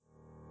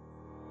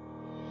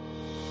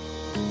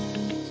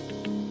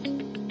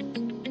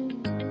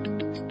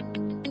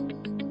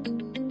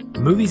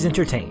Movies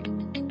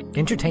entertain.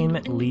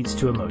 Entertainment leads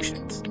to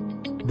emotions.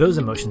 Those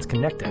emotions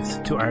connect us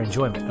to our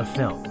enjoyment of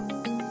film.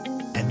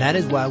 And that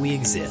is why we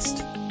exist,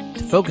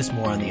 to focus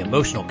more on the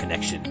emotional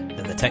connection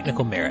than the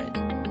technical merit.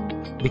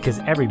 Because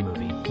every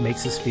movie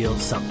makes us feel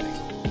something.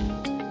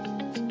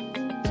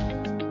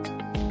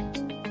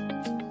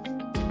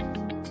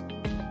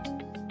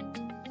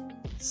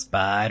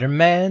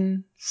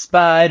 Spider-Man,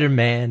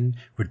 Spider-Man,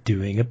 we're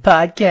doing a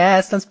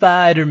podcast on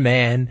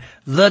Spider-Man.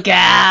 Look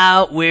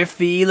out, we're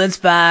feeling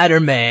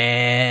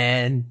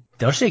Spider-Man.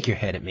 Don't shake your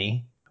head at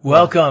me.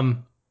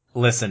 Welcome,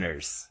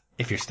 listeners,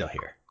 if you're still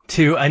here,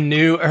 to a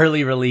new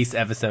early release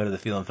episode of the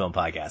Feelin' Film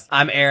Podcast.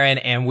 I'm Aaron,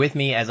 and with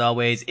me, as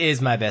always,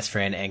 is my best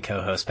friend and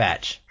co-host,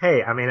 Patch.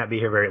 Hey, I may not be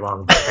here very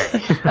long, but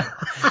hey.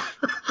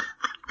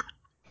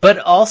 But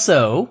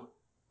also,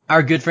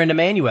 our good friend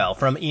Emmanuel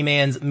from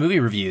E-Man's Movie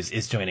Reviews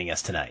is joining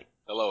us tonight.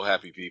 Hello,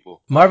 happy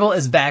people. Marvel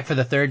is back for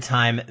the third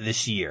time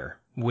this year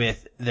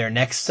with their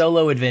next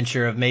solo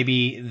adventure of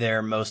maybe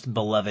their most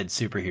beloved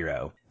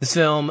superhero. This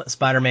film,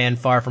 Spider-Man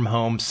Far From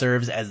Home,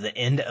 serves as the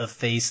end of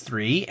Phase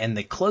 3 and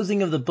the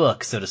closing of the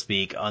book, so to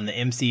speak, on the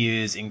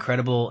MCU's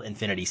incredible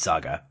Infinity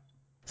Saga.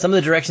 Some of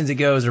the directions it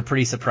goes are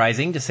pretty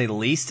surprising, to say the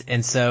least,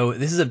 and so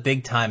this is a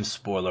big-time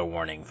spoiler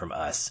warning from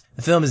us.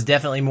 The film is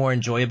definitely more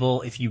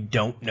enjoyable if you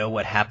don't know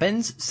what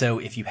happens, so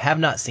if you have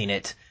not seen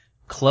it,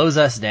 close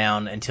us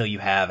down until you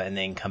have and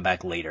then come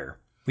back later.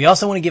 We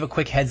also want to give a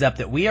quick heads up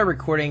that we are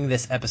recording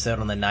this episode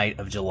on the night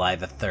of July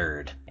the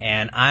 3rd,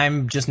 and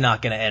I'm just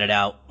not going to edit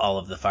out all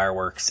of the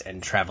fireworks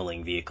and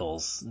traveling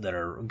vehicles that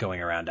are going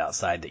around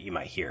outside that you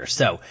might hear.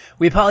 So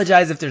we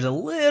apologize if there's a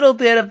little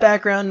bit of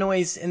background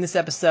noise in this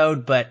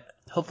episode, but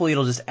hopefully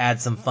it'll just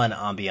add some fun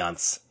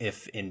ambiance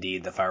if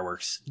indeed the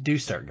fireworks do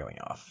start going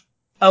off.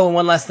 Oh, and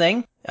one last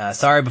thing.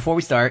 Sorry, before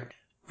we start,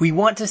 we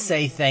want to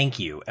say thank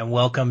you and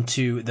welcome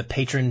to the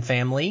patron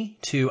family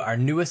to our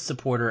newest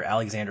supporter,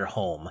 Alexander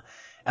Holm.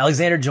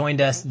 Alexander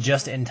joined us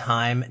just in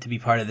time to be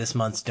part of this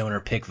month's donor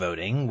pick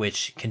voting,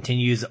 which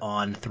continues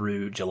on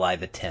through July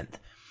the 10th.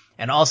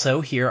 And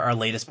also hear our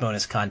latest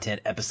bonus content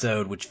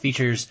episode, which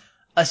features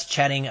us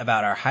chatting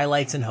about our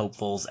highlights and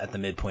hopefuls at the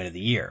midpoint of the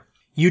year.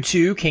 You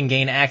too can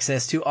gain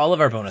access to all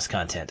of our bonus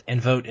content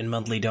and vote in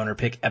monthly donor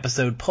pick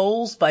episode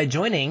polls by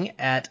joining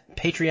at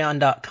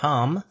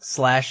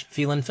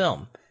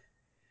patreon.com/feelinfilm.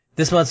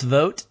 This month's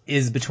vote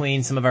is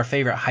between some of our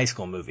favorite high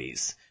school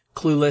movies: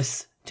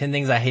 Clueless, 10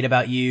 Things I Hate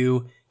About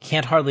You,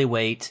 Can't Hardly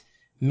Wait,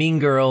 Mean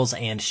Girls,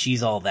 and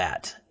She's All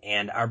That.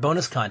 And our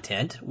bonus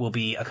content will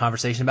be a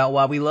conversation about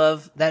why we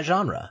love that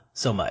genre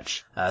so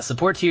much.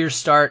 Support tiers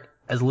start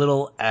as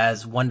little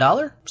as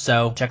 $1,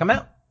 so check them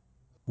out.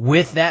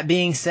 With that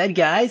being said,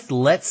 guys,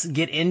 let's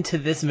get into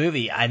this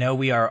movie. I know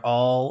we are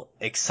all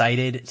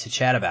excited to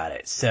chat about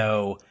it.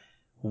 So,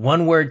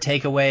 one word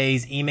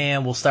takeaways.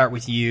 E-Man, we'll start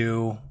with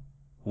you.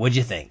 What'd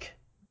you think?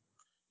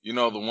 You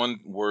know, the one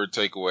word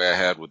takeaway I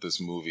had with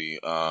this movie,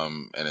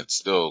 and it's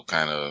still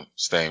kind of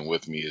staying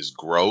with me, is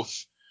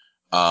growth.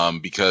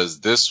 Because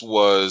this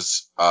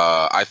was,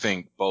 I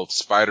think, both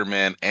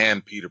Spider-Man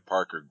and Peter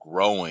Parker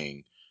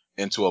growing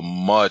into a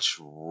much,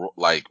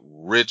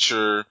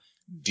 richer,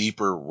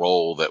 deeper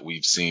role that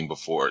we've seen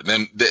before,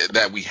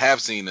 that we have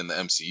seen in the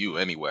MCU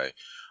anyway.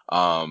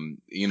 When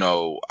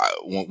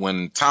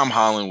Tom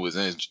Holland was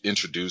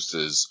introduced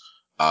as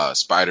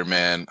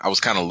Spider-Man, I was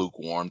kind of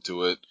lukewarm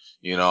to it.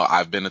 You know,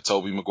 I've been a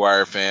Tobey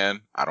Maguire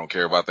fan. I don't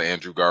care about the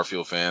Andrew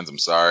Garfield fans. I'm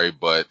sorry,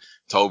 but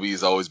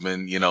Tobey's always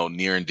been,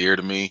 near and dear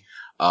to me,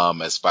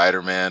 as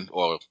Spider-Man,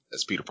 or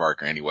as Peter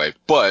Parker anyway.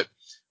 But,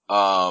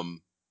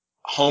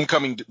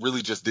 Homecoming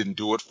really just didn't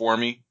do it for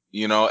me,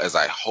 as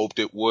I hoped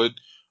it would.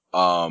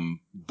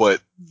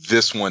 But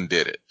this one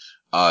did it.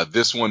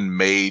 This one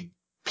made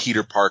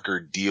Peter Parker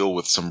deal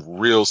with some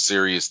real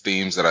serious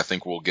themes that I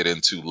think we'll get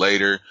into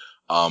later.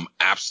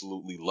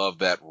 Absolutely love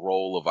that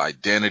role of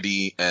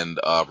identity and,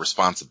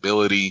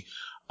 responsibility.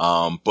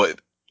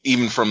 But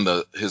even from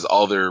his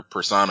other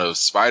persona of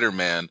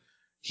Spider-Man,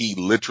 he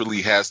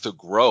literally has to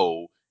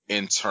grow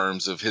in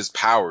terms of his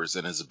powers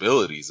and his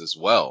abilities as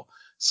well.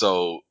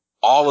 So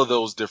all of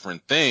those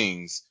different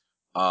things,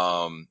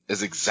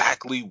 is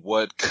exactly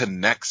what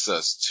connects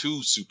us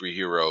to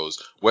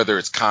superheroes, whether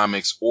it's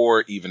comics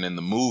or even in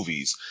the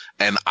movies.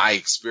 And I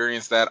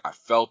experienced that. I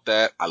felt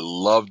that. I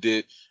loved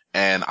it.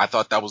 And I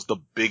thought that was the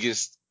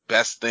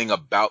best thing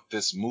about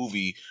this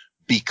movie,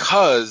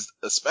 because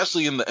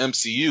especially in the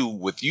MCU,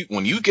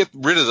 when you get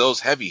rid of those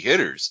heavy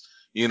hitters,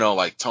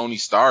 like Tony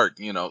Stark,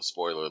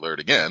 spoiler alert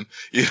again,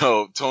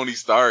 Tony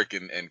Stark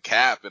and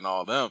Cap and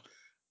all them,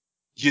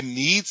 you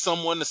need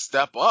someone to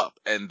step up.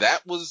 And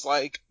that was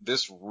like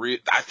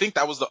I think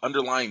that was the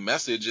underlying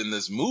message in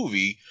this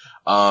movie.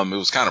 It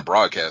was kind of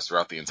broadcast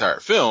throughout the entire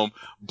film,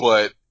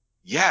 but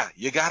yeah,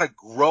 you gotta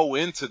grow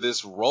into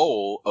this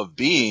role of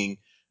being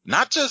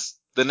not just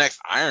the next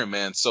Iron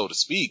Man, so to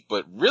speak,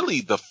 but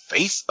really the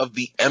face of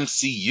the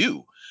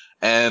MCU.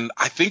 And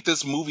I think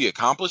this movie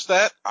accomplished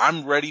that.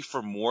 I'm ready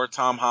for more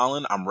Tom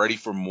Holland. I'm ready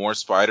for more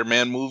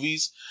Spider-Man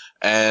movies.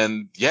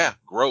 And yeah,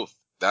 growth.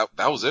 That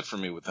was it for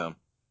me with him.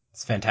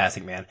 It's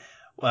fantastic, man.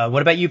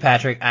 What about you,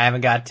 Patrick? I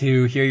haven't got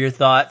to hear your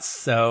thoughts,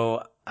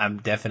 so I'm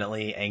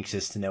definitely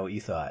anxious to know what you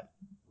thought.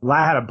 Well,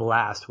 I had a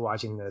blast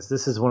watching this.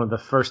 This is one of the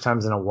first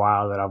times in a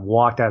while that I've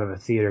walked out of a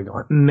theater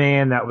going,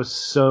 man, that was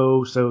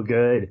so, so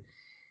good.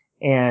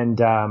 And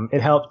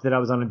it helped that I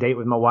was on a date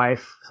with my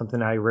wife,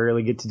 something I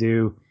rarely get to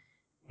do.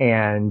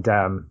 And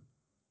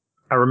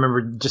I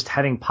remember just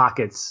having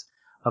pockets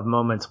of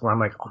moments where I'm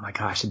like, oh my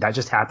gosh, did that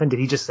just happen? Did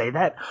he just say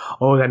that?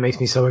 Oh, that makes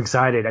me so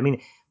excited. I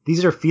mean,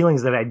 these are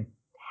feelings that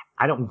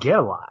I don't get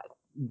a lot,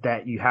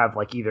 that you have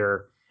like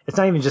either, it's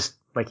not even just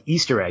like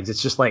Easter eggs.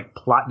 It's just like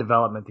plot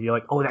development that you're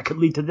like, oh, that could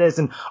lead to this.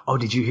 And oh,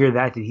 did you hear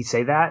that? Did he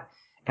say that?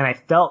 And I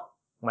felt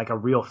like a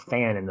real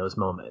fan in those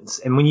moments.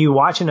 And when you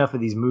watch enough of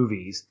these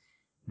movies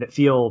that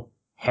feel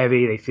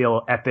heavy, they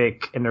feel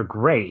epic, and they're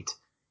great,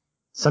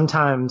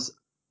 sometimes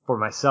for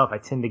myself, I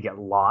tend to get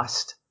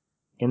lost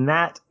in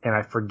that and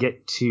I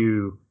forget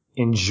to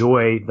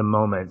enjoy the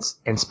moments.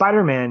 And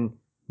Spider-Man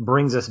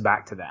brings us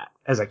back to that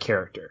as a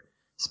character.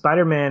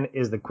 Spider-Man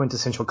is the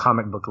quintessential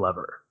comic book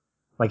lover.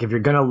 Like if you're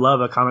going to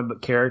love a comic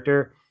book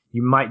character,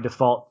 you might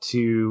default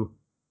to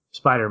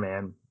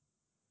Spider-Man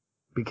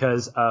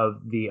because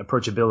of the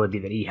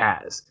approachability that he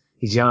has.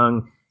 He's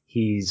young,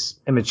 he's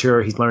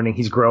immature, he's learning,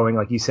 he's growing,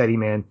 like you said,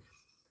 E-Man.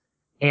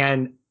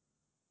 And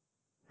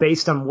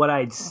based on what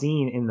I'd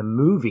seen in the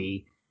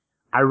movie,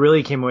 I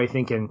really came away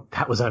thinking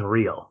that was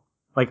unreal.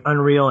 Like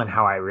unreal in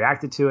how I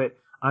reacted to it,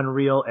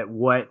 unreal at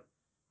what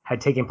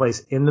had taken place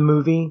in the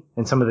movie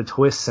and some of the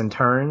twists and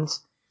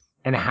turns,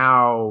 and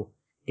how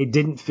it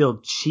didn't feel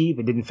cheap.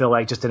 It didn't feel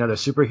like just another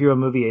superhero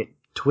movie. It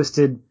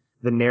twisted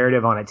the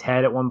narrative on its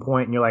head at one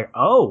point, and you're like,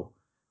 oh,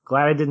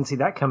 glad I didn't see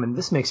that coming.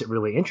 This makes it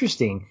really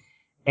interesting.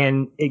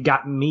 And it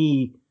got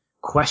me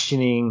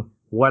questioning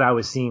what I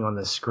was seeing on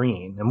the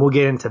screen. And we'll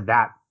get into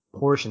that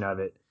portion of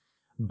it.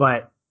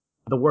 But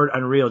the word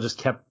unreal just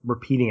kept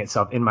repeating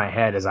itself in my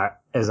head as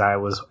I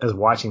was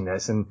watching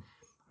this. And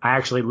I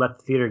actually left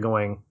the theater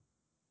going,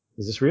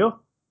 is this real?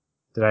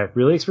 Did I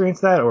really experience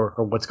that, or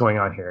what's going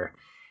on here?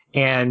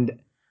 And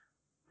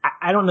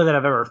I don't know that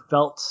I've ever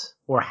felt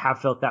or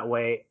have felt that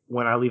way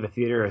when I leave a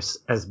theater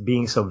as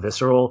being so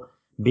visceral,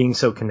 being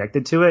so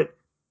connected to it.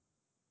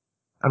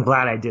 I'm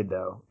glad I did,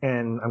 though.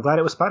 And I'm glad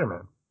it was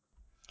Spider-Man.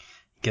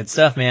 Good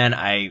stuff, man.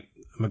 I'm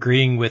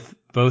agreeing with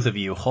both of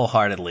you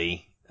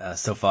wholeheartedly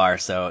so far.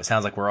 So it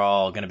sounds like we're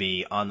all going to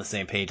be on the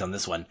same page on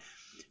this one.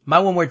 My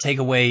one word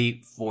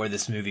takeaway for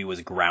this movie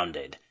was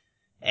grounded.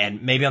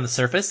 And maybe on the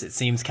surface, it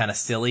seems kind of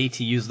silly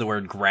to use the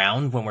word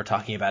ground when we're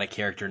talking about a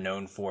character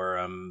known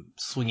for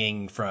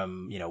swinging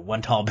from,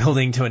 one tall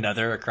building to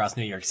another across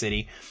New York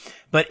City.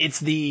 But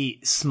it's the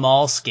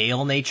small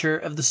scale nature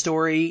of the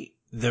story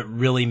that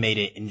really made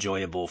it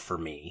enjoyable for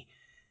me.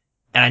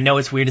 And I know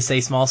it's weird to say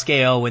small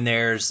scale when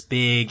there's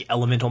big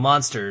elemental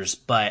monsters,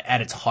 but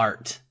at its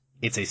heart,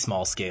 it's a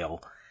small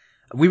scale.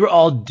 We were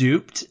all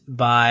duped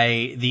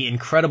by the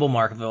incredible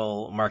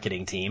Marvel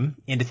marketing team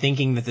into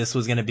thinking that this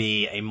was going to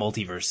be a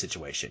multiverse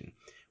situation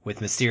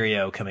with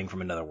Mysterio coming from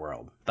another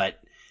world. But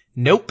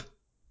nope.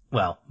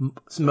 Well,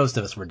 most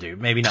of us were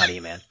duped. Maybe not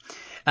E-Man.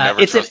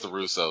 Never trust the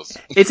Russos.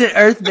 It's an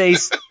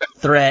Earth-based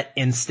threat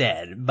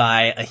instead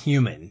by a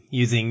human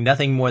using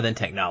nothing more than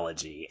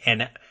technology.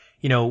 And,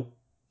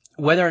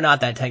 whether or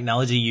not that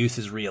technology use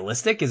is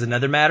realistic is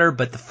another matter,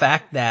 but the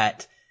fact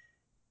that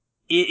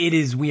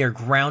we are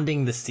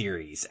grounding the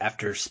series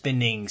after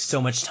spending so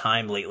much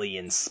time lately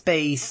in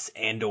space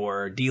and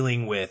or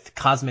dealing with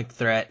cosmic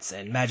threats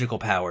and magical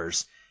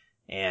powers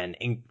and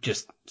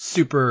just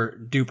super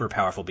duper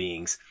powerful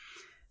beings.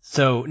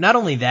 So not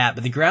only that,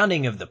 but the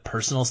grounding of the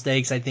personal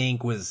stakes, I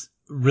think, was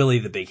really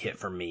the big hit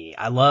for me.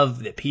 I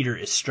love that Peter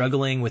is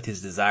struggling with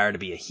his desire to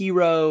be a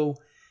hero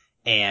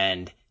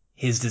and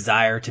his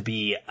desire to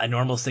be a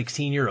normal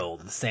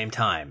 16-year-old at the same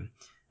time.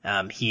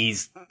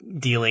 He's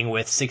dealing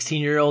with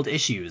 16-year-old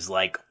issues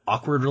like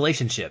awkward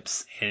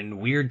relationships and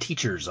weird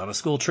teachers on a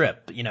school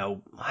trip,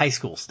 high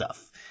school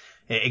stuff.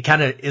 It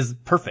kind of is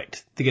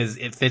perfect because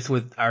it fits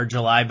with our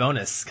July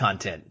bonus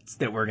content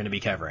that we're going to be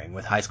covering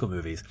with high school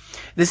movies.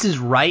 This is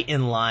right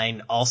in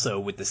line also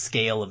with the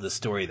scale of the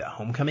story that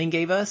Homecoming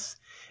gave us.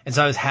 And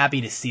so I was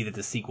happy to see that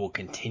the sequel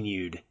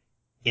continued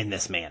in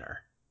this manner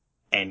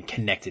and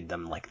connected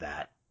them like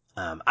that.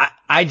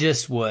 I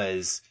just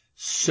was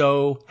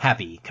so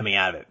happy coming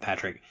out of it,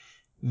 Patrick.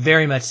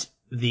 Very much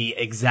the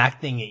exact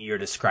thing that you're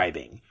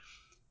describing.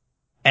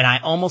 And I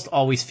almost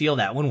always feel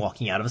that when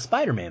walking out of a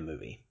Spider-Man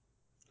movie.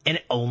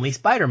 And only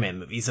Spider-Man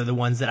movies are the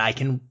ones that I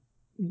can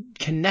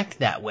connect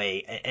that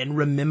way and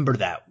remember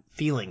that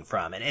feeling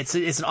from. And it's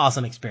an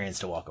awesome experience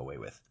to walk away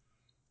with.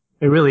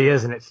 It really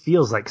is, and it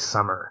feels like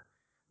summer.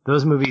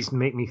 Those movies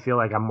make me feel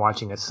like I'm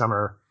watching a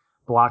summer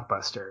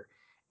blockbuster.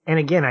 And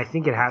again, I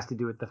think it has to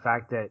do with the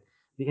fact that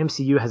the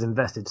MCU has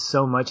invested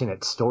so much in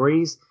its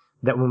stories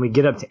that when we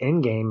get up to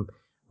Endgame,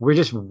 we're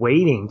just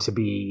waiting to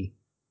be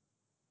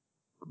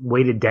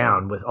weighted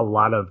down with a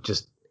lot of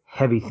just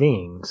heavy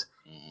things.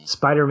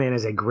 Spider-Man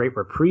is a great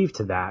reprieve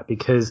to that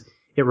because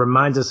it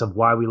reminds us of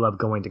why we love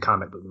going to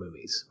comic book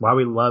movies, why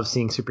we love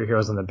seeing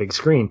superheroes on the big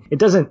screen. It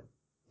doesn't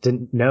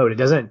denote. It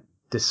doesn't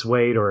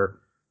dissuade or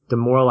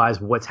demoralize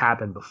what's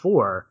happened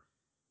before,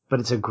 but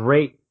it's a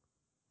great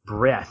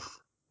breath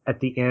at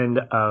the end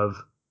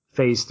of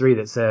phase 3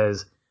 that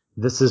says,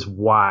 this is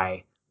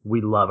why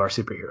we love our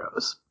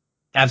superheroes.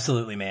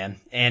 Absolutely, man.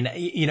 And,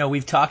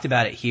 we've talked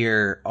about it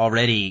here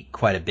already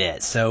quite a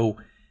bit. So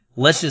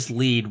let's just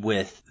lead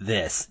with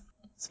this.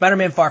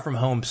 Spider-Man Far From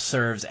Home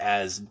serves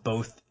as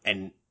both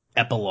an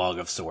epilogue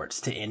of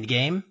sorts to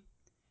Endgame,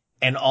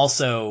 and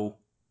also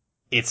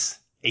it's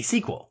a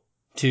sequel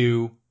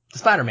to the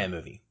Spider-Man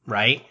movie,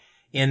 right?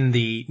 In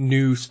the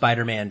new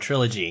Spider-Man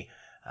trilogy.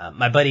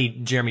 My buddy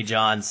Jeremy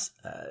Johns,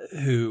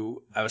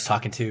 who I was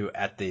talking to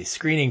at the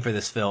screening for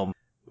this film,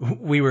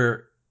 we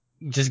were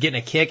just getting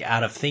a kick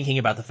out of thinking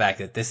about the fact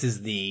that this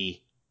is the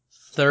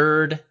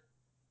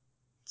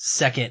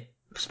second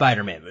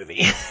Spider-Man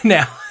movie.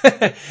 Now,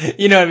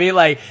 you know what I mean?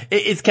 Like,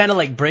 it's kind of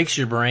like breaks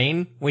your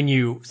brain when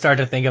you start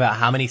to think about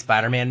how many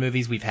Spider-Man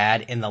movies we've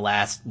had in the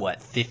last,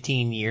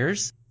 15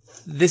 years?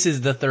 This is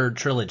the third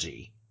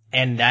trilogy.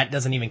 And that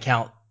doesn't even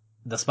count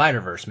the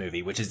Spider-Verse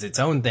movie, which is its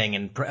own thing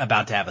and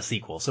about to have a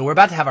sequel. So we're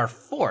about to have our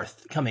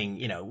fourth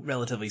coming,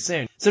 relatively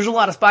soon. So there's a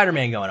lot of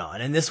Spider-Man going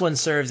on. And this one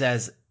serves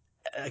as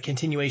a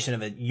continuation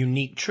of a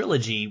unique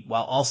trilogy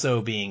while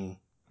also being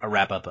a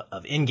wrap-up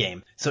of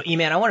Endgame. So,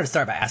 E-Man, I wanted to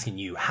start by asking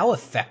you, how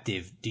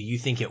effective do you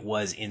think it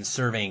was in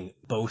serving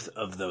both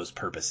of those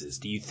purposes?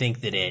 Do you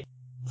think that it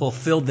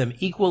fulfilled them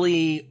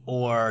equally,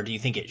 or do you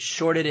think it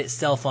shorted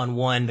itself on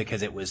one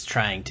because it was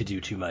trying to do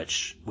too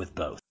much with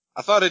both?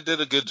 I thought it did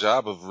a good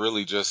job of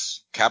really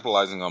just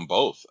capitalizing on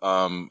both.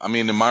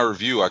 In my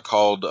review, I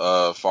called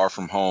Far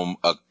From Home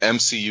a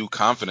MCU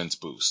confidence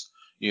boost,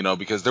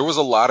 because there was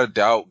a lot of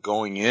doubt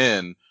going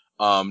in,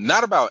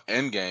 not about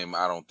Endgame,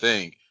 I don't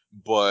think,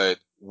 but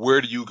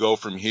where do you go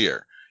from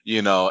here?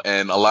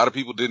 And a lot of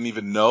people didn't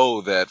even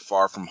know that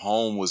Far From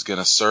Home was going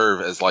to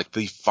serve as like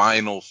the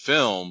final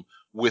film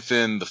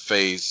within the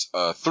phase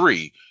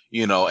 3,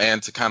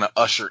 and to kind of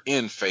usher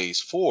in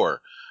phase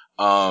 4.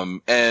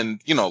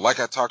 Like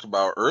I talked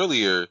about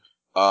earlier,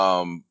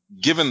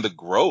 given the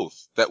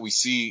growth that we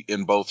see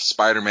in both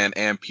Spider-Man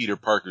and Peter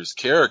Parker's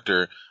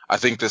character, I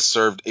think this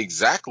served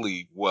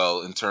exactly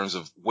well in terms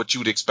of what you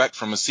would expect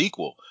from a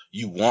sequel.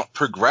 You want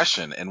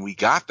progression, and we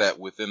got that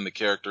within the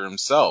character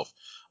himself.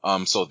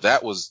 So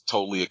that was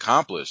totally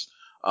accomplished.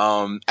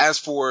 As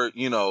for,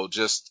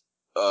 just,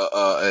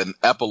 an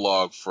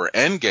epilogue for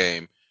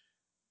Endgame,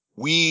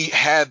 we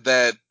had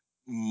that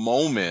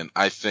moment,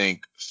 I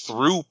think,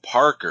 through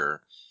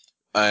Parker.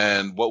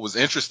 And what was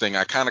interesting,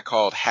 I kind of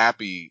called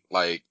Happy,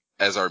 like,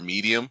 as our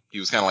medium. He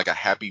was kind of like a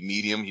happy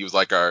medium. He was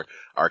like our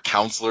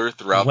counselor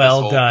throughout this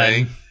whole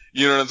thing.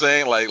 You know what I'm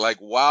saying? Like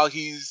while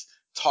he's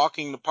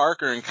talking to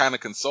Parker and kind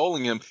of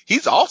consoling him,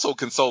 he's also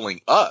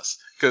consoling us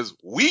because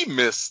we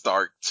miss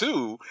Stark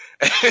too.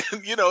 And,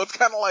 it's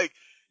kind of like,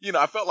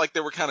 I felt like they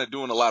were kind of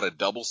doing a lot of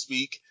double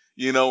speak,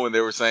 when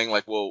they were saying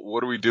like, well,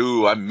 what do we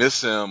do? I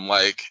miss him.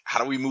 Like,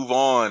 how do we move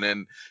on?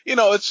 And,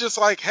 it's just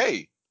like,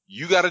 hey,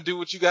 you got to do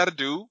what you got to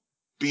do.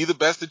 Be the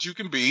best that you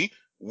can be.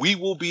 We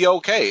will be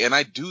okay. And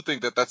I do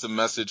think that that's a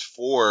message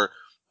for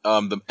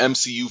the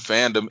MCU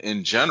fandom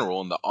in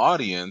general and the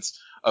audience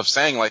of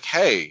saying like,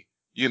 hey,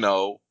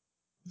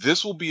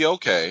 this will be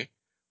okay.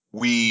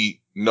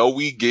 We know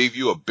we gave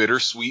you a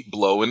bittersweet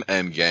blow in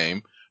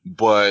Endgame,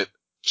 but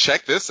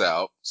check this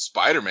out.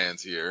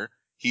 Spider-Man's here.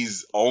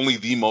 He's only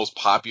the most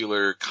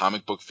popular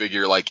comic book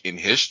figure like in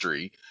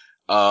history.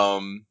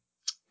 And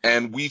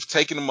we've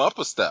taken him up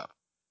a step.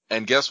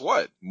 And guess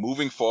what?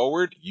 Moving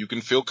forward, you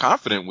can feel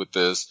confident with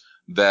this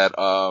that,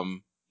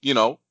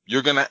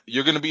 you're going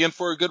to be in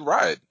for a good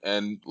ride.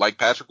 And like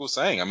Patrick was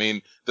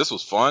saying, this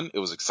was fun. It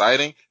was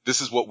exciting.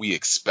 This is what we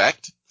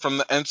expect from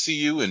the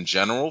MCU in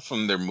general,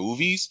 from their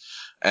movies.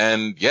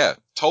 And yeah,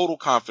 total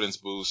confidence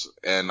boost.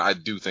 And I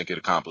do think it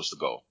accomplished the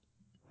goal.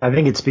 I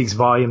think it speaks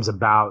volumes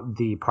about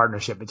the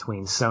partnership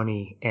between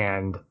Sony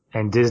and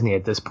Disney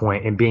at this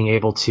point, and being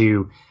able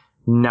to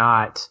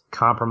not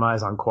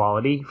compromise on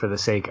quality for the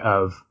sake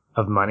of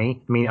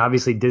money.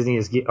 Obviously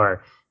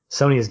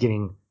Sony is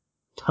getting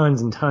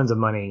tons and tons of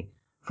money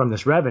from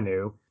this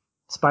revenue.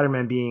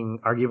 Spider-Man being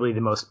arguably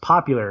the most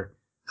popular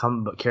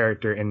comic book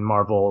character in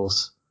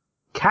Marvel's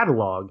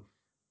catalog,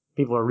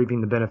 people are reaping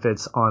the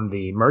benefits on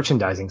the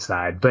merchandising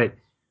side. But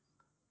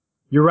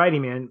you're right,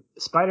 man.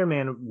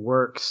 Spider-Man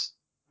works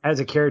as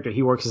a character.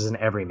 He works as an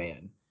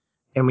everyman.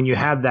 And when you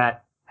have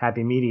that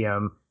happy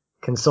medium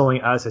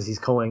consoling us as he's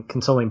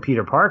consoling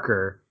Peter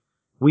Parker,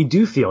 we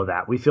do feel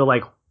that. We feel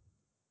like,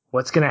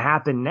 what's going to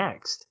happen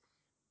next?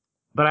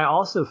 But I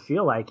also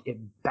feel like it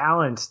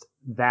balanced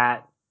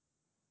that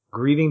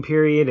grieving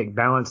period. It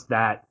balanced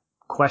that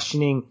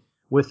questioning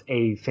with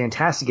a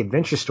fantastic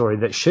adventure story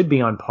that should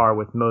be on par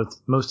with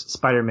most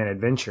Spider-Man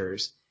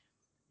adventures.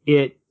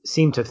 It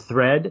seemed to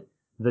thread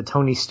the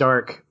Tony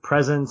Stark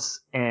presence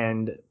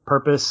and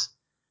purpose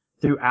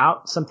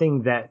throughout,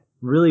 something that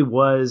really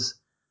was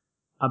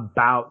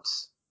about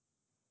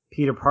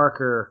Peter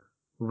Parker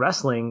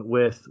wrestling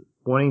with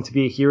wanting to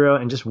be a hero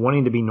and just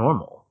wanting to be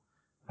normal.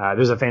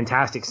 There's a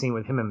fantastic scene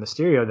with him and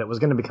Mysterio that was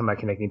going to become a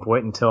connecting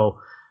point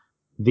until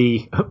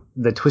the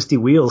twisty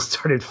wheels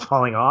started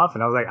falling off,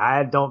 and I was like,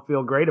 I don't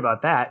feel great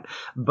about that.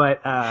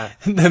 But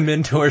the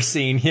mentor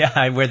scene,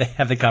 yeah, where they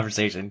have the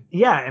conversation.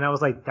 Yeah, and I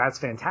was like, that's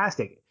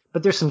fantastic.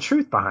 But there's some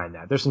truth behind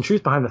that. There's some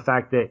truth behind the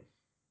fact that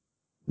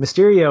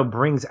Mysterio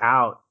brings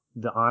out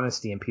the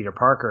honesty in Peter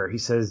Parker. He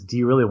says, do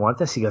you really want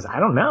this? He goes, I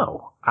don't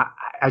know.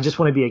 I just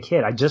want to be a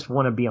kid. I just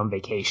want to be on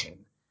vacation.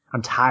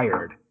 I'm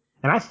tired.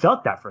 And I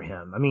felt that for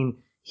him. I mean,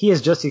 he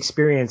has just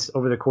experienced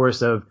over the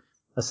course of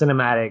a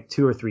cinematic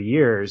 2 or 3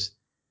 years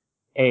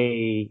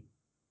a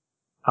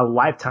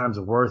lifetime's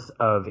worth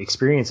of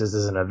experiences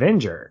as an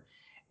Avenger.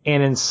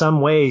 And in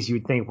some ways you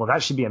would think, well,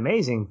 that should be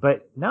amazing.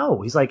 But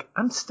no, he's like,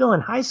 I'm still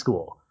in high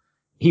school,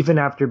 even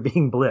after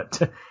being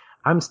blipped.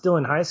 I'm still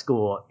in high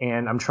school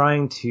and I'm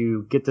trying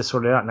to get this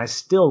sorted out. And I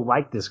still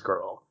like this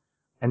girl.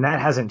 And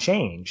that hasn't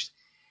changed.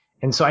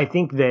 And so I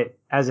think that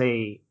as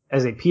a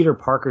Peter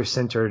Parker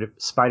centered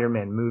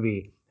Spider-Man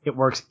movie, it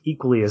works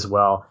equally as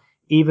well,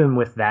 even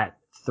with that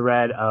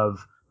thread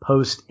of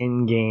post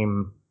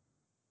Endgame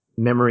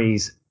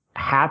memories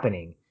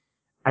happening.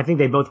 I think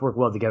they both work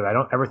well together. I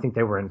don't ever think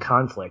they were in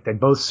conflict. They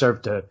both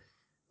serve to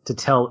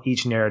tell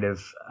each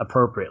narrative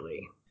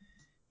appropriately.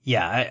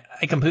 Yeah,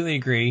 I completely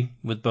agree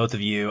with both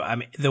of you. I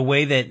mean, the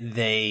way that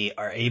they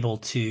are able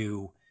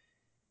to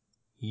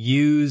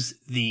use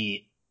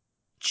the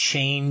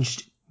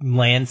changed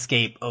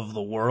landscape of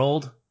the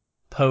world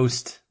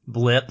post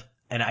blip,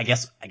 and I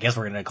guess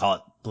we're going to call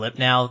it blip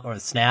now, or the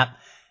snap.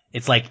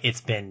 It's like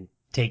it's been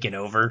taken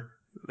over.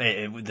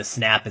 The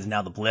snap is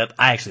now the blip.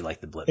 I actually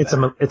like the blip. It's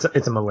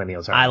a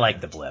millennial term. I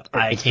like the blip.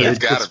 It's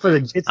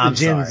the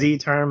Gen Z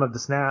term of the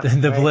snap.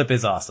 The blip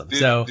is awesome.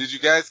 Did you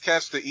guys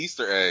catch the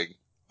Easter egg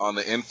on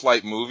the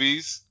in-flight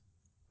movies?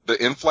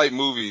 The in-flight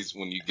movies,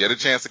 when you get a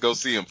chance to go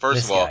see them,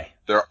 first of all,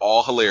 they're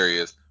all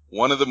hilarious.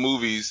 One of the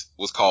movies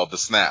was called The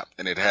Snap,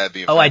 and it had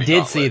the Infinity I did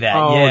Gauntlet. see that.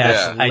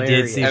 Yeah, I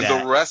did see and that.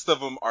 And the rest of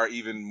them are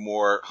even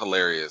more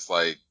hilarious.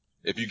 Like,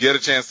 if you get a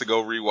chance to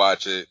go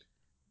rewatch it,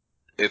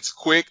 it's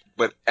quick,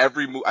 but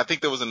every movie, I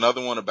think there was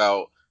another one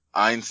about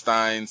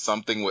Einstein,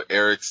 something with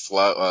Eric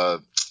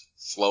Sloveg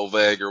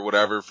or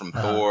whatever from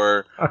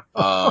Thor.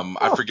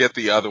 I forget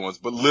the other ones,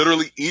 but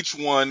literally each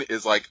one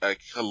is like a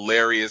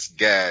hilarious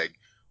gag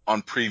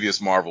on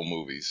previous Marvel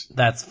movies.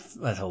 That's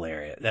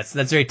hilarious.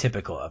 That's very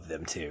typical of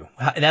them too.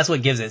 That's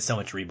what gives it so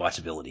much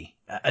rewatchability.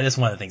 That's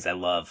one of the things I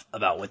love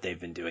about what they've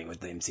been doing with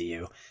the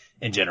MCU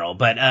in general.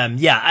 But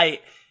I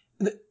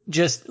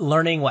just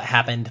learning what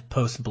happened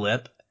post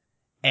blip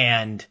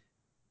and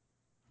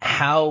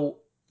how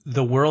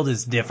the world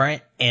is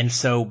different. And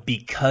so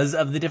because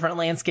of the different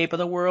landscape of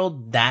the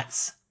world,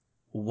 that's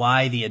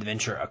why the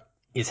adventure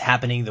is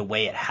happening the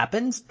way it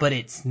happens, but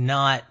it's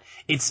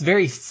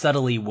very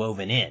subtly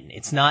woven in.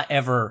 It's not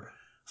ever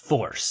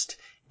forced.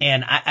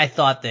 And I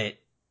thought that,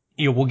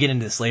 we'll get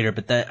into this later,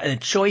 but the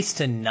choice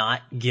to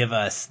not give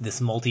us this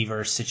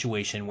multiverse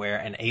situation where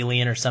an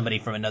alien or somebody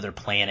from another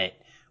planet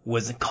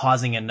was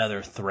causing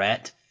another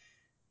threat,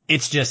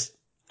 it's just,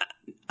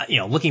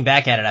 looking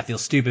back at it, I feel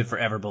stupid for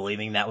ever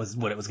believing that was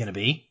what it was going to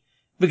be,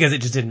 because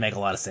it just didn't make a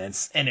lot of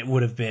sense. And it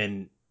would have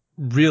been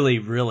really,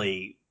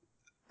 really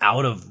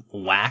out of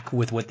whack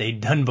with what they'd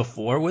done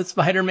before with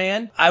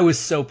Spider-Man. I was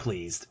so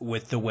pleased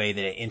with the way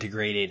that it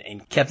integrated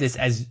and kept this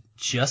as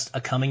just a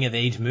coming of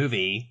age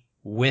movie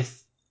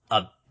with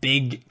a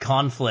big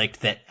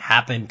conflict that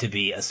happened to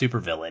be a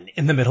supervillain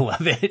in the middle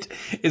of it,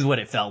 is what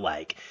it felt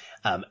like.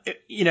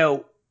 We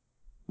were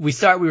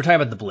talking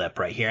about the blip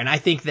right here, and I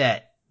think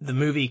that the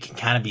movie can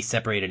kind of be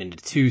separated into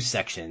two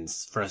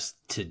sections for us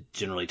to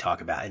generally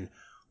talk about. And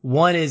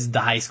one is the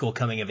high school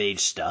coming of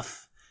age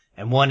stuff,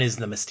 and one is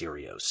the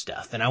Mysterio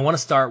stuff. And I want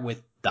to start with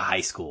the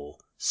high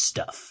school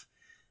stuff.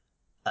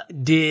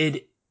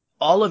 Did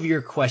all of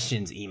your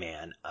questions,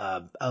 E-Man,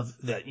 of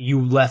that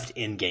you left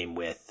Endgame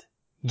with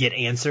get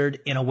answered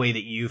in a way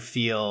that you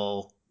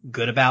feel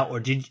good about? Or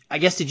did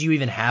you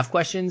even have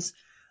questions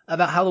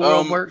about how the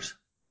world works?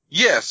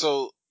 Yeah,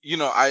 so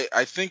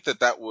I think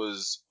that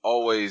was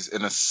always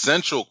an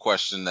essential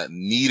question that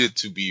needed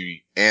to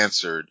be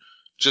answered,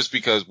 just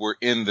because we're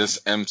in this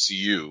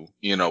MCU,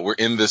 we're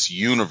in this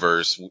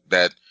universe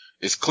that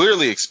is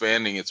clearly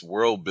expanding its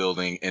world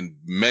building in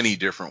many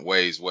different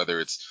ways, whether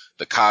it's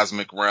the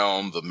cosmic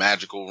realm, the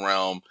magical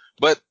realm,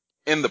 but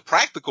in the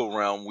practical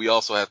realm, we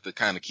also have to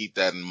kind of keep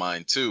that in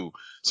mind too.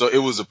 So it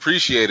was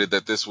appreciated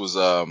that this was,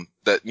 the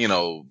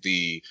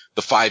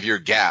 5-year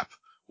gap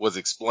was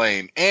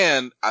explained.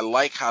 And I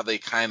like how they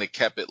kind of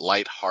kept it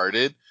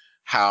lighthearted,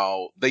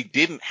 how they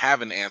didn't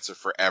have an answer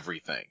for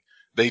everything.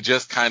 They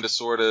just kind of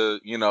sort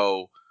of,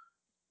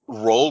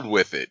 rolled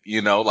with it,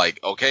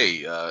 okay,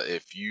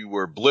 if you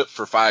were blipped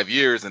for 5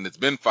 years and it's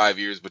been 5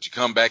 years, but you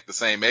come back the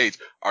same age,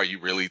 are you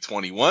really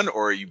 21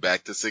 or are you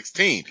back to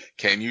 16?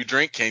 Can you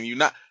drink? Can you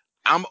not?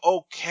 I'm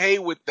okay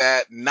with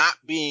that not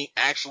being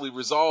actually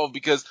resolved,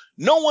 because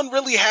no one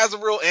really has a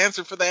real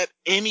answer for that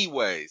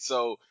anyway.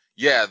 So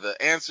yeah, the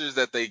answers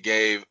that they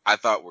gave, I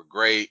thought were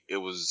great. It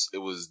was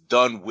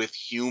done with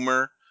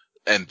humor.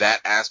 and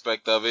that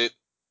aspect of it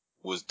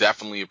was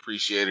definitely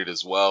appreciated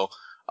as well.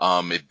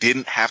 It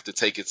didn't have to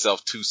take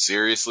itself too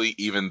seriously,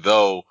 even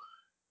though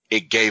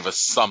it gave us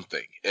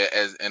something.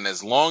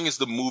 As long as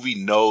the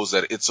movie knows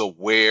that it's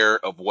aware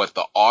of what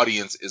the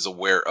audience is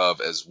aware of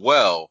as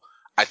well,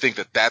 I think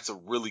that that's a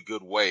really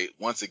good way,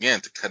 once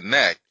again, to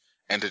connect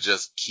and to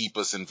just keep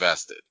us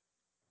invested.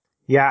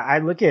 Yeah, I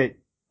look at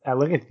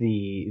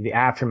the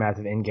aftermath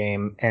of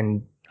Endgame,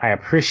 and I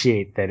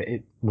appreciate that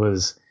it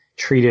was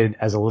treated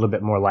as a little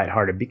bit more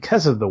lighthearted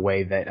because of the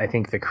way that I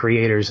think the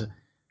creators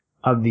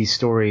of these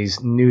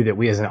stories knew that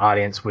we as an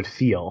audience would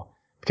feel,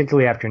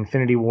 particularly after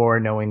Infinity War,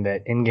 knowing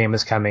that Endgame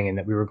was coming and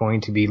that we were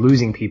going to be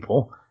losing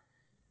people.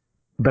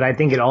 But I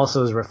think it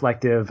also is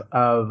reflective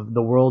of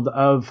the world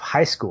of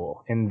high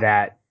school, in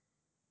that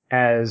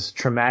as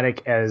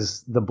traumatic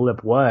as the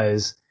blip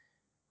was,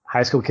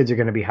 high school kids are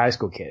going to be high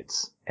school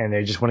kids, and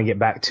they just want to get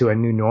back to a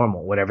new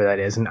normal, whatever that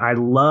is. And I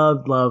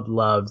loved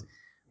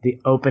the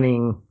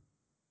opening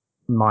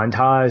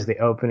montage, the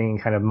opening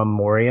kind of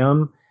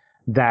memoriam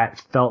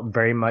that felt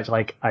very much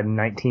like a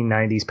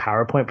 1990s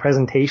PowerPoint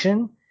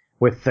presentation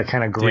with the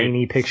kind of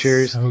grainy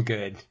pictures. So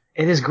good.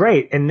 It is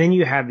great. And then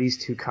you have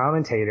these two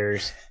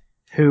commentators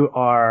who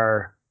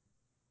are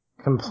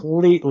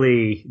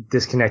completely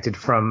disconnected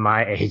from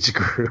my age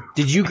group.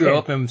 Did you grow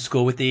up in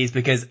school with these?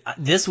 Because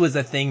this was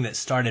a thing that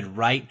started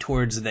right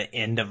towards the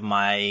end of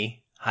my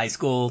high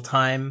school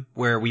time,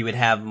 where we would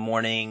have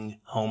morning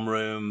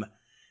homeroom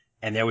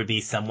and there would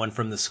be someone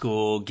from the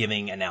school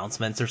giving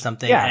announcements or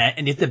something. Yeah.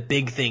 And it's a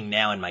big thing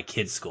now in my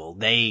kids' school.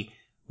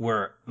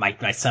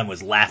 My son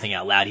was laughing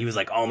out loud. He was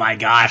like, "Oh my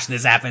gosh,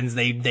 this happens.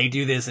 They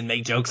do this and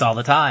make jokes all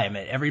the time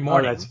every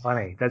morning." Oh,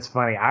 that's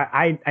funny.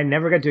 I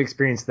never got to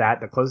experience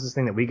that. The closest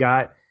thing that we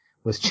got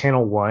was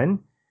Channel 1,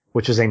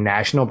 which was a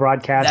national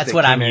broadcast. That's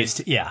what I'm used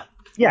to. Yeah.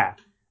 Yeah.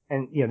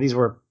 And, these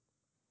were,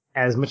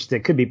 as much as they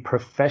could be,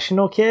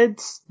 professional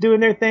kids doing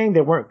their thing. They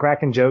weren't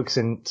cracking jokes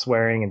and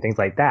swearing and things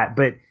like that.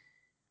 But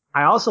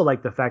I also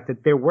like the fact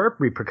that there were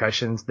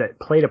repercussions that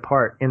played a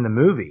part in the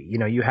movie.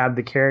 You have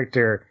the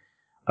character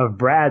of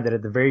Brad that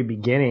at the very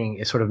beginning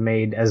is sort of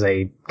made as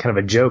a kind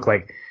of a joke,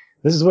 like,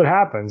 this is what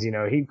happens.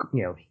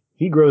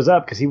 He grows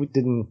up because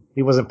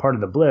he wasn't part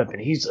of the blip, and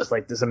he's just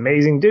like this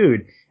amazing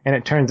dude. And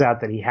it turns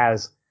out that he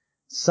has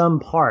some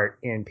part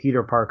in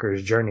Peter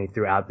Parker's journey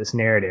throughout this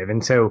narrative.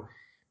 And so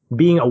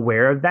being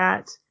aware of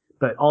that,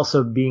 but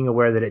also being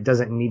aware that it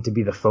doesn't need to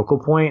be the focal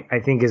point, I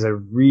think is a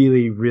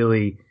really,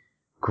 really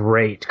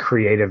great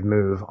creative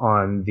move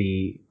on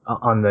the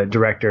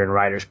director and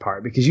writer's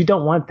part, because you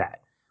don't want that.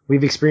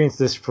 We've experienced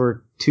this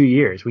for 2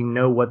 years. We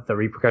know what the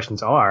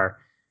repercussions are,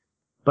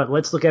 but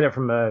let's look at it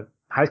from a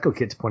high school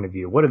kid's point of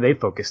view. What are they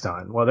focused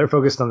on? Well, they're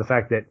focused on the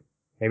fact that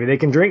maybe they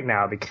can drink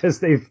now because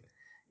they've,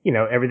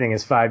 everything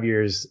is 5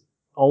 years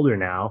older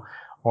now,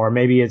 or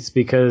maybe it's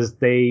because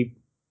they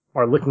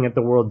are looking at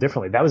the world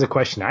differently. That was a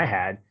question I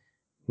had.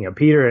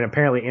 Peter and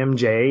apparently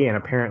MJ and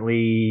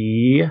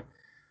apparently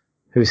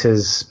who's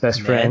his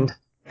best friend?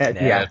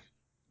 Ned.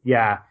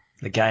 Yeah.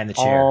 The guy in the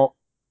chair.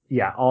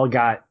 All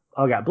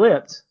got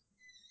blipped,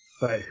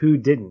 but who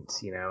didn't,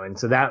 And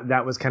so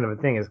that was kind of a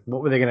thing, is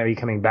what were they going to be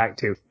coming back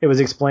to? It was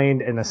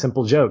explained in a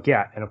simple joke.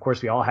 Yeah. And of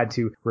course we all had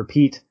to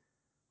repeat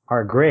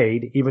our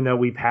grade, even though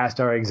we passed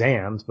our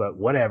exams, but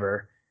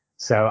whatever.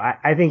 So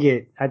I think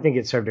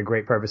it served a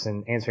great purpose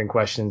in answering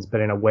questions,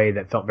 but in a way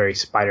that felt very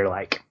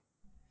Spider-like.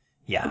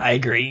 Yeah, I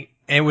agree.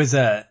 It was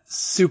a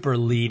super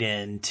lead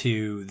in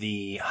to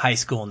the high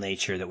school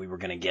nature that we were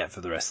going to get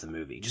for the rest of the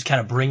movie. Just kind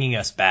of bringing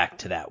us back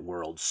to that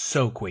world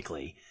so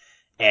quickly.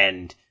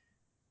 And,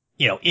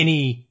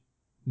 any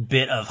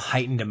bit of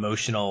heightened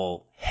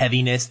emotional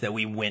heaviness that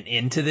we went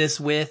into this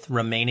with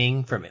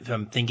remaining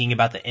from thinking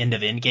about the end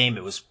of Endgame,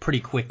 it was pretty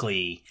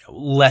quickly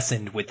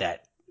lessened with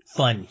that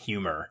fun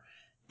humor.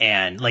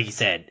 And like you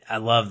said, I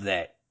love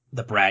that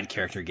the Brad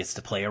character gets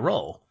to play a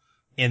role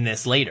in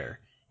this later.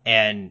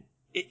 And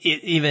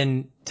it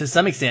even, to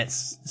some extent,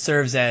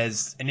 serves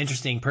as an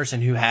interesting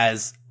person who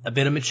has a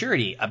bit of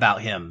maturity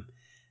about him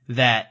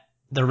that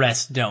the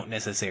rest don't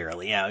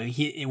necessarily.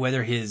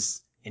 Whether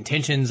his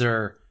intentions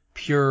are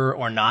pure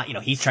or not,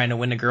 he's trying to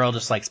win the girl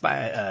just like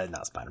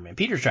not Spider-Man.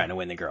 Peter's trying to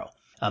win the girl.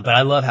 But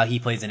I love how he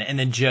plays in it. And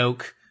the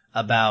joke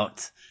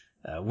about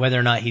whether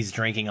or not he's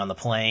drinking on the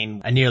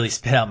plane. I nearly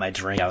spit out my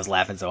drink. I was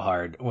laughing so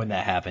hard when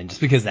that happened,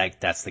 just because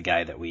that's the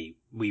guy that we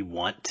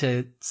want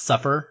to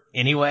suffer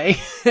anyway.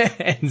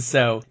 And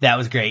so that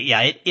was great.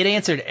 Yeah, it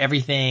answered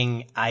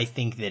everything I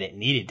think that it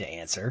needed to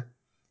answer.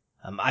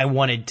 I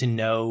wanted to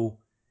know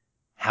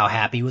how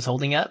Happy was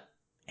holding up,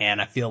 and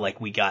I feel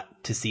like we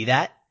got to see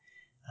that.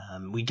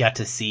 We got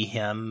to see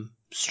him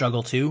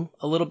struggle too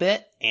a little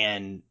bit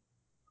and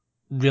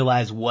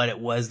realize what it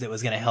was that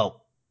was going to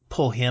help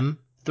pull him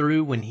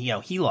through when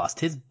he lost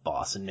his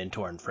boss and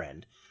mentor and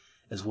friend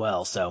as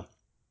well. So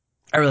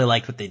I really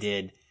liked what they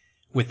did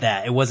with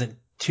that. It wasn't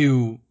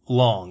too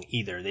long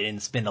either. They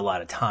didn't spend a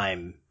lot of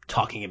time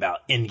talking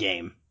about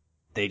Endgame.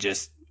 They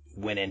just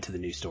went into the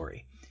new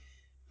story.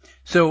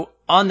 So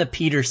on the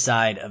Peter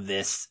side of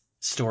this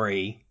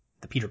story,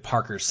 the Peter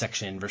Parker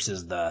section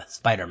versus the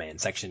Spider-Man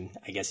section,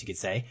 I guess you could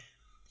say,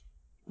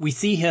 we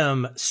see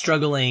him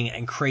struggling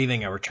and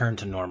craving a return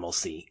to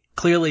normalcy,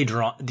 clearly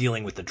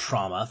dealing with the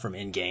trauma from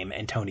Endgame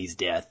and Tony's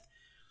death.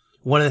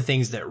 One of the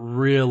things that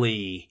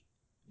really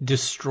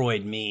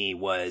destroyed me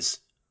was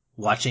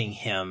watching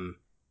him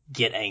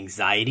get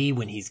anxiety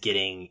when he's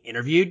getting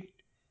interviewed,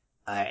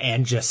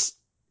 and just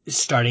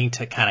starting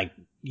to kind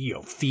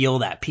of, feel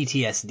that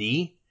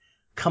PTSD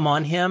come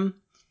on him.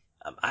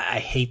 I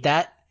hate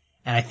that.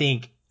 And I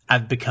think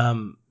I've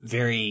become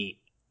very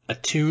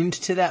attuned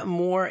to that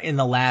more in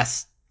the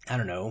last,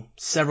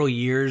 several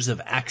years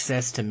of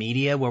access to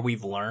media where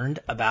we've learned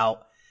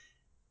about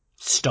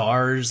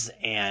stars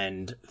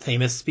and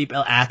famous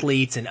people,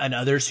 athletes and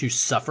others who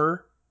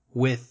suffer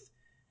with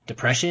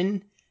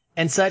depression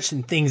and such,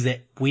 and things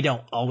that we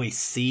don't always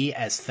see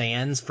as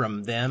fans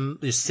from them,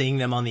 just seeing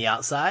them on the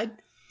outside.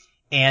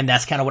 And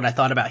that's kind of what I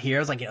thought about here. I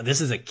was like, this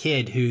is a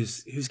kid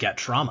who's got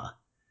trauma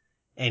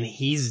and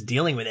he's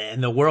dealing with it,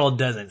 and the world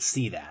doesn't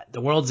see that.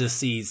 The world just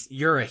sees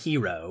you're a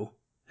hero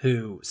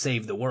who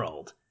saved the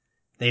world.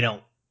 They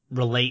don't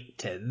relate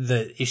to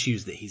the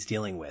issues that he's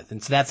dealing with.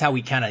 And so that's how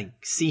we kind of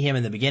see him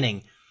in the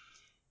beginning.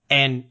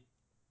 And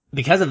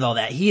because of all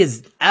that, he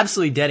is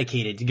absolutely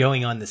dedicated to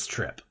going on this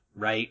trip,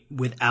 right?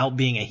 Without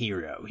being a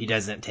hero. He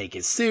doesn't take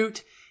his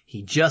suit.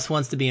 He just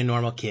wants to be a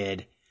normal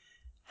kid.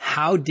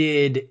 How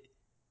did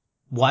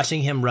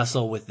watching him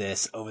wrestle with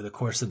this over the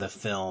course of the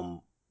film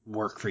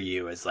work for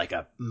you as like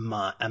a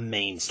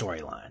main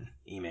storyline,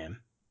 E-Man?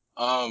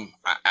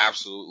 I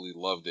absolutely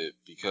loved it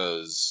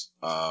because,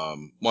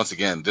 once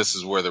again, this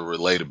is where the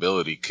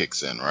relatability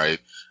kicks in, right?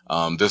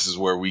 This is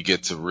where we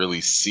get to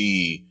really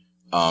see,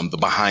 the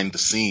behind the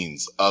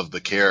scenes of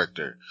the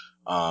character.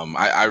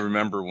 I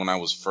remember when I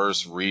was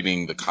first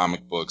reading the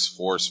comic books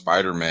for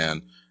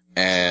Spider-Man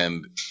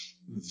and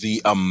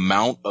the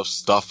amount of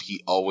stuff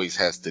he always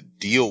has to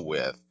deal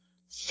with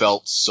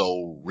felt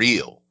so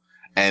real.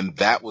 And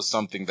that was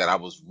something that I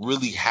was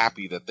really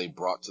happy that they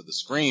brought to the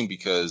screen,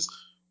 because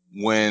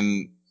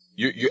when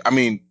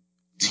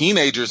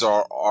teenagers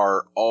are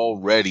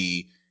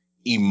already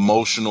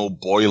emotional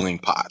boiling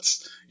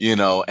pots,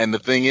 and the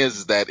thing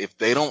is that if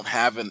they don't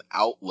have an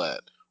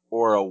outlet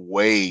or a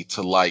way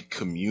to like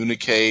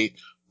communicate,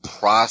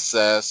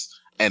 process,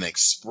 and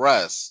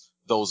express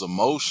those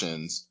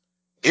emotions,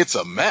 it's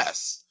a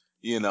mess,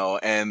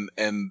 and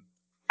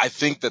I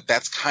think that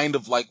that's kind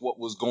of like what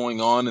was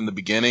going on in the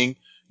beginning.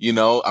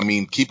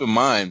 Keep in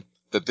mind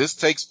that this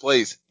takes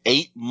place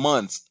 8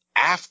 months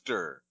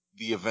after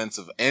the events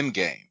of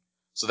Endgame.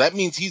 So that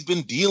means he's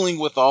been dealing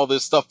with all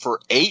this stuff for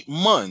 8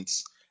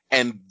 months,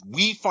 and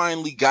we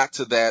finally got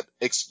to that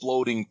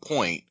exploding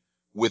point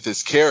with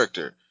his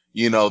character.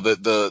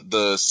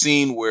 The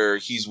scene where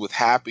he's with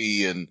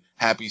Happy and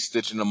Happy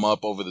stitching him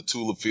up over the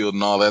tulip field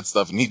and all that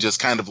stuff, and he just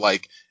kind of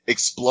like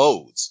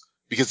explodes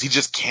because he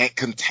just can't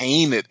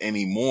contain it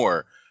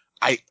anymore.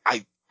 I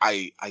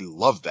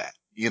love that.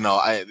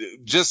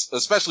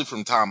 Especially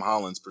from Tom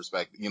Holland's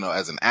perspective,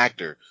 as an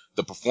actor,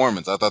 the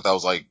performance, I thought that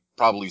was like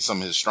probably some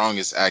of his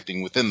strongest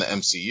acting within the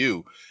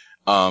MCU,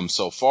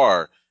 so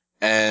far.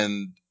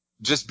 And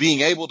just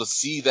being able to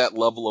see that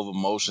level of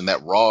emotion,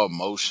 that raw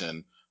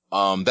emotion,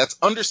 that's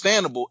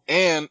understandable.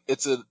 And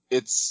it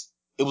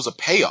was a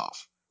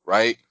payoff,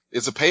 right?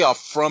 It's a payoff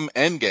from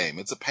Endgame.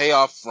 It's a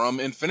payoff from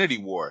Infinity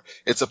War.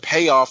 It's a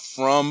payoff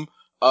from,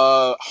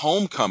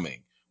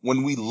 Homecoming.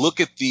 When we look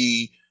at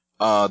the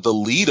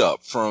lead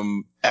up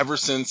from ever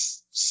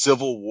since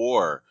Civil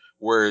War,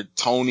 where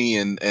Tony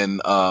and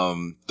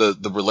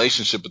the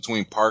relationship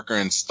between Parker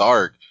and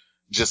Stark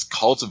just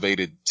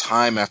cultivated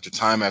time after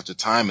time after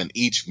time in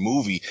each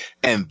movie.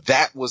 And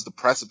that was the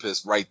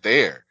precipice right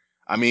there.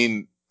 I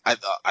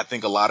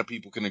think a lot of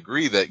people can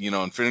agree that,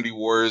 Infinity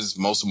War's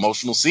most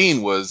emotional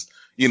scene was,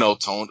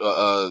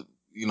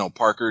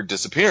 Parker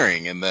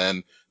disappearing, and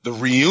then the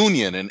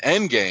reunion and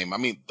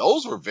Endgame.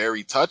 Those were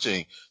very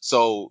touching.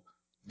 So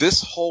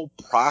this whole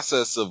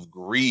process of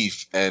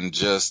grief and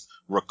just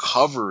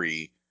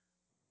recovery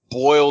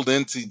boiled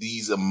into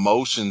these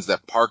emotions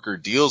that Parker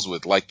deals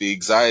with, like the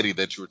anxiety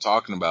that you were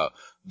talking about,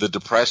 the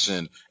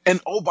depression. And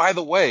oh, by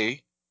the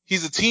way,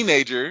 he's a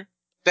teenager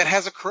that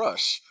has a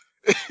crush,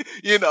 and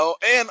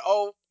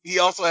he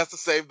also has to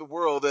save the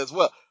world as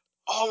well.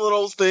 All of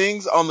those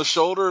things on the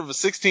shoulder of a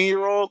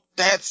 16-year-old,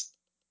 that's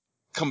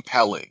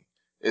compelling.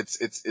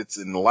 It's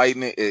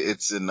enlightening.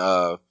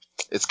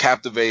 It's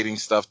captivating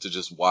stuff to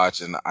just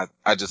watch. And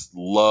I just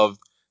love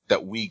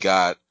that we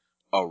got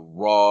a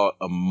raw,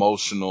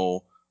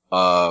 emotional,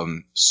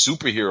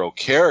 superhero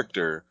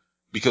character,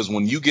 because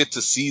when you get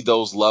to see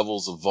those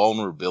levels of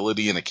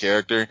vulnerability in a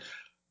character,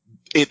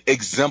 it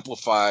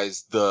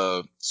exemplifies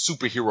the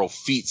superhero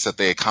feats that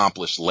they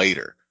accomplish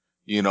later.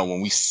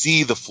 When we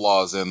see the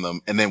flaws in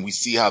them and then we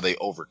see how they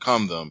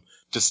overcome them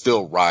to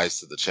still rise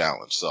to the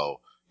challenge.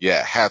 So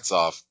yeah, hats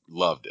off.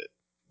 Loved it.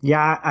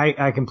 Yeah,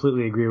 I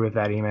completely agree with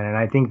that, Eamon. And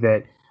I think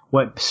that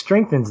what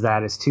strengthens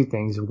that is two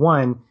things.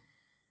 One,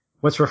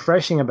 what's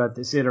refreshing about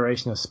this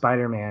iteration of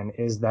Spider-Man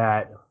is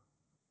that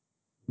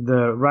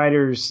the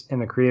writers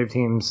and the creative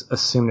teams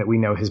assume that we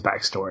know his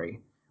backstory.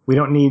 We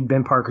don't need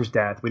Ben Parker's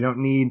death. We don't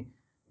need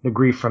the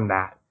grief from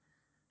that.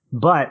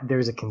 But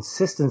there's a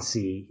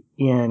consistency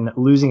in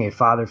losing a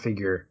father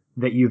figure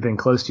that you've been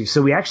close to.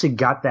 So we actually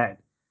got that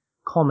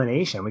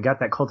culmination. We got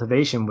that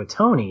cultivation with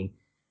Tony.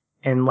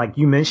 And like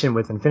you mentioned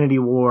with Infinity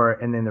War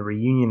and then the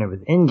reunion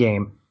with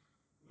Endgame,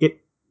 it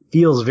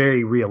feels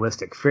very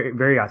realistic,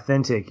 very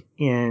authentic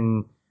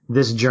in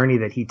this journey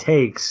that he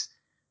takes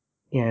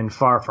in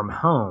Far From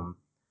Home.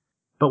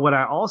 But what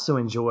I also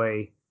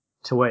enjoy,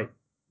 to what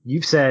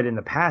you've said in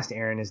the past,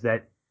 Aaron, is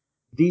that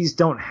these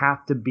don't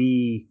have to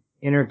be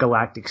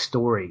intergalactic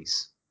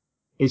stories.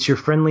 It's your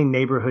friendly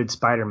neighborhood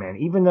Spider-Man.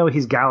 Even though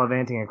he's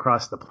gallivanting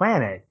across the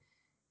planet,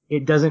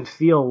 it doesn't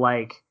feel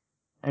like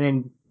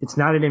it's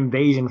not an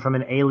invasion from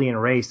an alien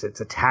race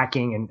that's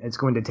attacking and it's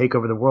going to take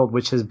over the world,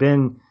 which has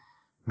been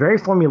very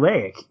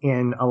formulaic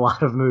in a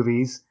lot of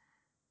movies.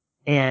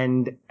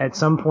 And at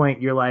some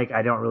point you're like,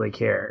 I don't really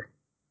care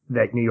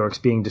that New York's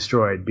being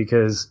destroyed,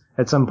 because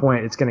at some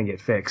point it's going to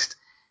get fixed.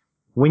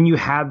 When you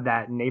have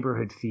that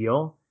neighborhood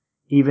feel,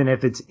 even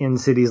if it's in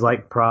cities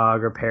like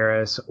Prague or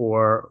Paris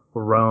or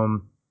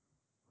Rome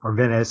or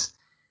Venice,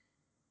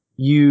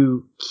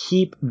 you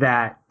keep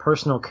that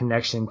personal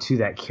connection to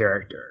that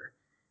character.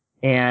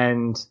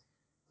 And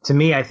to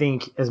me, I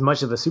think as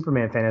much of a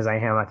Superman fan as I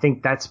am, I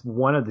think that's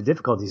one of the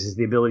difficulties, is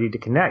the ability to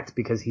connect,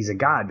 because he's a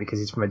god, because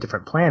he's from a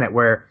different planet,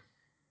 where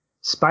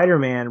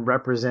Spider-Man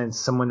represents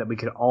someone that we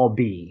could all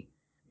be,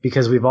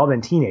 because we've all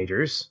been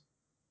teenagers,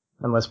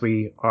 unless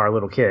we are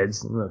little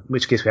kids, in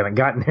which case we haven't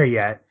gotten there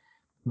yet.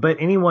 But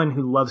anyone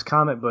who loves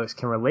comic books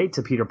can relate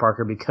to Peter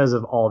Parker because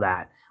of all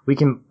that. We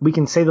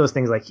can say those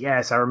things like,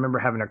 yes, I remember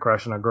having a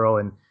crush on a girl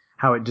and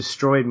how it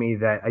destroyed me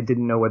that I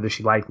didn't know whether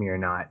she liked me or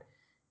not.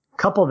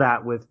 Couple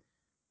that with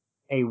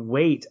a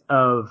weight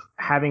of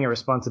having a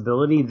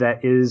responsibility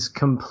that is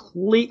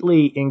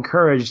completely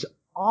encouraged,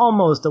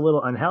 almost a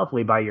little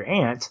unhealthily, by your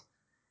aunt,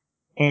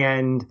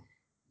 and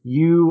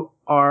you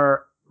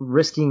are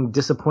risking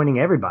disappointing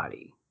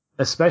everybody,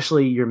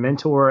 especially your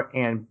mentor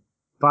and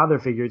father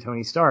figure,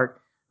 Tony Stark,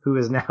 who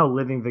is now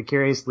living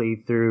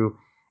vicariously through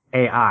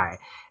AI.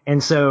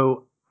 And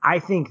so I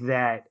think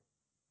that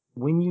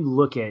when you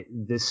look at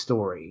this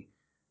story,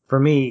 for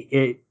me,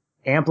 it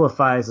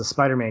amplifies the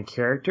Spider-Man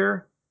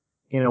character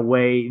in a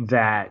way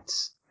that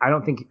I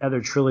don't think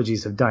other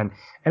trilogies have done.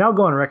 And I'll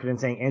go on record in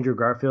saying Andrew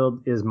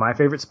Garfield is my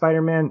favorite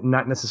Spider-Man,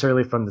 not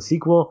necessarily from the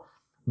sequel,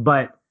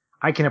 but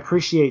I can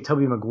appreciate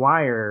Tobey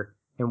Maguire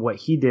and what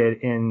he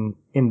did in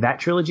that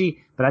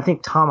trilogy. But I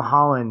think Tom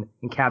Holland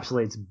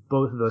encapsulates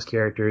both of those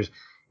characters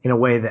in a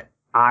way that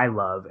I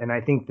love. And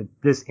I think that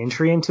this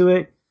entry into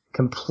it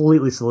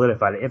completely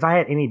solidified it. If I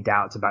had any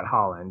doubts about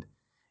Holland,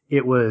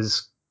 it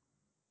was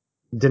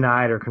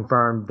denied or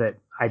confirmed that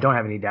I don't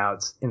have any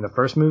doubts in the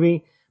first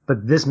movie.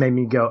 But this made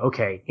me go,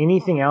 okay,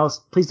 anything else,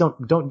 please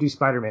don't do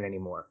Spider-Man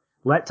anymore.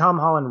 Let Tom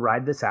Holland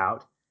ride this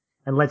out,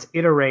 and let's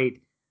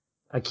iterate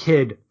a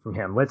kid from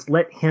him. Let's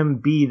let him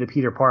be the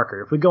Peter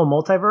Parker. If we go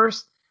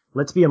multiverse,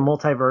 let's be a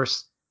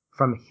multiverse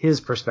from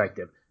his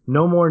perspective.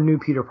 No more new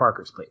Peter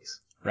Parkers, please.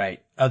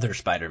 Right. Other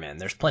Spider-Man.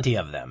 There's plenty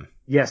of them.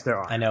 Yes, there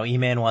are. I know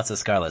E-Man wants a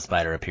Scarlet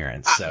Spider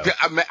appearance, so.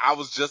 I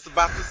was just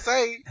about to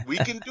say, we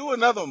can do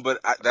another one, but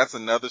that's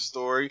another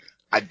story.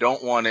 I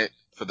don't want it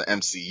for the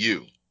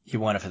MCU. You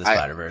want it for the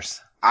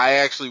Spider-Verse. I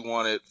actually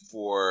want it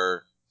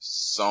for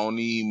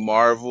Sony,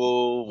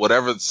 Marvel,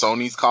 whatever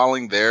Sony's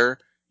calling their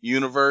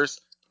universe.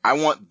 I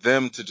want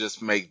them to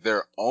just make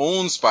their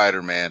own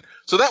Spider-Man,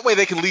 so that way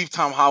they can leave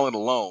Tom Holland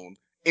alone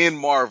in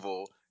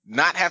Marvel,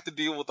 not have to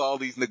deal with all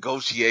these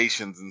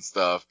negotiations and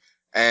stuff.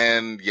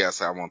 And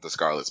yes, I want the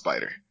Scarlet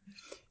Spider.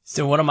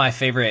 So one of my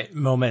favorite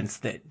moments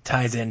that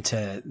ties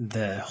into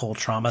the whole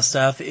trauma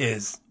stuff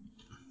is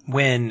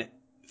when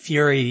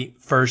Fury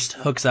first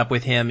hooks up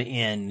with him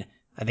in,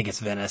 I think it's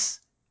Venice,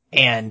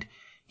 and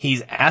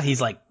he's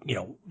like,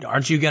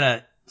 aren't you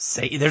gonna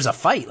say there's a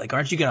fight? Like,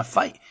 aren't you gonna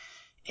fight?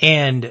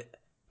 And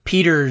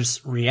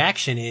Peter's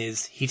reaction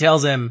is, he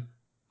tells him,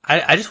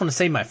 I just want to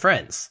save my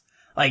friends.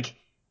 Like,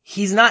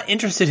 he's not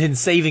interested in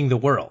saving the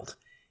world.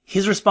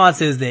 His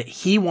response is that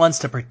he wants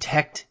to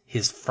protect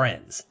his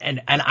friends.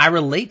 And I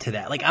relate to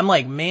that. Like, I'm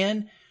like,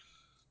 man,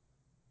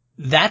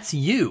 that's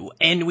you.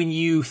 And when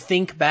you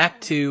think back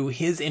to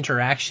his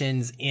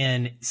interactions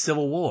in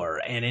Civil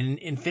War and in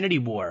Infinity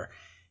War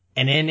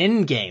and in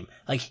Endgame,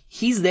 like,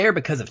 he's there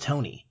because of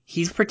Tony.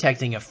 He's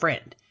protecting a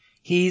friend.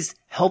 He's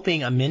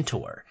helping a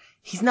mentor.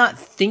 He's not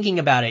thinking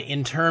about it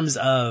in terms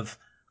of,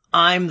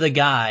 I'm the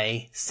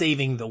guy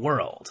saving the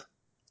world.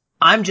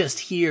 I'm just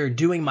here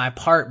doing my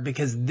part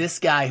because this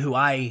guy who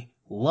I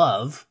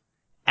love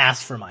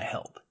asked for my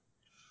help.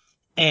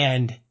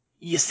 And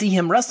you see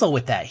him wrestle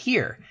with that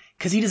here,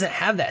 because he doesn't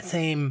have that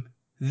same,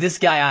 this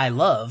guy I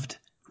loved,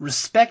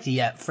 respect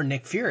yet for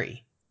Nick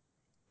Fury.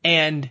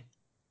 And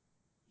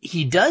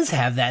he does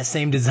have that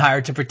same desire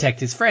to protect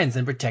his friends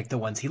and protect the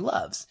ones he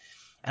loves.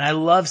 And I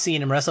love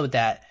seeing him wrestle with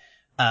that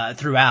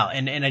throughout.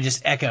 And I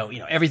just echo,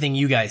 everything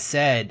you guys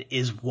said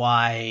is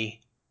why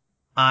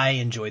I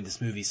enjoyed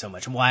this movie so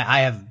much and why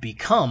I have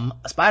become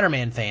a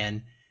Spider-Man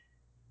fan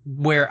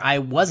where I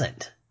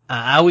wasn't.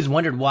 I always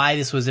wondered why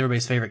this was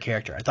everybody's favorite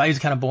character. I thought he was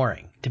kind of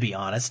boring, to be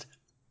honest.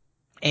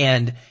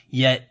 And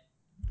yet,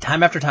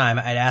 time after time,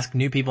 I'd ask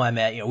new people I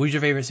met, who's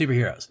your favorite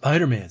superhero?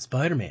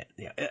 Spider-Man.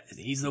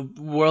 He's the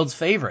world's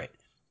favorite.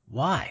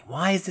 Why?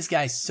 Why is this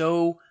guy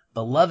so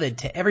beloved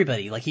to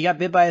everybody? Like, he got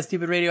bit by a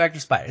stupid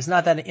radioactive spider. It's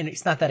not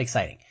that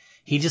exciting.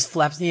 He just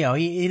flaps,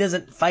 he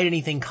doesn't fight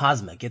anything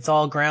cosmic. It's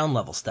all ground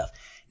level stuff.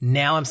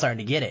 Now I'm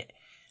starting to get it.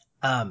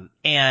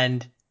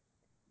 And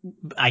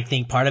I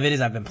think part of it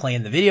is I've been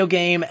playing the video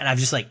game and I've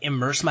just like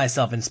immersed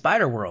myself in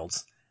spider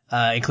worlds,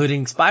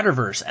 including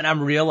Spider-Verse. And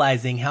I'm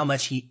realizing how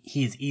much he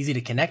is easy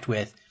to connect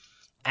with.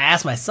 I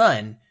asked my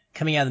son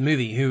coming out of the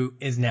movie, who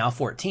is now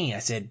 14, I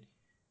said,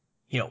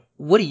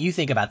 what do you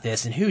think about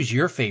this? And who's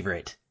your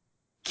favorite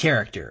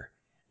character?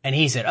 And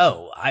he said,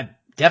 I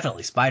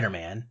definitely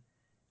Spider-Man.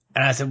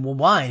 And I said, well,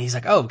 why? And he's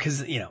like, because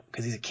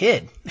he's a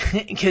kid,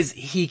 because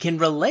he can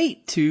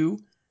relate to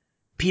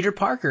Peter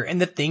Parker and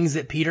the things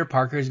that Peter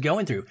Parker is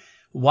going through.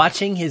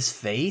 Watching his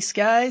face,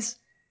 guys,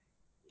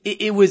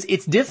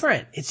 it's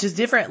different. It's just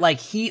different. Like,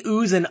 he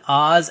oohs and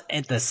ahs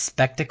at the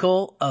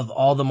spectacle of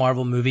all the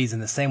Marvel movies in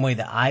the same way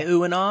that I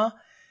ooh and ah,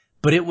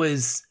 but it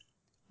was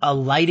a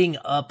lighting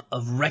up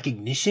of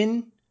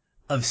recognition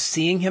of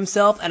seeing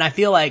himself. And I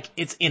feel like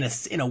it's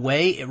in a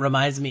way, it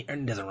reminds me, or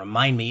it doesn't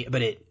remind me,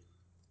 but it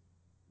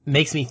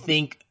makes me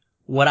think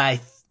what I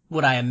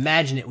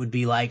imagine it would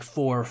be like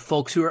for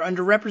folks who are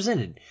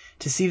underrepresented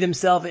to see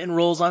themselves in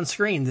roles on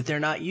screen that they're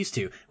not used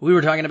to. We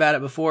were talking about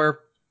it before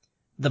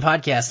the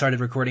podcast started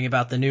recording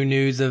about the new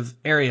news of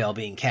Ariel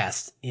being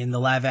cast in the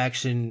live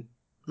action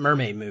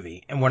mermaid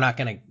movie. And we're not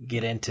going to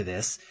get into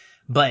this,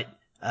 but,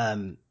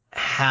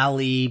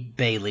 Halle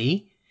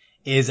Bailey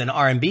is an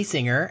R&B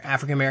singer,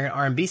 African-American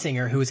R&B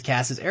singer who was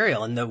cast as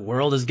Ariel, and the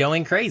world is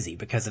going crazy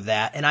because of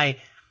that. And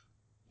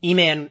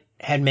E-Man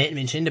had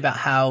mentioned about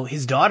how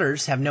his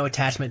daughters have no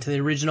attachment to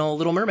the original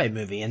Little Mermaid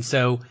movie. And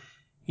so,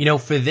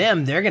 for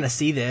them, they're going to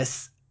see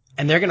this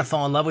and they're going to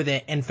fall in love with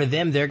it. And for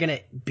them, they're going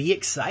to be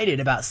excited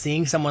about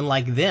seeing someone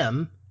like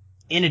them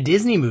in a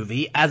Disney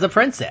movie as a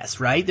princess,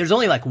 right? There's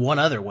only like one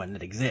other one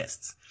that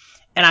exists.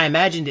 And I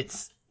imagined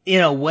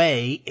in a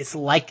way, it's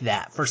like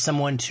that for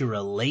someone to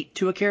relate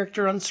to a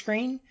character on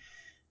screen.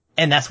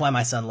 And that's why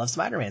my son loves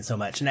Spider-Man so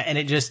much. And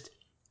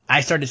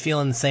I started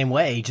feeling the same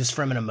way just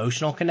from an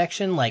emotional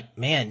connection. Like,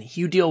 man,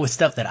 you deal with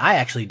stuff that I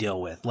actually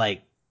deal with,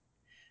 like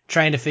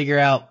trying to figure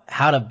out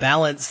how to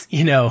balance,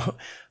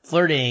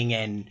 flirting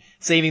and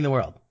saving the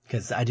world.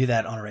 Cause I do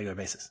that on a regular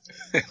basis.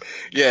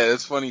 Yeah,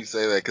 it's funny you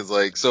say that.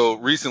 Cause so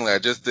recently I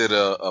just did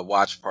a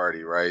watch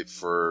party, right?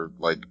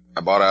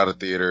 I bought out a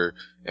theater,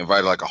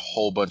 invited like a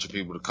whole bunch of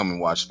people to come and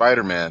watch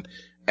Spider-Man.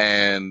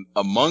 And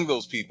among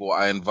those people,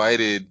 I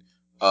invited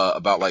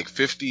about like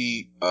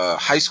 50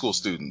 high school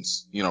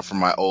students, from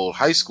my old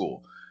high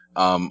school,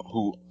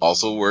 who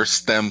also were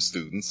STEM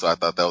students. So I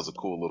thought that was a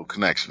cool little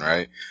connection,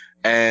 right?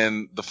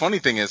 And the funny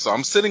thing is, so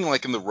I'm sitting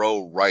like in the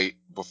row right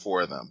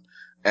before them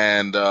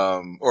and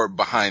or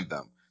behind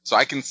them. So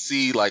I can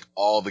see like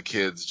all the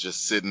kids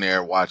just sitting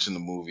there watching the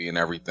movie and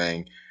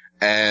everything.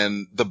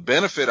 And the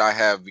benefit I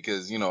have,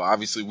 because,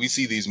 obviously we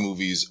see these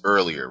movies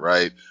earlier,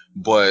 right?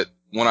 But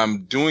when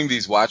I'm doing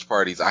these watch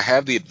parties, I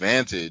have the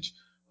advantage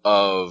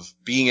of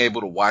being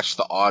able to watch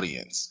the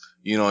audience,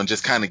 and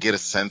just kind of get a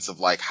sense of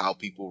like how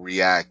people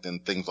react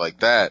and things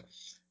like that.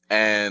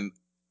 And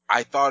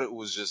I thought it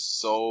was just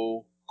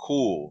so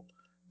cool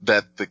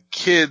that the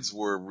kids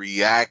were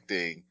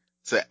reacting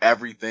to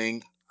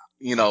everything,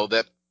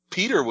 that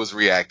Peter was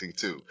reacting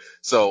to.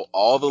 So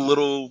all the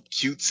little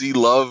cutesy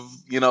love,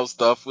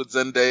 stuff with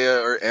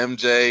Zendaya or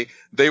MJ,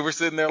 they were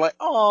sitting there like,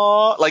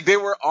 "Aw," like they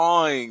were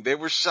awing, they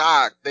were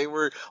shocked, they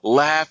were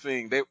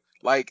laughing,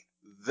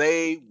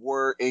 they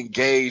were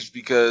engaged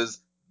because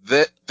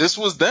this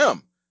was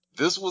them.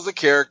 This was a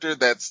character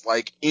that's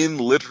like in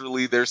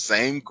literally their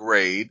same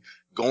grade,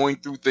 going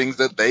through things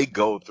that they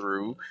go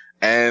through,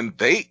 and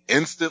they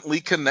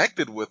instantly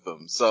connected with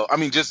them. So, I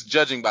mean, just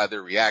judging by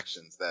their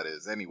reactions, that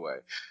is, anyway.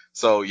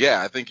 So,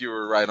 yeah, I think you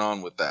were right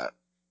on with that.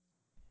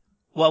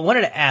 Well, I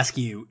wanted to ask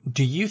you,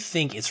 do you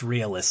think it's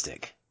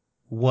realistic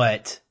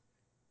what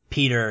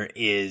Peter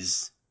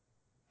is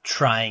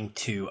trying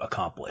to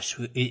accomplish?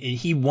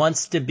 He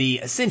wants to be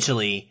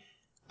essentially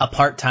a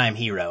part-time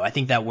hero. I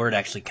think that word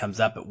actually comes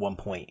up at one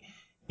point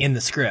in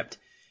the script.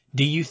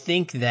 Do you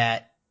think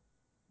that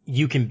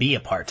you can be a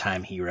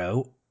part-time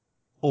hero,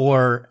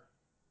 or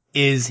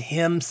is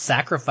him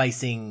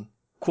sacrificing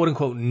quote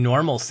unquote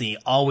normalcy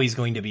always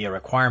going to be a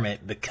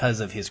requirement because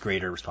of his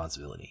greater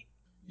responsibility?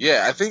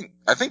 Yeah, I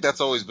think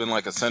that's always been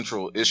like a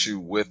central issue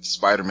with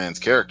Spider-Man's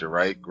character,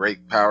 right?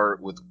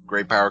 With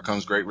great power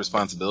comes great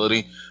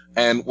responsibility.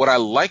 And what I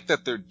like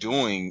that they're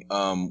doing,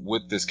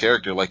 with this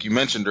character, like you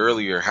mentioned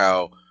earlier,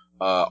 how,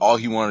 all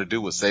he wanted to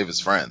do was save his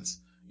friends,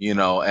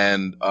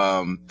 and,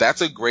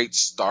 that's a great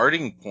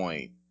starting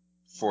point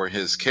for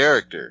his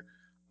character.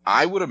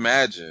 I would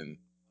imagine,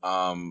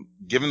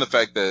 given the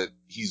fact that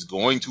he's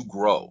going to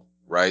grow,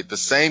 right? The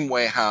same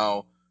way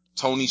how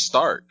Tony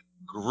Stark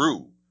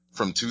grew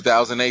from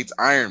 2008's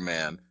Iron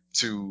Man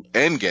to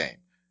Endgame.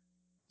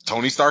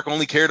 Tony Stark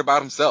only cared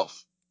about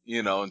himself,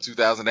 in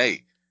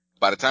 2008.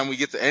 By the time we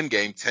get to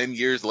Endgame, 10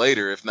 years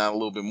later, if not a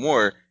little bit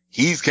more,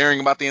 he's caring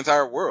about the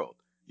entire world,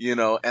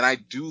 and I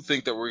do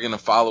think that we're going to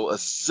follow a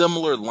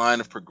similar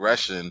line of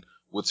progression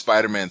with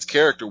Spider-Man's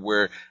character,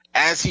 where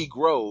as he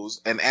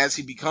grows and as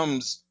he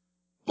becomes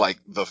like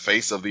the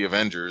face of the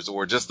Avengers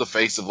or just the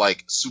face of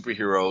like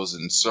superheroes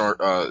and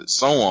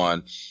so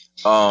on,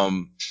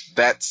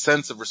 that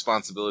sense of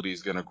responsibility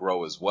is going to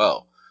grow as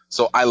well.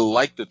 So I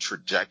like the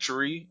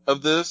trajectory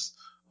of this.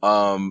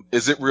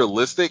 Is it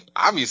realistic?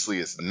 Obviously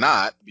it's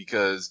not,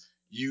 because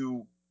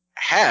you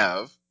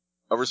have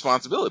a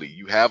responsibility.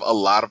 You have a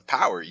lot of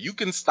power. You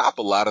can stop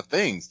a lot of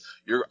things.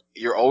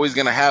 You're always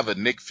going to have a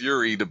Nick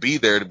Fury to be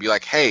there to be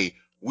like, hey,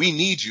 we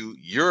need you.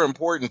 You're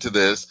important to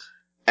this.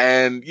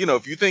 And,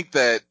 if you think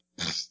that,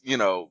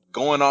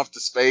 going off to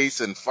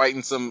space and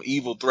fighting some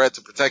evil threat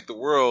to protect the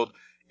world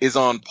is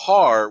on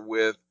par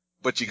with,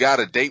 but you got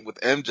a date with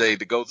MJ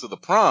to go to the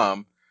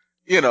prom,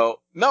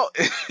 no,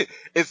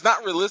 it's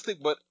not realistic,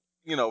 but,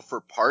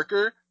 for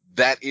Parker,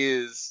 that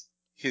is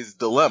his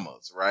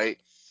dilemmas, right?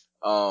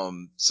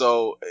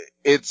 So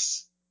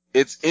it's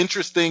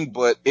interesting,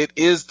 but it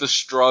is the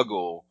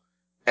struggle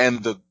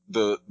and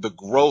the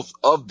growth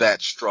of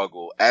that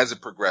struggle as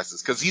it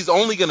progresses, because he's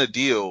only going to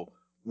deal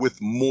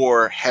with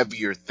more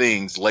heavier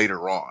things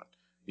later on.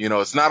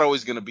 It's not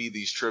always going to be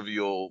these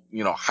trivial,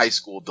 high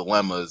school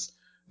dilemmas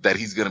that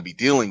he's going to be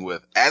dealing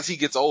with. As he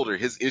gets older,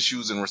 his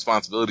issues and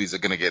responsibilities are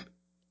going to get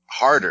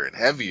harder and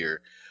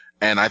heavier.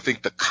 And I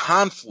think the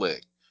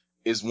conflict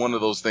is one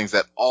of those things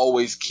that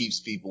always keeps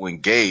people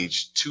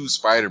engaged to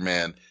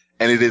Spider-Man.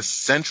 And it is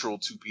central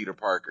to Peter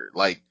Parker.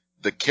 Like,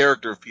 the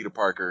character of Peter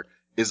Parker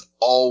is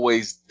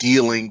always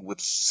dealing with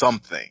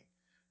something.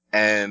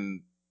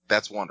 And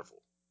that's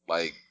wonderful.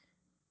 Like,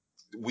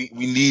 we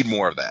need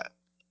more of that.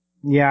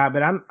 Yeah,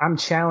 but I'm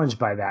challenged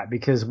by that,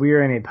 because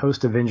we're in a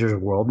post-Avengers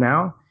world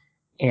now,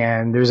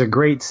 and there's a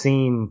great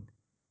scene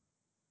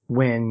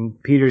when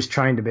Peter's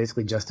trying to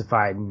basically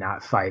justify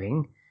not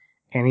fighting,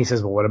 and he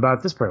says, well, what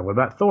about this person? What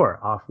about Thor?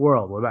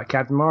 Off-world. What about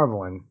Captain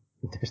Marvel? And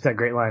there's that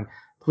great line,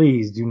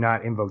 please do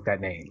not invoke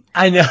that name.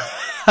 I know.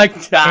 I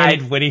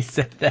died when he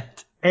said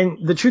that.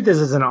 And the truth is,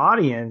 as an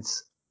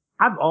audience,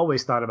 I've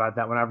always thought about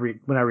that when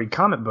I read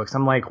comic books.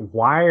 I'm like,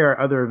 why are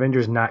other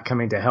Avengers not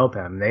coming to help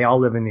him? They all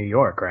live in New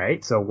York,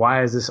 right? So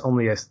why is this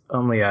only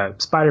a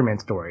Spider-Man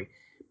story?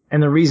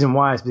 And the reason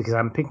why is because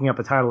I'm picking up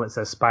a title that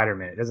says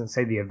Spider-Man. It doesn't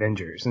say the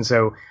Avengers. And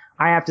so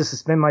I have to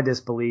suspend my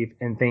disbelief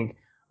and think,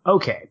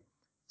 okay,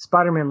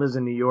 Spider-Man lives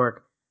in New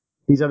York.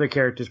 These other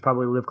characters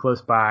probably live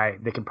close by.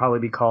 They can probably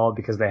be called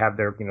because they have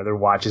their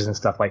watches and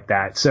stuff like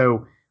that.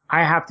 So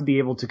I have to be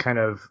able to kind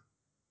of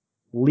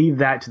leave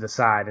that to the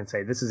side and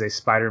say, this is a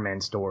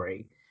Spider-Man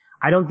story.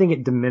 I don't think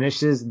it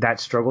diminishes that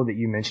struggle that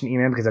you mentioned,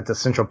 E-Man, because that's a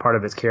central part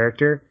of his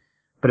character.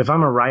 But if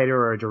I'm a writer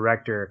or a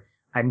director,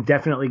 I'm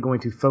definitely going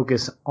to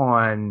focus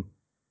on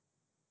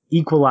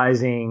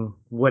equalizing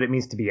what it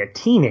means to be a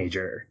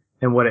teenager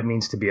and what it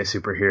means to be a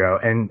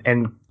superhero,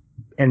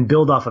 and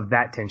build off of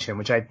that tension,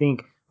 which I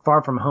think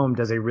Far From Home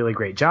does a really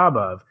great job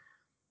of.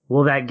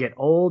 Will that get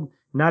old?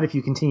 Not if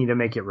you continue to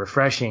make it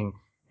refreshing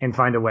and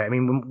find a way. I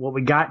mean, what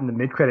we got in the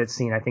mid-credits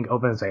scene, I think,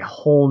 opens a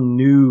whole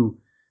new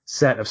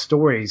set of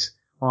stories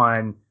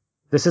on,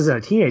 this isn't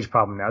a teenage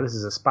problem now, this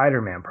is a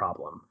Spider-Man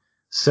problem.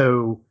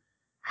 So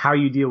how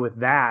you deal with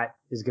that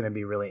is going to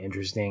be really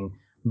interesting.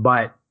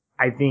 But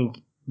I think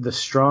the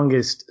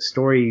strongest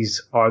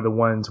stories are the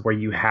ones where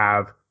you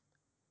have,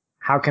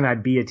 how can I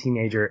be a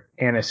teenager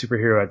and a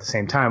superhero at the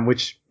same time,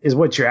 which is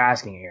what you're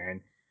asking,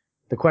 Aaron.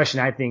 The question,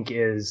 I think,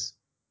 is,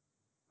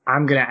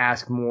 I'm going to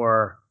ask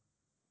more,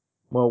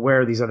 well,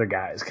 where are these other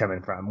guys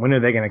coming from? When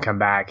are they going to come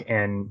back,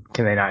 and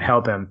can they not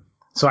help him?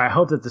 So I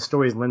hope that the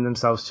stories lend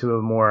themselves to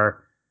a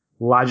more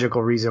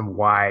logical reason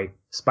why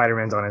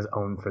Spider-Man's on his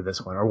own for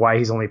this one, or why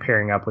he's only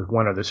pairing up with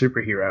one other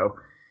superhero,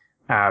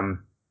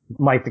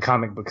 like the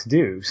comic books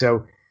do.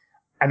 So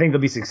I think they'll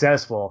be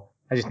successful.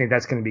 I just think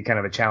that's going to be kind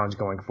of a challenge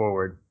going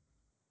forward.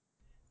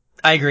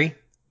 I agree.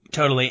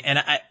 Totally.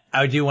 And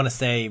I do want to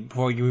say,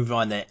 before we move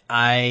on, that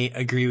I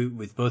agree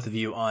with both of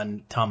you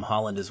on Tom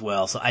Holland as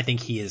well. So I think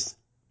he is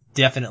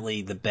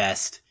definitely the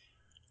best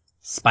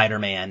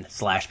Spider-Man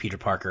 / Peter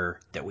Parker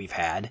that we've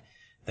had.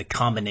 The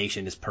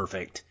combination is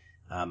perfect.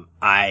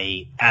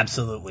 I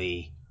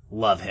absolutely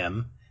love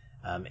him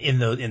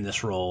in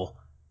this role.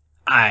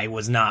 I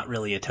was not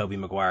really a Tobey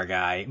Maguire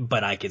guy,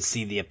 but I could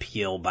see the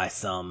appeal by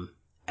some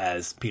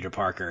as Peter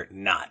Parker,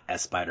 not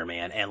as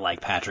Spider-Man. And like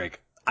Patrick,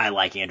 I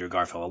like Andrew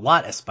Garfield a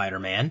lot as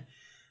Spider-Man.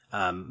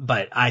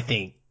 But I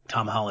think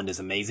Tom Holland is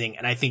amazing.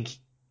 And I think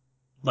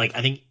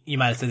you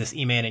might have said this,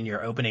 E-Man, in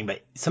your opening,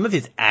 but some of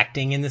his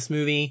acting in this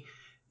movie,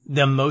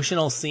 the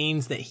emotional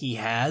scenes that he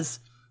has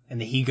and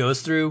that he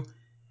goes through,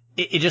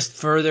 it just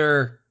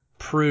further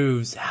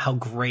proves how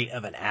great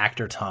of an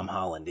actor Tom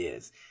Holland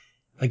is.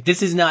 Like,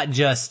 this is not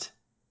just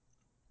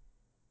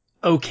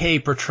okay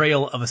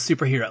portrayal of a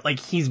superhero. Like,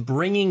 he's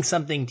bringing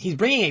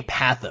a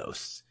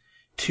pathos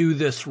to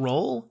this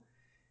role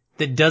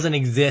that doesn't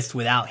exist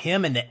without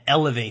him, and that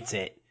elevates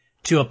it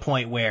to a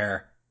point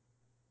where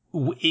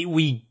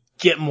we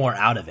get more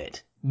out of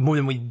it, more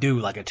than we do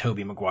like a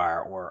Tobey Maguire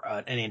or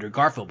an Andrew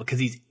Garfield, because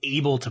he's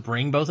able to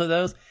bring both of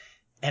those.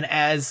 And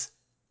as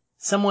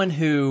someone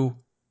who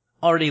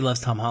already loves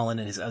Tom Holland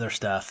and his other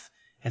stuff,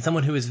 and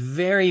someone who is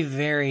very,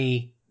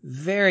 very,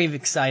 very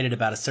excited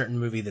about a certain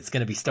movie that's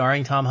going to be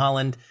starring Tom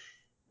Holland,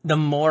 the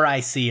more I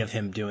see of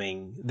him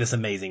doing this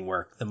amazing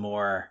work, the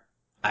more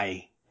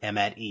I am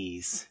at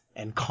ease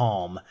and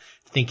calm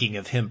thinking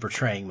of him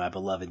portraying my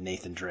beloved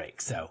Nathan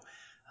Drake. So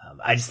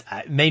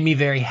it made me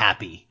very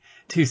happy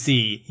to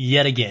see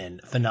yet again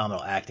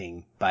phenomenal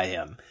acting by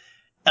him.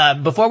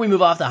 Before we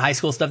move off the high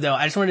school stuff, though,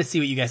 I just wanted to see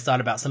what you guys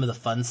thought about some of the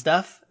fun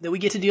stuff that we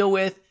get to deal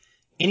with.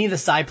 Any of the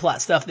side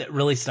plot stuff that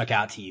really stuck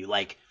out to you,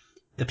 like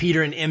the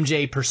Peter and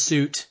MJ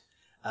pursuit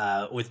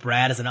with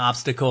Brad as an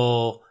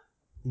obstacle,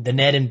 the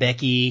Ned and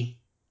Becky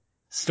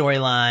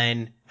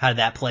storyline. How did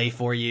that play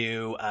for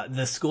you?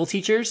 The school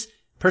teachers.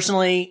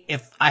 Personally,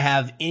 if I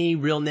have any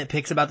real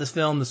nitpicks about this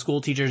film, the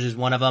school teachers is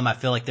one of them. I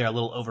feel like they're a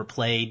little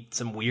overplayed.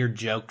 Some weird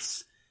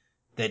jokes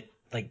that,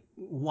 like,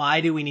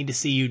 why do we need to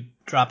see you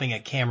dropping a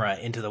camera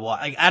into the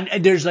water?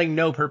 There's like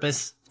no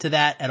purpose to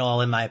that at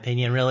all, in my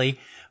opinion, really.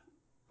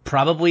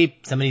 Probably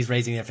somebody's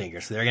raising their finger,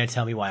 so they're going to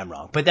tell me why I'm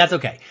wrong, but that's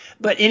okay.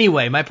 But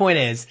anyway, my point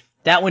is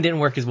that one didn't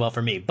work as well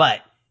for me,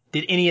 but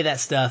did any of that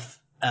stuff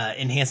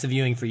enhance the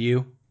viewing for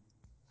you?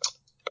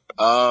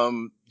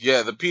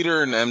 Yeah, the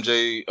Peter and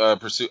MJ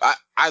pursuit.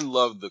 I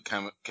love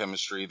the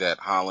chemistry that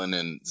Holland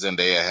and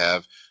Zendaya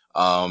have.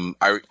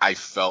 I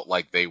felt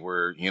like they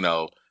were,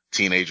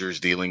 teenagers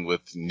dealing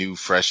with new,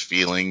 fresh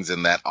feelings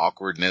and that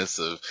awkwardness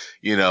of,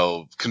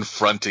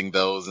 confronting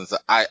those. And so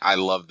I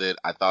loved it.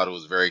 I thought it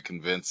was very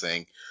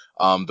convincing.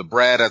 The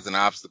Brad as an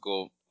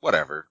obstacle,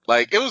 whatever.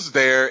 Like, it was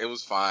there. It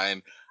was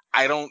fine.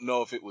 I don't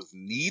know if it was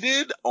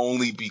needed,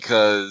 only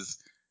because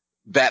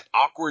that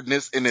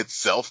awkwardness in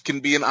itself can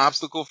be an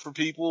obstacle for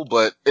people,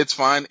 but it's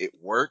fine. It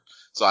worked.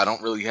 So I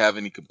don't really have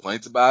any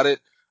complaints about it.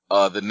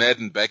 The Ned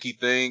and Becky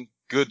thing,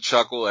 good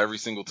chuckle every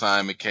single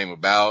time it came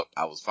about.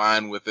 I was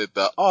fine with it.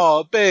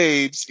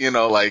 Babes,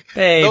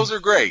 Babe. Those are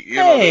great. Babe.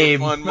 They're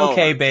fun moments.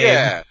 Okay, babe.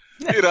 Yeah.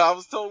 I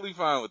was totally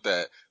fine with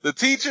that. The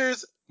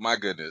teachers, my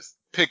goodness,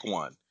 pick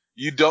one.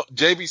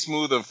 JB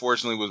Smoove,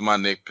 unfortunately, was my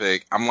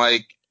nitpick. I'm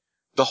like,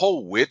 the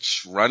whole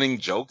witch running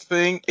joke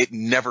thing, it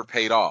never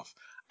paid off.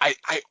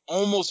 I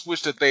almost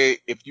wish that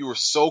if you were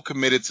so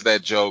committed to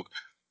that joke,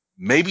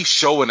 maybe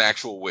show an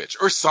actual witch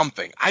or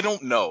something. I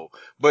don't know,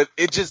 but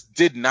it just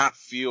did not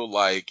feel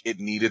like it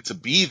needed to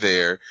be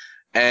there.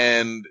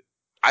 And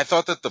I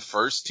thought that the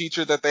first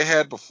teacher that they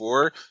had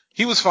before,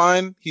 he was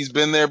fine. He's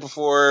been there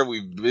before.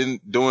 We've been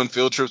doing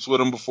field trips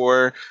with him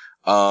before.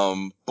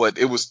 But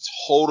it was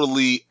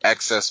totally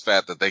excess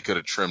fat that they could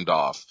have trimmed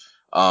off.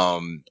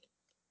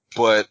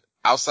 But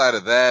outside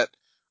of that,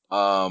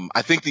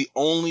 I think the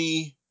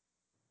only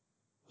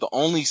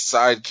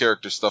side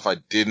character stuff I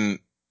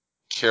didn't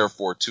care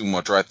for too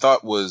much, or I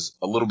thought was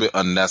a little bit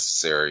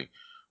unnecessary,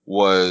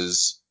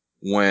 was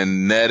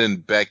when Ned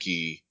and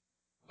Becky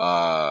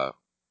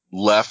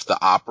left the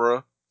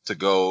opera to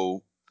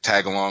go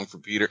tag along for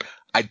Peter.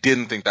 I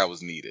didn't think that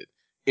was needed.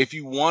 If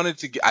you wanted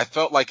to I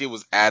felt like it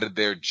was added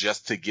there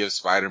just to give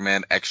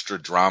Spider-Man extra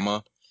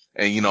drama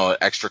and,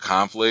 extra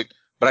conflict.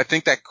 But I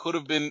think that could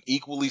have been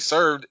equally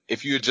served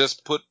if you had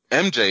just put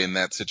MJ in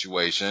that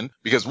situation.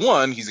 Because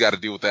one, he's got to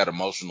deal with that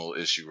emotional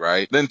issue,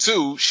 right? Then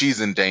two,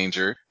 she's in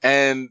danger.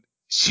 And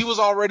she was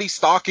already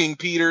stalking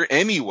Peter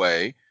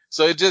anyway.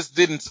 So it just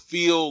didn't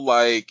feel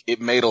like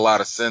it made a lot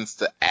of sense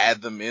to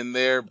add them in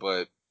there.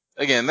 But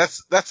again,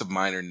 that's a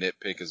minor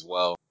nitpick as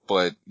well.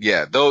 But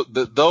yeah, though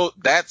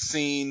that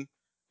scene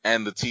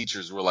and the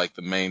teachers were like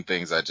the main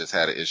things I just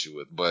had an issue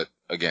with. But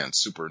again,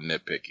 super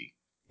nitpicky.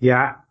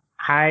 Yeah.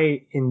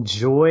 I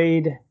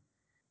enjoyed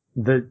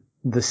the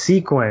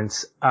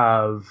sequence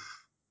of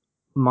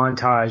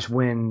montage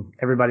when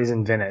everybody's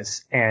in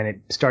Venice, and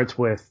it starts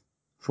with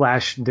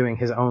Flash doing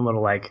his own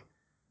little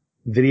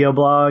video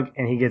blog,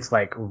 and he gets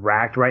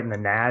racked right in the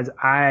nads.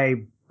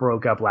 I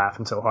broke up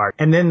laughing so hard.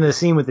 And then the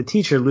scene with the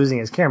teacher losing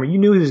his camera, you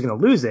knew he was going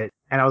to lose it.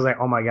 And I was like,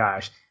 oh my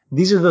gosh,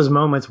 these are those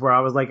moments where I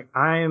was like,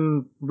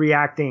 I'm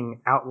reacting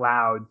out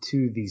loud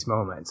to these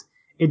moments.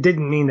 It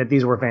didn't mean that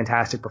these were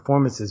fantastic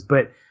performances,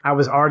 but I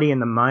was already in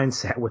the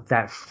mindset with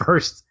that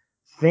first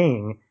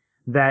thing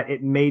that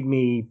it made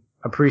me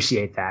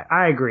appreciate that.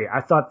 I agree. I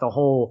thought the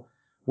whole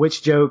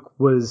witch joke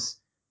was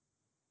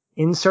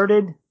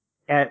inserted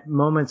at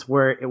moments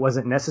where it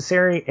wasn't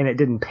necessary and it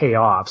didn't pay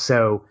off.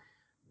 So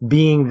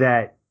being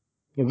that,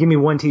 give me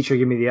one teacher,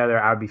 give me the other,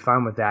 I would be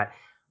fine with that.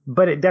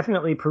 But it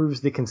definitely proves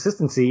the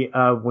consistency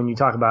of when you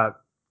talk about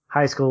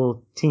high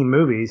school teen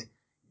movies,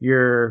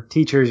 your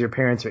teachers, your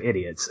parents are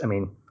idiots. I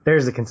mean,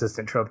 there's the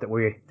consistent trope that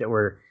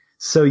we're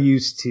so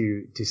used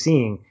to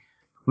seeing.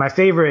 My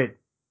favorite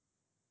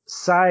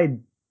side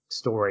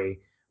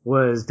story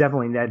was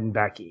definitely Ned and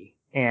Becky.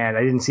 and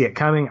I didn't see it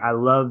coming. I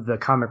love the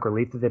comic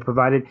relief that they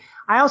provided.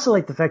 I also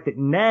like the fact that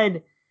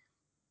Ned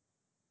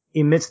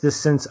emits this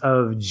sense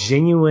of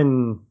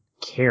genuine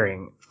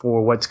caring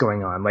for what's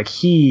going on. Like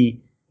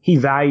he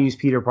values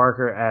Peter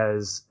Parker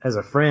as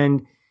a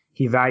friend.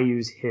 He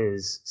values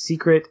his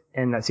secret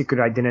and that secret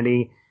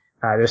identity.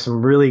 There's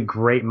some really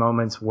great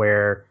moments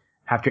where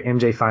after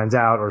MJ finds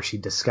out or she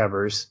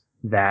discovers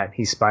that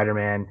he's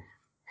Spider-Man,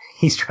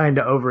 he's trying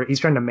to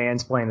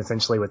mansplain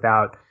essentially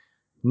without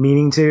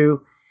meaning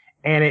to.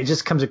 And it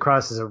just comes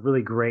across as a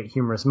really great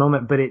humorous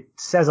moment, but it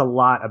says a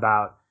lot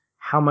about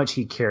how much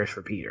he cares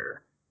for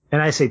Peter.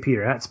 And I say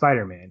Peter, not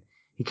Spider-Man.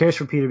 He cares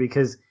for Peter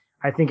because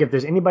I think if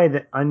there's anybody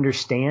that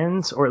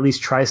understands or at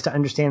least tries to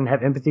understand and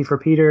have empathy for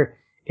Peter,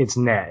 it's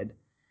Ned.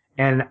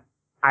 And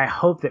I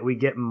hope that we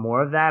get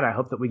more of that. I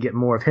hope that we get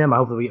more of him. I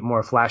hope that we get more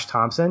of Flash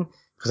Thompson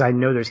because I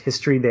know there's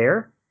history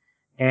there.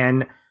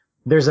 And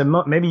there's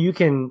maybe you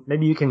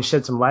can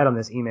shed some light on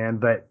this, E-Man,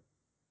 but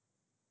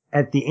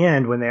at the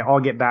end when they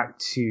all get back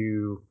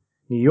to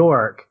New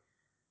York,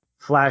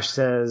 Flash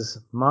says,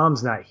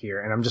 Mom's not here.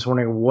 And I'm just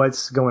wondering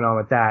what's going on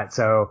with that.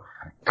 So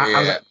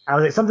I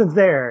was like, something's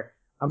there.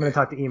 I'm going to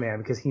talk to E-Man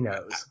because he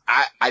knows.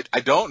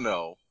 I don't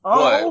know.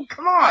 Oh,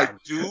 come on.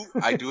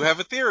 I do have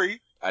a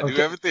theory. I do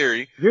have a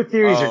theory. Your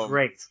theories are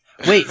great.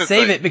 Wait,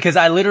 save it because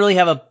I literally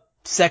have a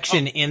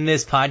section in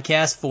this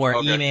podcast for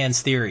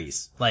E-Man's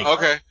theories.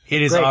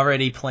 It is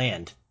already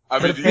planned. I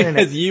mean,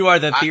 because you are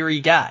the theory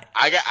guy.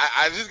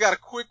 I just got a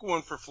quick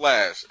one for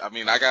Flash. I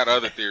mean, I got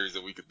other theories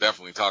that we could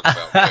definitely talk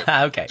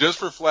about. Okay. Just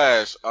for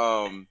Flash,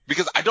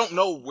 because I don't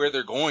know where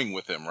they're going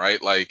with him,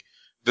 right? Like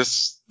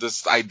this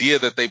idea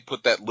that they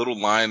put that little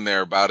line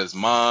there about his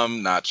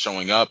mom not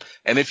showing up.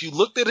 And if you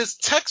looked at his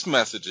text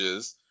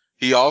messages,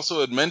 he also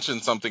had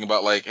mentioned something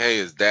about like, hey,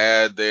 is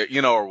dad there,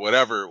 or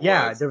whatever it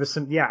was. There was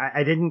some,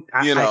 I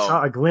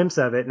saw a glimpse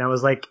of it and I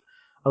was like,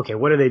 okay,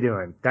 what are they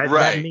doing?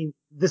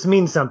 This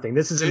means something.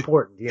 This is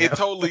important. It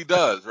totally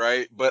does,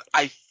 right? But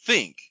I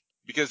think,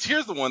 because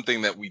here's the one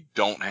thing that we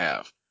don't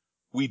have.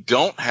 We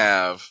don't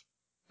have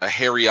a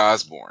Harry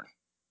Osborn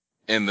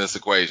in this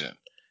equation.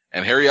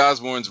 And Harry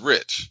Osborn's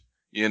rich,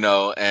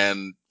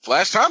 and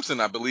Flash Thompson,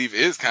 I believe,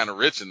 is kind of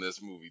rich in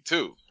this movie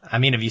too. I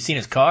mean, have you seen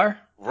his car?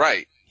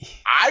 Right.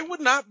 I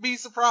would not be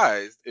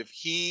surprised if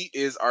he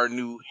is our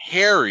new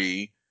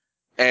Harry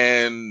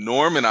and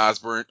Norman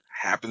Osborn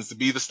happens to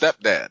be the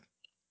stepdad.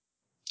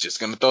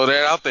 Just gonna throw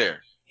that out there.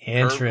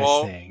 Interesting.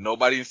 Curveball,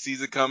 nobody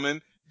sees it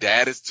coming.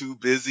 Dad is too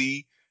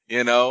busy,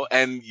 and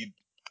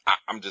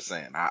I'm just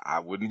saying, I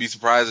wouldn't be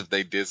surprised if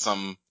they did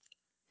something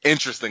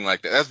interesting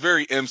like that. That's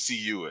very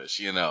MCU-ish,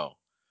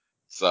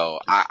 So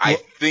I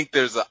think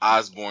there's an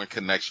Osborn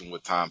connection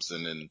with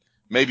Thompson, and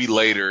maybe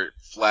later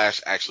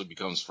Flash actually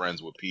becomes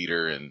friends with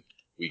Peter and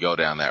we go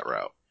down that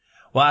route.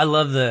 Well, I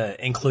love the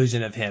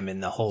inclusion of him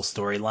in the whole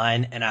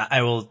storyline, and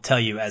I will tell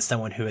you, as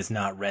someone who has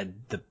not read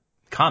the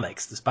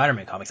comics, the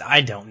Spider-Man comics,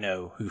 I don't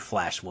know who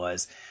Flash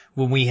was.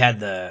 When we had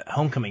the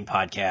Homecoming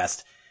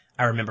podcast,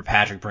 I remember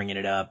Patrick bringing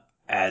it up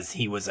as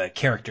he was a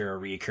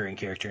reoccurring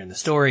character in the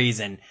stories,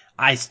 and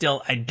I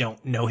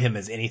don't know him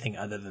as anything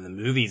other than the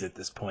movies at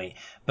this point,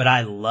 but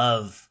I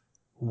love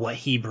what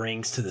he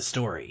brings to the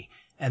story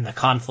and the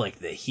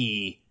conflict that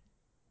he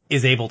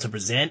is able to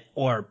present,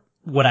 or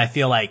what I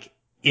feel like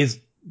is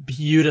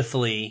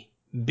beautifully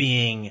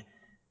being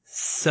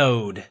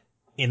sowed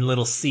in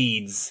little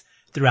seeds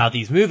throughout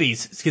these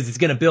movies, because it's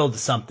going to build to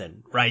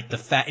something, right? The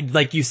fact,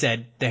 like you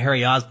said, the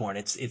Harry Osborn,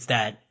 it's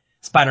that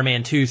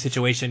Spider-Man 2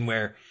 situation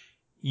where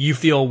you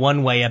feel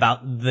one way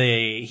about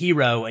the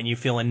hero and you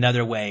feel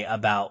another way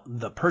about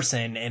the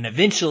person, and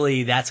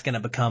eventually that's going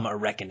to become a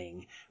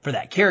reckoning for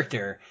that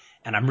character.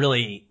 And I'm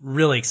really,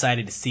 really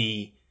excited to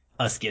see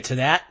us get to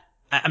that.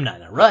 I'm not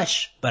in a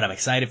rush, but I'm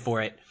excited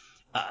for it.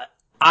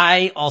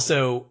 I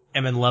also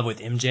am in love with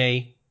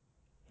MJ,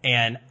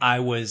 and I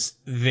was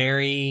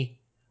very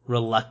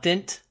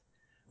reluctant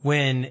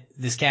when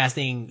this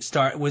casting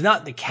was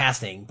not the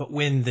casting, but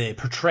when the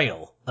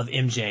portrayal of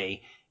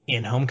MJ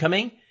in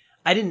Homecoming.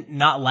 I did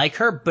not like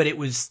her, but it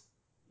was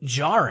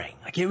jarring.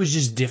 Like, it was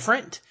just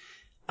different.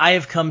 I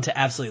have come to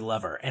absolutely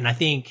love her, and I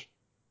think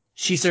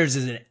she serves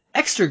as an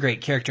extra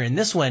great character in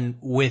this one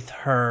with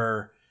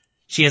her.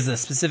 She has a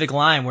specific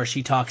line where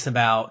she talks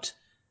about,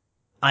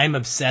 I'm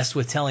obsessed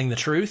with telling the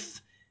truth.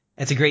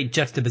 It's a great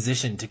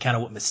juxtaposition to kind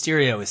of what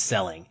Mysterio is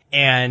selling.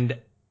 And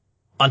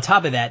on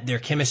top of that, their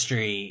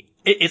chemistry,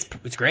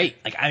 it's great.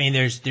 Like, I mean,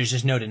 there's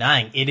just no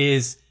denying. It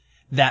is,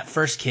 that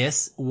first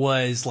kiss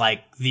was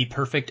like the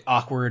perfect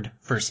awkward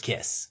first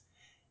kiss.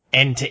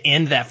 And to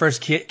end that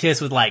first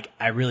kiss with like,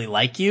 I really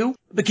like you,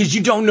 because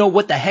you don't know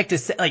what the heck to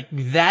say. Like,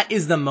 that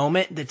is the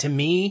moment that to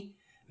me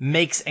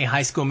makes a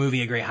high school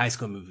movie a great high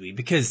school movie,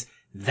 because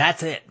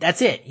that's it.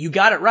 That's it. You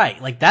got it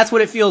right. Like, that's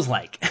what it feels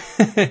like.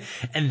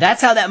 And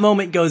that's how that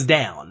moment goes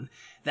down.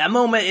 That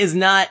moment is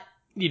not,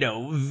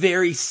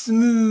 very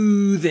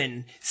smooth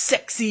and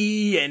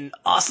sexy and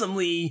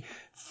awesomely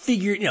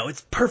figured,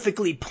 it's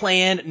perfectly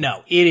planned.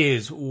 No, it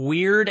is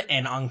weird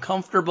and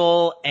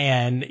uncomfortable,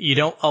 and you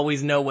don't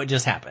always know what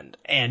just happened,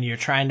 and you're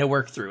trying to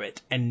work through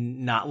it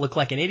and not look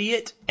like an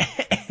idiot,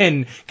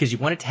 and because you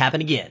want it to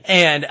happen again.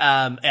 And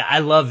I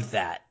loved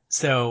that.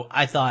 So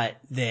I thought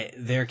that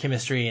their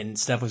chemistry and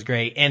stuff was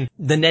great. And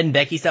the Ned and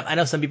Becky stuff, I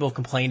know some people have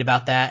complained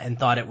about that and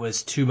thought it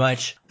was too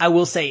much. I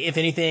will say, if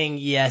anything,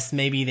 yes,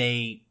 maybe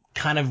they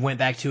kind of went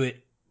back to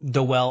it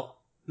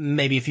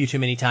maybe a few too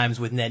many times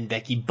with Ned and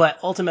Becky, but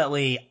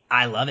ultimately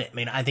I love it. I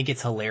mean, I think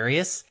it's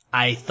hilarious.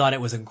 I thought it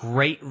was a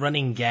great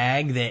running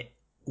gag that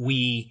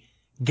we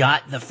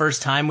got the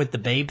first time with the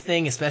babe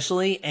thing,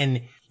 especially,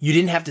 and you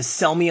didn't have to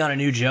sell me on a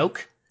new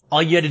joke.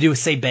 All you had to do was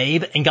say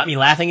babe and got me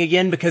laughing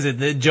again because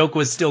the joke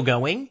was still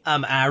going.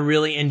 I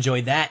really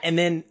enjoyed that. And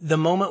then the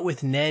moment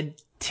with Ned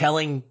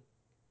telling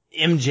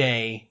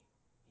MJ,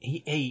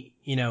 hey,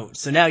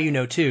 so now you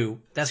know too.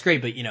 That's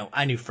great, but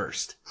I knew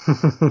first.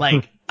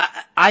 Like,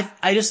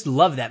 I just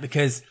love that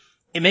because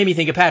it made me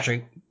think of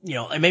Patrick,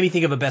 it made me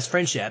think of a best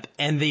friendship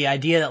and the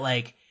idea that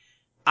like,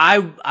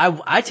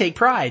 I take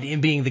pride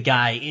in being the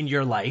guy in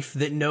your life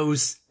that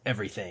knows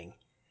everything.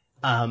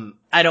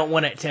 I don't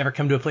want it to ever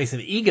come to a place of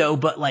ego,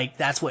 but like,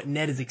 that's what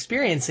Ned is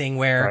experiencing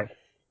where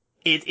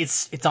Right.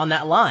 it's on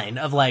that line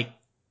of like,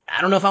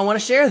 I don't know if I want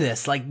to share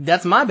this. Like,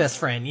 that's my best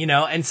friend,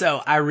 and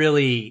so I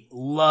really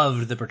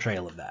loved the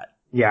portrayal of that.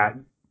 Yeah.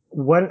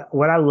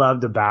 What I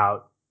loved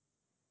about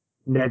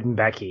Ned and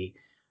Becky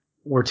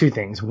were two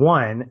things.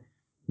 One,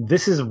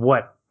 this is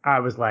what I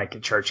was like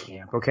at church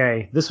camp,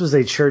 okay? This was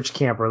a church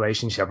camp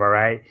relationship, all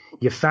right?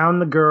 You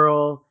found the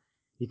girl,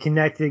 you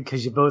connected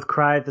because you both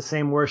cried at the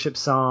same worship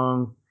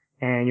song,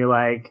 and you're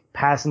like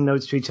passing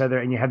notes to each other,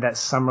 and you have that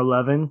summer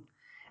loving.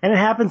 And it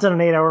happens on an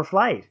 8-hour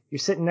flight. You're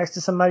sitting next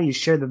to somebody, you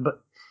share the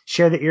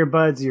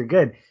earbuds, you're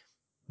good.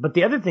 But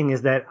the other thing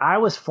is that I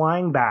was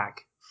flying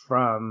back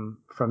from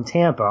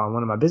Tampa on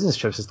one of my business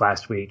trips this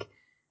last week,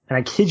 and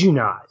I kid you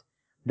not,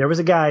 there was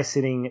a guy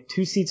sitting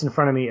 2 seats in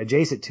front of me,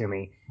 adjacent to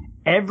me.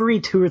 Every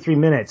 2 or 3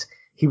 minutes,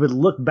 he would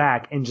look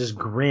back and just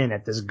grin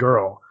at this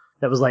girl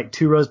that was like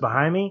 2 rows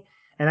behind me.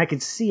 And I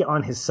could see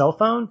on his cell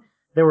phone,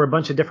 there were a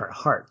bunch of different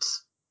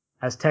hearts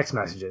as text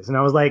messages. And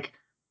I was like,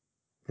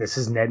 this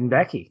is Ned and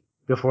Becky.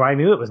 Before I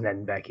knew it was Ned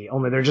and Becky,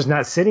 only they're just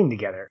not sitting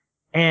together.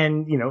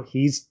 And,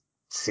 he's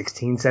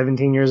 16,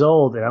 17 years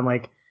old. And I'm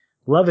like,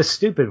 love is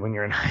stupid when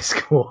you're in high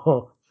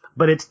school,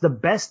 but it's the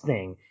best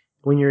thing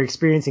when you're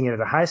experiencing it as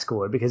a high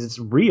schooler because it's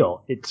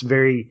real. It's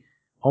very,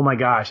 oh my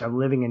gosh, I'm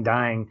living and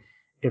dying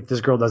if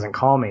this girl doesn't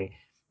call me.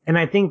 And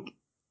I think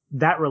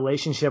that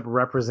relationship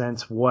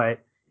represents what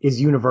is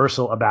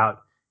universal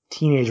about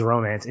teenage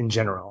romance in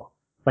general.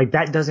 Like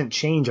that doesn't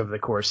change over the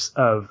course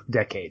of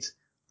decades.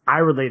 I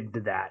related to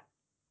that.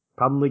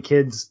 Probably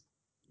kids,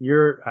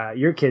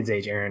 your kids'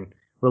 age, Aaron,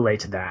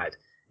 relate to that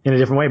in a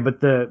different way.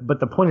 But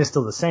the point is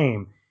still the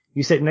same.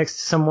 You sit next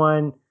to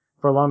someone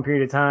for a long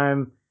period of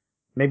time,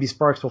 maybe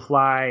sparks will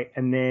fly,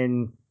 and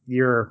then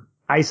you're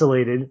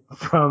isolated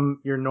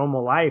from your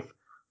normal life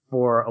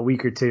for a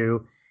week or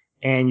two,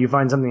 and you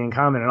find something in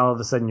common, and all of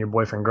a sudden you're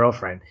boyfriend,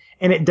 girlfriend.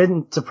 And it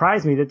didn't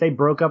surprise me that they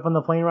broke up on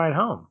the plane ride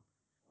home.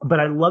 But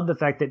I love the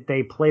fact that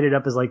they played it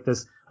up as like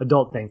this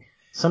adult thing.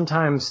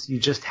 Sometimes you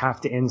just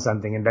have to end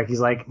something, and Becky's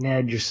like,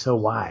 Ned, you're so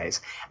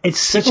wise. It's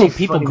such a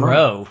people funny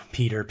grow, moment.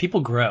 Peter.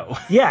 People grow.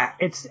 Yeah,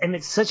 it's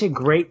such a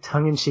great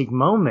tongue-in-cheek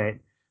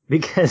moment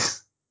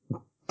because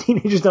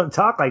teenagers don't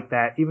talk like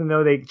that, even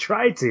though they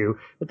try to,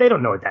 but they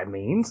don't know what that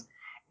means.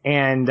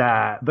 And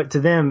but to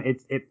them,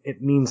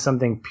 it means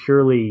something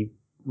purely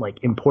like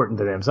important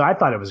to them. So I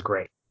thought it was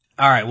great.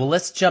 All right, well,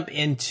 let's jump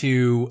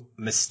into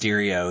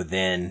Mysterio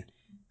then.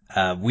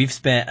 We've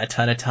spent a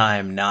ton of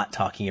time not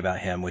talking about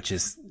him, which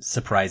is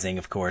surprising,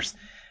 of course,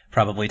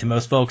 probably to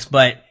most folks.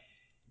 But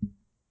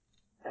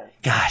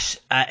gosh,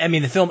 I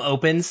mean, the film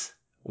opens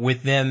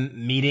with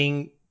them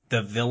meeting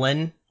the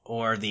villain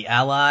or the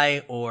ally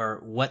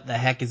or what the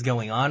heck is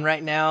going on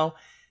right now.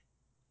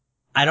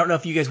 I don't know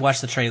if you guys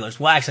watched the trailers.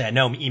 Well, actually, I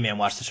know E-Man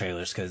watched the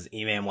trailers because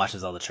E-Man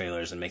watches all the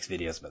trailers and makes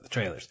videos about the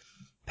trailers.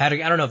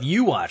 Patrick, I don't know if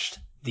you watched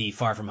the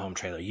Far From Home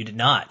trailer. You did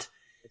not.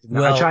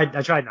 Well,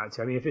 I tried not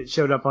to. I mean, if it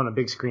showed up on a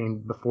big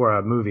screen before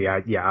a movie,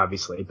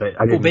 obviously, but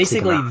I didn't. Well,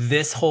 basically,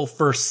 this whole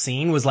first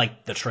scene was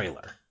like the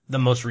trailer, the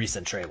most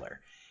recent trailer.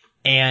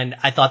 And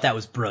I thought that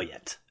was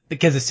brilliant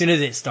because as soon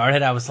as it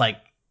started, I was like,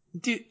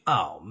 dude,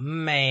 oh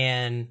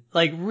man,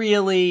 like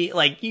really,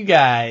 like you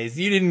guys,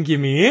 you didn't give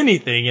me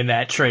anything in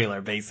that trailer,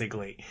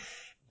 basically.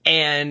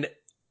 And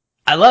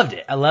I loved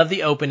it. I love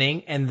the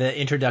opening and the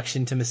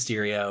introduction to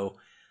Mysterio.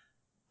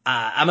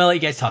 I'm gonna let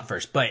you guys talk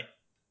first, but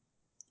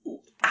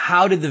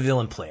how did the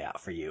villain play out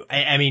for you?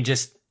 I mean,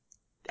 just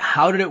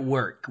how did it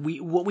work?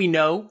 What we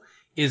know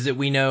is that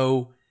we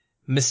know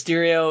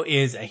Mysterio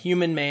is a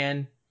human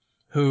man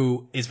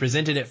who is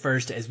presented at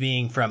first as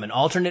being from an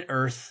alternate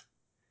Earth,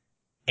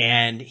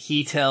 and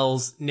he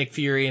tells Nick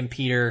Fury and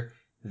Peter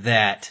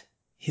that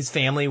his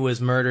family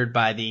was murdered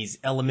by these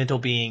elemental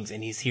beings,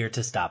 and he's here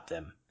to stop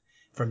them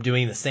from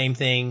doing the same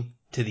thing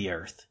to the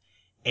Earth.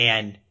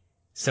 And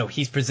so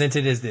he's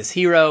presented as this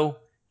hero,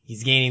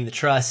 He's gaining the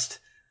trust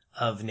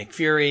of Nick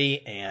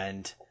Fury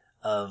and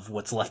of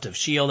what's left of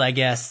S.H.I.E.L.D., I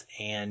guess,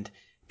 and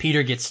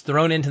Peter gets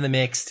thrown into the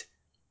mix.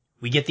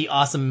 We get the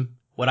awesome,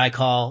 what I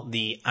call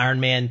the Iron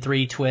Man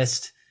 3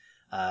 twist,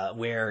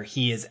 where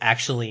he is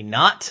actually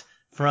not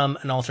from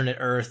an alternate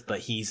Earth, but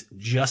he's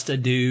just a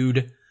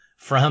dude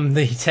from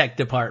the tech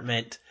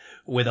department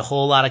with a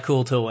whole lot of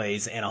cool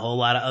toys and a whole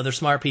lot of other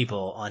smart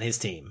people on his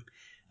team.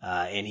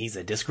 And he's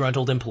a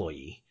disgruntled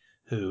employee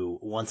who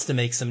wants to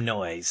make some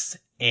noise.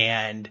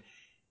 And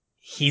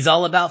he's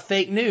all about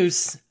fake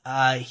news.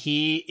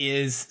 He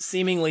is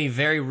seemingly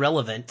very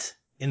relevant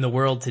in the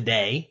world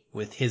today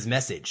with his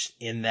message,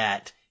 in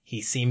that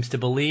he seems to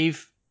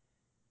believe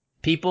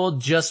people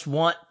just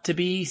want to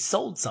be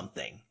sold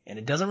something, and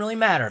it doesn't really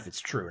matter if it's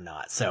true or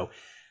not. So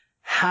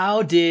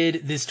how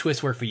did this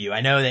twist work for you?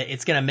 I know that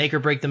it's going to make or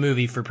break the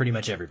movie for pretty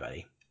much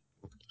everybody.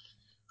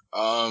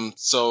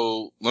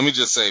 So let me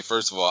just say,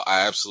 first of all,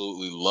 I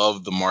absolutely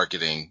love the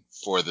marketing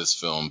for this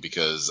film,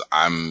 because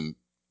I'm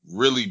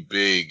really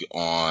big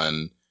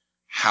on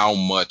how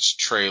much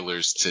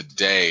trailers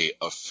today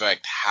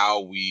affect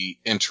how we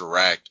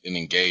interact and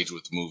engage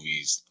with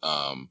movies,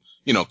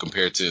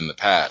 compared to in the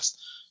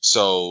past.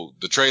 So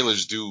the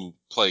trailers do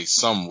play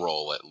some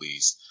role, at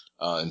least,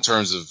 in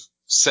terms of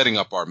setting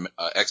up our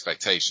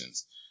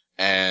expectations.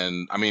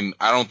 And I mean,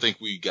 I don't think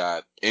we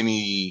got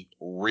any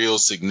real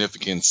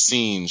significant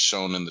scenes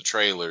shown in the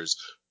trailers.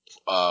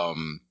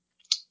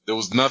 There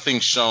was nothing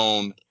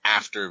shown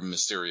after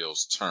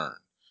Mysterio's turn.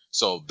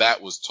 So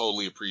that was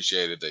totally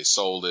appreciated. They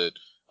sold it,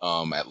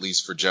 at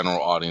least for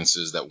general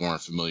audiences that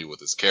weren't familiar with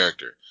his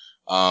character.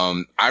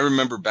 I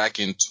remember back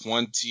in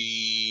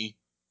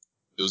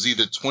it was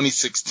either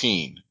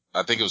 2016.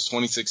 I think it was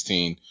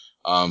 2016.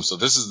 So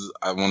this is,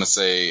 I want to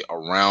say,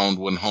 around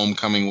when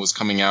Homecoming was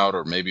coming out,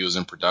 or maybe it was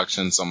in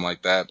production, something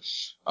like that.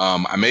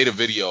 I made a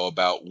video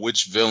about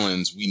which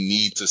villains we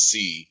need to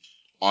see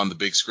on the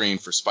big screen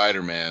for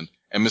Spider-Man,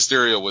 and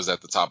Mysterio was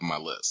at the top of my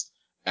list.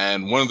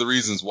 And one of the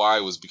reasons why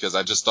was because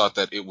I just thought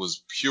that it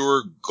was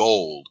pure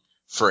gold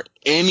for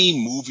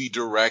any movie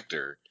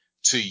director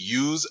to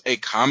use a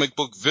comic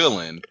book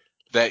villain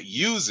that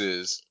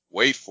uses,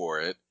 wait for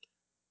it,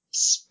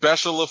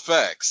 special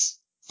effects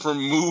from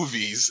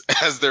movies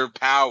as their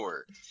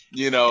power,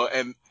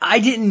 and I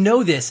didn't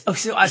know this. Oh,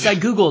 so I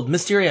Googled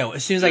Mysterio.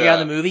 As soon as I got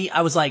out of the movie,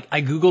 I was like,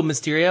 I Googled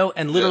Mysterio,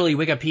 and literally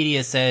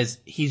Wikipedia says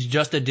he's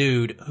just a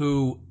dude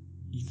who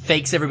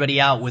fakes everybody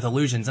out with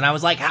illusions. And I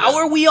was like, how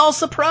are we all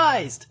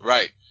surprised?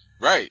 Right.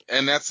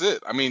 And that's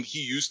it. I mean, he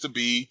used to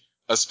be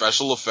a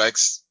special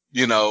effects,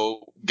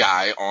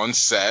 guy on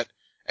set,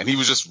 and he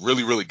was just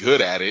really, really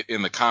good at it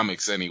in the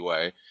comics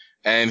anyway.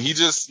 And he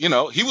just,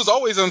 he was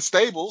always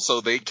unstable, so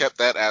they kept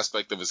that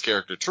aspect of his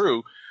character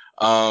true.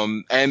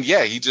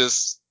 He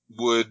just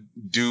would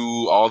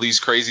do all these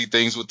crazy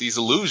things with these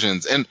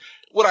illusions. And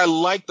what I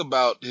liked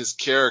about his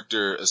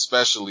character,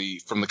 especially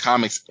from the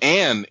comics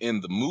and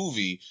in the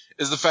movie,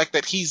 is the fact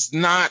that he's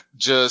not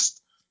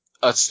just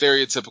a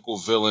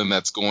stereotypical villain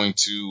that's going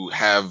to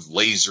have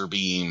laser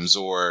beams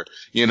or,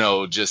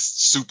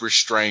 just super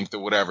strength or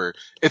whatever.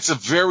 It's a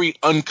very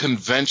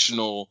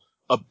unconventional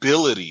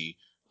ability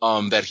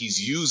that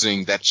he's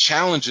using that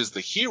challenges the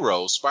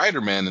hero,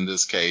 Spider-Man in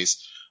this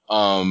case.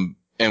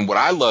 And what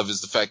I love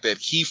is the fact that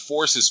he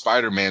forces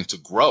Spider-Man to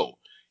grow.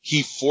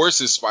 He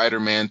forces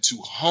Spider-Man to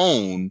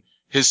hone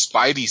his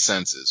spidey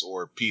senses,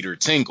 or Peter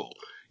Tingle.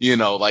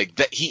 Like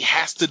that, he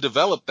has to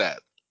develop that.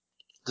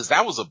 Because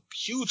that was a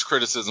huge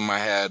criticism I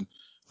had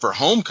for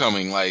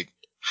Homecoming. Like,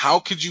 how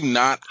could you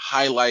not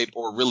highlight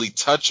or really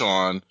touch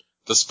on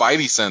the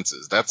spidey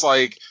senses? That's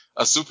like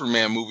a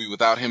Superman movie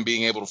without him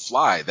being able to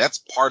fly. That's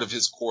part of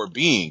his core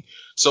being.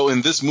 So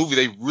in this movie,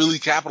 they really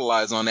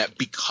capitalize on that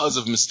because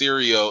of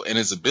Mysterio and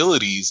his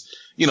abilities.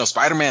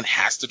 Spider-Man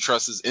has to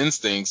trust his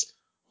instincts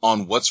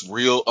on what's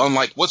real,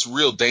 unlike what's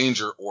real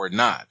danger or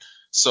not.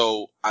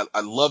 So I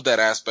love that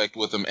aspect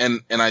with him.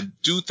 And I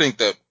do think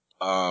that,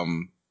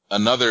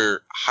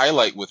 another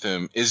highlight with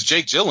him is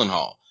Jake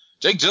Gyllenhaal.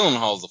 Jake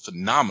Gyllenhaal is a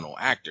phenomenal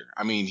actor.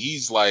 I mean,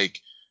 he's like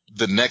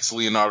the next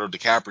Leonardo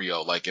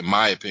DiCaprio, like in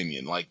my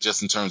opinion, like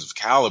just in terms of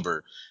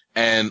caliber.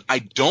 And I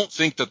don't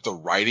think that the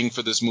writing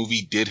for this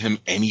movie did him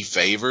any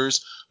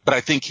favors, but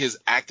I think his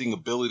acting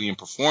ability and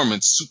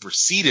performance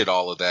superseded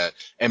all of that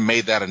and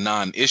made that a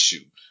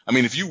non-issue. I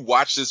mean, if you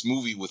watch this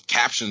movie with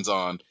captions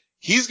on,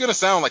 he's going to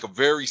sound like a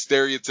very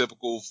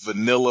stereotypical,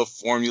 vanilla,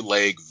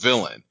 formulaic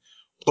villain.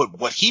 But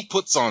what he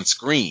puts on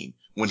screen,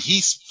 when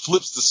he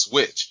flips the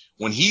switch,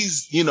 when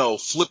he's,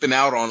 flipping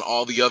out on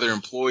all the other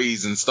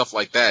employees and stuff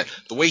like that,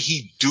 the way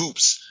he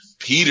dupes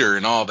Peter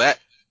and all that,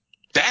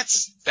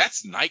 that's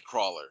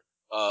Nightcrawler,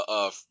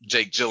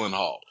 Jake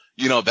Gyllenhaal.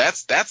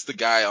 That's the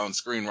guy on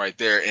screen right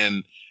there.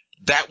 And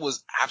that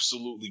was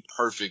absolutely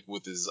perfect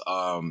with his,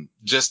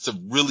 just to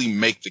really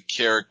make the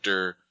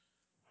character,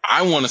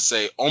 I want to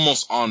say,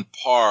 almost on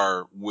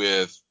par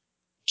with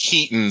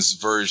Keaton's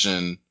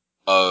version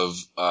of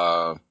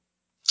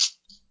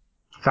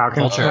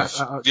Falcon.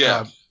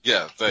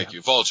 Yeah, thank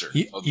you. Vulture.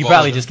 You Vulture.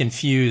 probably just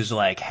confused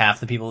like half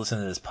the people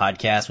listening to this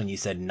podcast when you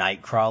said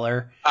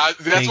Nightcrawler. That's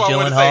Jake what I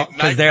want to Gyllenhaal, say.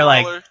 because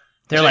Nightcrawler.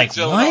 they're like,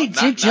 Gyllenhaal. what? Jake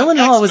Not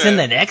Gyllenhaal was in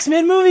X-Men. an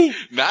X-Men movie?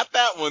 Not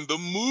that one, the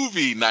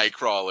movie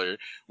Nightcrawler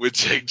with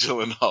Jake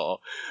Gyllenhaal.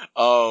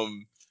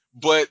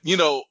 But you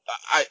know,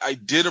 I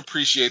did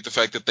appreciate the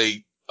fact that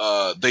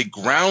they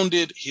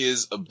grounded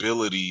his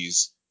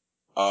abilities,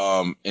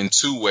 in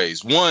two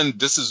ways. One,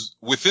 this is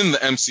within the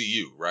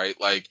MCU, right?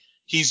 Like,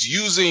 he's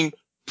using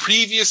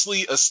previously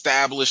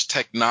established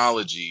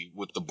technology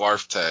with the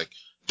Barf Tech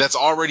that's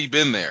already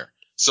been there.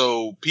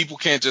 So people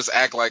can't just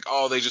act like,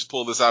 oh, they just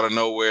pulled this out of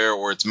nowhere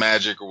or it's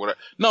magic or whatever.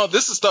 No,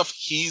 this is stuff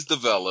he's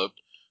developed.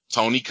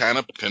 Tony kind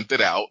of pimped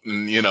it out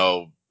and, you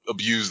know,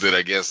 abused it,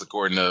 I guess,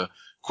 according to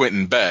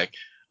Quentin Beck.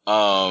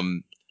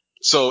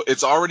 So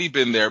it's already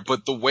been there,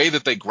 but the way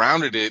that they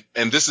grounded it,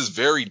 and this is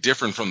very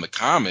different from the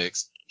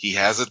comics, he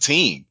has a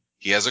team.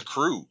 He has a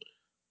crew.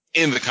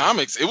 In the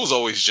comics, it was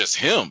always just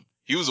him.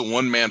 He was a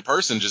one-man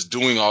person just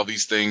doing all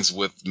these things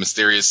with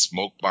mysterious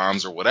smoke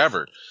bombs or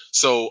whatever.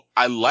 So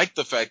I like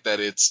the fact that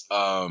it's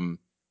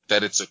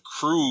a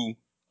crew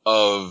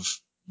of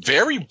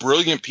very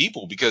brilliant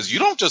people, because you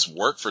don't just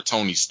work for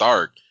Tony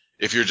Stark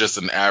if you're just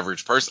an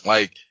average person.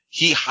 Like,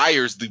 he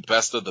hires the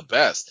best of the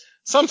best.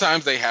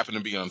 Sometimes they happen to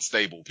be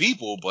unstable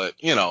people, but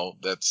you know,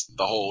 that's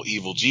the whole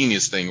evil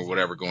genius thing or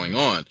whatever going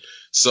on.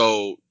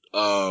 So,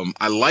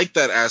 I like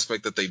that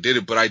aspect that they did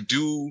it, but I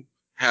do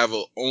have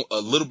a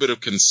little bit of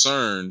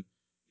concern,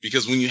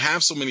 because when you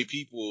have so many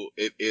people,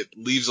 it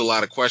leaves a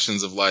lot of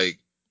questions of like,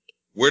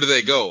 where do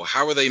they go?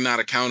 How are they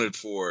not accounted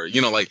for?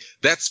 You know, like,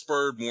 that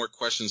spurred more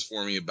questions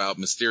for me about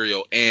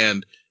Mysterio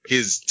and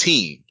his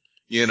team,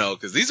 you know,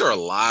 cause these are a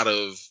lot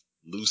of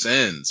loose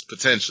ends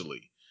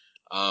potentially.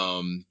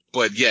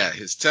 But yeah,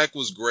 his tech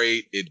was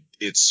great.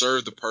 It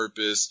served the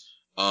purpose,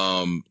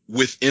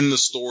 within the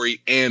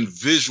story and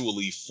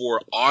visually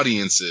for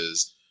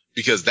audiences,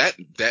 because that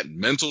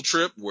mental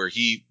trip where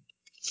he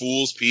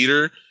fools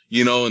Peter,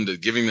 you know, into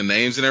giving the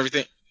names and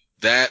everything,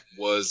 that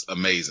was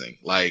amazing.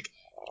 Like,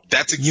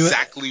 that's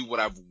exactly what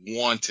I've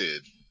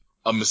wanted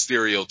a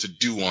Mysterio to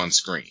do on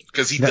screen,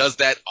 because he does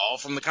that all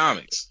from the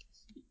comics.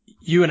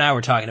 You and I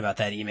were talking about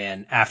that,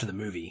 E-Man, after the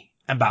movie,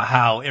 about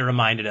how it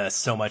reminded us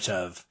so much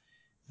of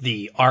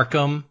the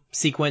Arkham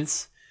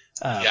sequence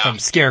from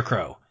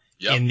Scarecrow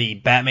in the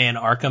Batman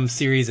Arkham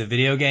series of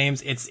video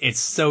games. It's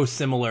so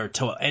similar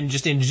to, and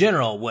just in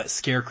general, what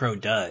Scarecrow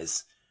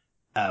does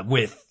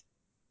with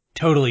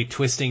totally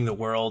twisting the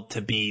world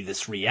to be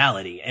this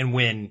reality. And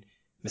when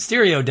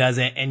Mysterio does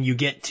it, and you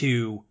get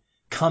to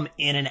come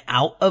in and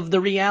out of the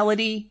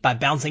reality by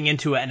bouncing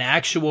into an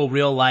actual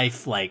real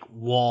life like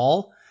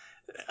wall,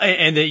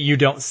 and that you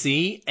don't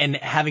see, and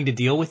having to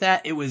deal with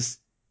that, it was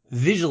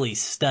visually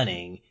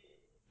stunning.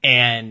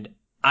 And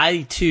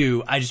I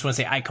just want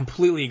to say I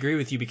completely agree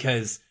with you,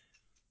 because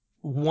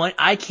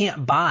I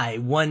can't buy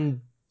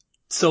one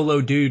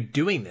solo dude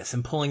doing this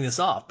and pulling this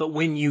off. But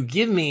when you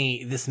give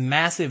me this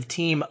massive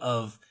team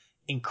of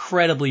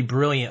incredibly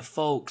brilliant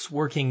folks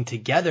working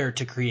together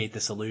to create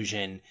this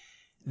illusion,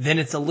 then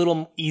it's a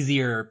little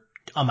easier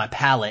on my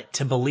palate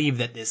to believe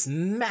that this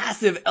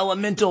massive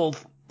elemental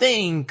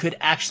thing could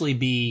actually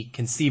be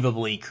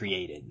conceivably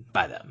created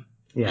by them.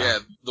 Yeah.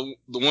 The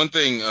one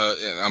thing,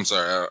 I'm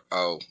sorry,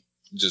 I'll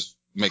just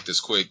make this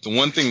quick. The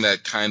one thing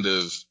that kind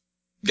of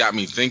got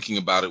me thinking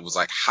about it was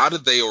like, how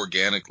did they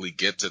organically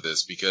get to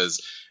this?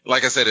 Because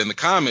like I said, in the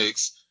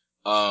comics,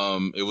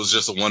 it was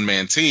just a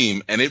one-man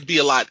team, and it'd be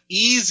a lot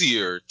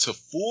easier to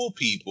fool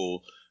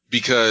people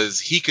because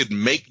he could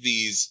make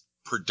these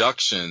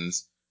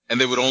productions and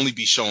they would only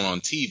be shown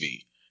on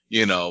TV,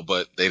 you know,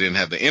 but they didn't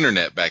have the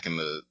internet back in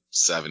the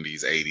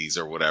 70s, 80s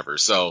or whatever.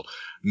 So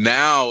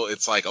now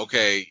it's like,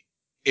 okay,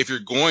 if you're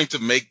going to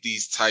make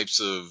these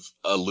types of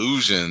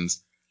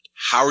illusions,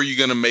 how are you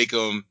going to make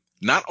them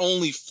not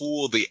only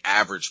fool the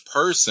average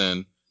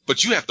person,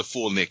 but you have to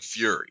fool Nick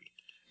Fury?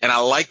 And I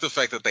like the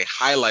fact that they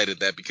highlighted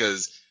that,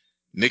 because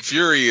Nick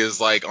Fury is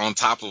like on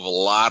top of a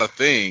lot of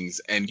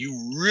things, and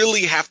you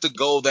really have to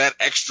go that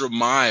extra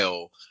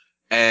mile.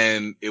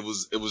 And it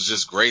was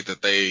just great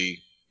that they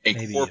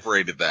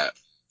incorporated that.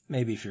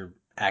 Maybe if you're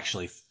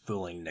actually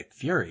fooling Nick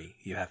Fury,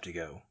 you have to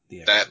go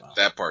the extra mile.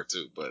 That part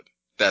too, but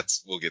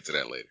we'll get to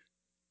that later.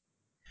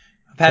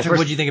 Patrick,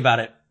 what do you think about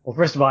it? Well,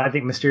 first of all, I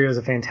think Mysterio is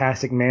a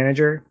fantastic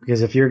manager,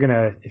 because if you're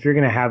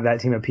gonna have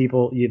that team of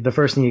people, the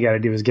first thing you got to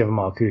do is give them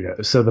all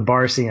kudos. So the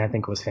bar scene, I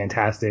think, was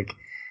fantastic,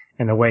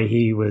 and the way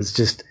he was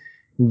just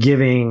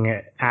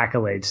giving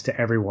accolades to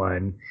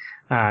everyone,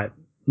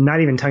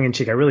 not even tongue in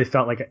cheek. I really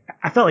felt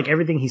like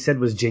everything he said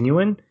was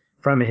genuine,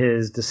 from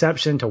his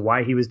deception to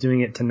why he was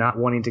doing it, to not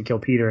wanting to kill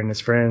Peter and his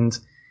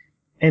friends,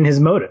 and his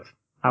motive.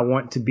 I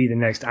want to be the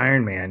next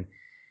Iron Man.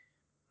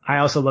 I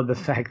also love the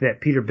fact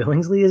that Peter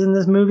Billingsley is in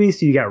this movie.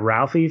 So you got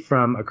Ralphie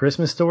from A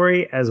Christmas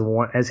Story as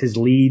his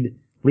lead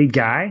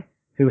guy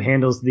who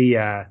handles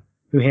the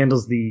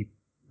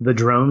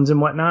drones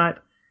and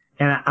whatnot.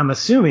 And I'm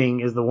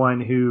assuming is the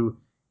one who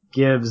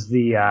gives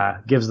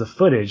the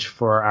footage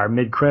for our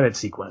mid-credit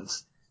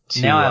sequence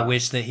Now I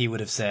wish that he would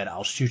have said,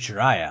 "I'll shoot your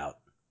eye out."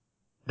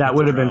 That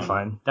would have been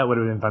fun. That would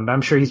have been fun. But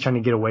I'm sure he's trying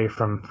to get away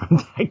from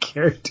that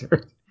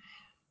character.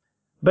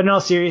 But in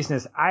all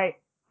seriousness, I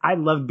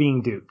loved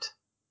being duped.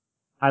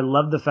 I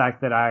loved the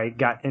fact that I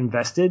got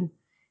invested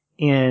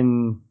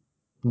in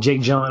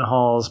Jake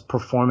Gyllenhaal's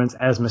performance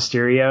as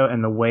Mysterio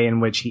and the way in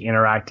which he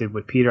interacted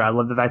with Peter. I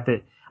love the fact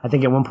that I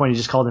think at one point he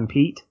just called him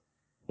Pete,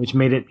 which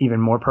made it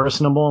even more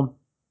personable.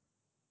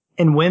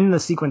 And when the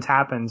sequence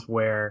happens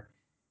where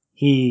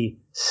he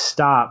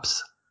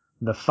stops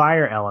the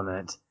fire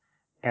element,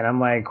 and I'm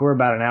like, we're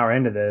about an hour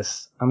into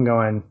this, I'm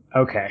going,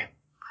 okay,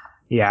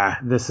 yeah,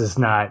 this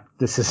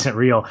isn't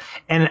real.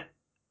 And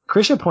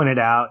Krisha pointed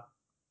out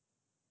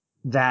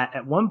that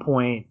at one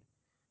point,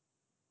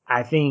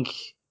 I think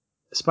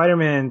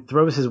Spider-Man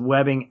throws his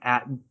webbing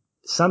at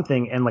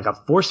something and like a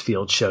force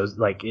field shows,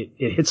 like it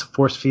hits a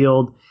force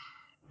field.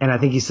 And I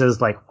think he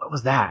says like, what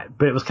was that?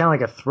 But it was kind of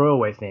like a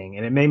throwaway thing.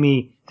 And it made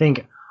me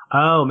think,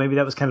 oh, maybe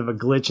that was kind of a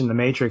glitch in the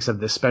matrix of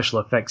this special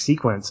effects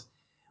sequence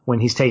when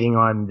he's taking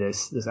on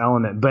this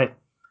element. But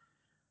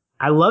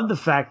I love the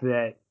fact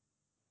that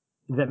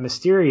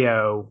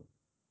Mysterio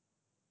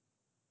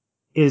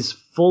is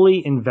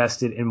fully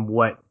invested in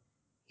what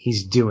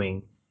he's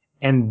doing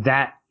and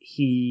that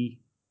he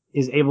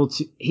is able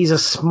to, he's a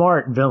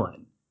smart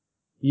villain.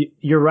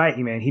 You're right,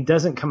 man. He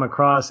doesn't come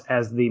across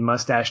as the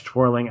mustache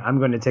twirling, I'm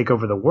going to take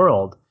over the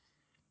world.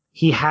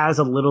 He has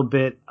a little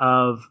bit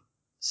of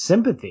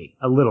sympathy,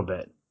 a little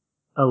bit.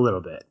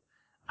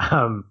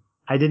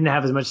 I didn't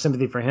have as much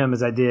sympathy for him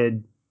as I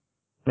did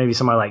maybe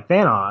somebody like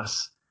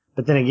Thanos.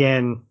 But then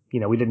again,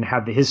 we didn't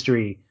have the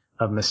history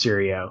of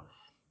Mysterio.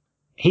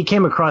 He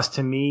came across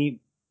to me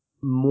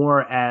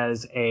more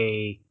as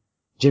a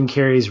Jim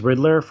Carrey's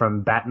Riddler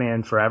from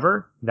Batman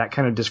Forever, that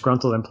kind of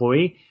disgruntled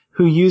employee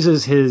who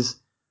uses his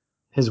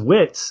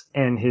wits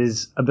and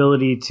his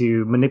ability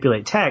to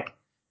manipulate tech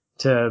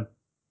to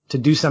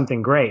do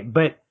something great.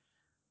 But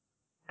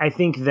I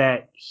think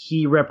that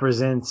he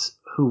represents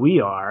who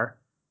we are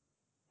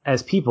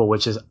as people,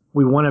 which is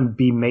we want to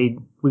be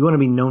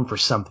known for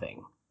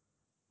something.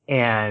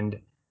 And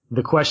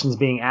the questions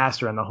being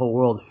asked around the whole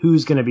world,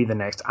 who's going to be the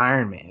next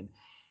Iron Man?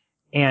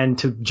 And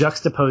to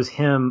juxtapose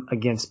him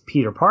against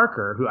Peter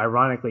Parker, who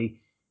ironically,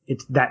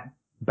 it's that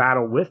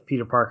battle with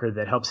Peter Parker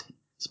that helps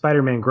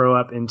Spider-Man grow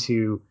up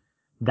into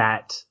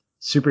that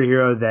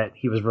superhero that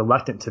he was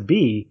reluctant to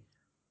be.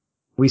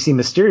 We see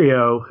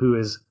Mysterio, who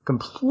is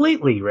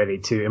completely ready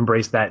to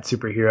embrace that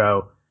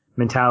superhero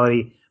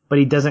mentality, but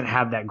he doesn't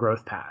have that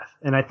growth path.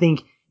 And I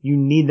think you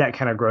need that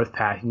kind of growth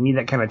path. You need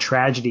that kind of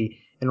tragedy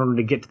in order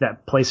to get to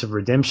that place of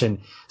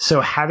redemption.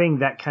 So having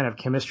that kind of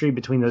chemistry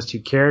between those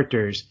two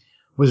characters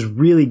was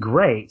really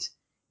great,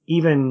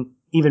 even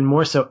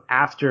more so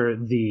after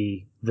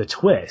the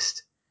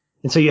twist.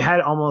 And so you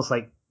had almost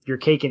like your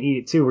cake and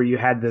eat it too, where you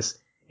had this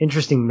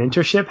interesting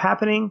mentorship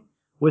happening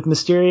with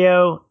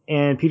Mysterio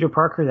and Peter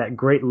Parker, that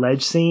great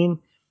ledge scene,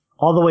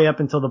 all the way up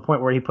until the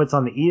point where he puts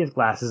on the Edith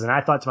glasses. And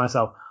I thought to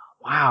myself,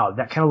 wow,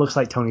 that kind of looks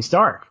like Tony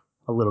Stark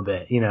a little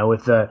bit,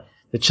 with the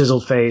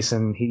chiseled face,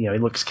 and he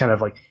looks kind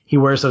of like he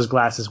wears those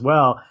glasses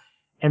well.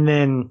 And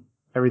then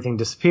everything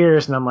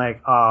disappears, and I'm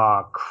like,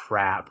 oh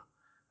crap.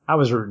 I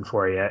was rooting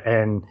for you.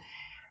 And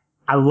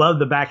I love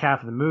the back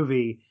half of the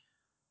movie,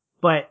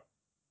 but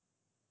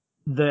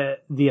the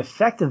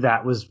effect of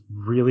that was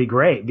really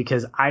great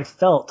because I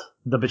felt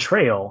the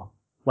betrayal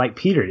like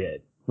Peter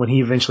did when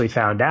he eventually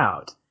found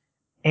out.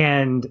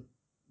 And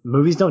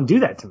movies don't do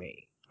that to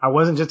me. I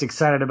wasn't just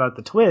excited about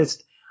the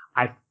twist.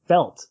 I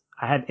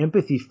had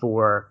empathy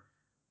for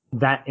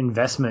that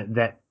investment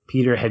that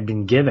Peter had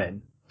been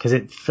given because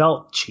it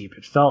felt cheap.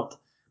 It felt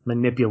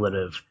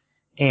manipulative.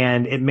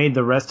 And it made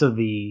the rest of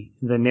the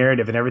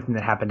narrative and everything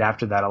that happened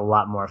after that a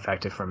lot more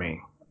effective for me.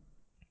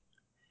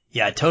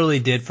 Yeah, it totally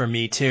did for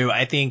me too.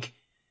 I think,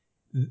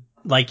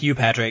 like you,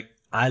 Patrick,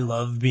 I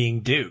love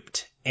being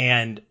duped.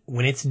 And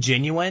when it's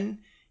genuine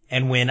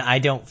and when I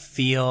don't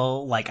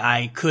feel like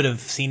I could have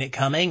seen it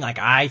coming, like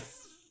I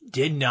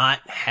did not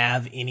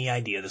have any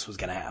idea this was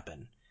going to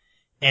happen.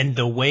 And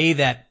the way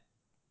that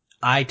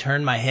I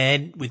turned my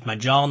head with my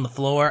jaw on the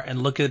floor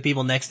and looked at the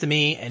people next to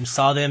me and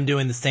saw them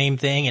doing the same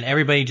thing and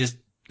everybody just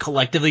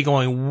collectively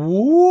going,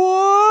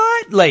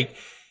 what? Like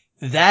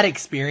that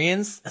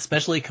experience,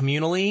 especially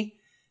communally,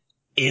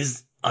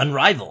 is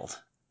unrivaled.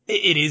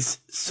 It is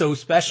so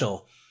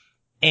special.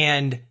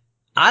 And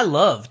I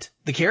loved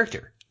the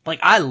character. Like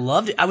I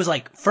loved it. I was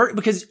like,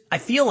 because I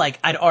feel like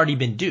I'd already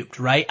been duped,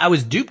 right? I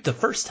was duped the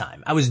first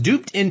time. I was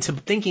duped into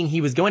thinking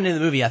he was going into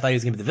the movie. I thought he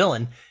was going to be the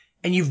villain,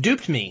 and you've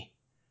duped me.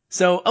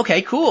 So,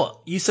 okay,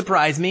 cool. You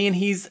surprise me and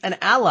he's an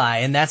ally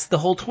and that's the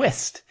whole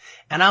twist.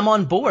 And I'm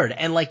on board.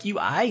 And like you,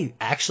 I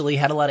actually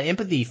had a lot of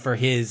empathy for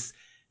his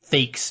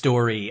fake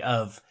story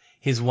of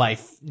his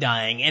wife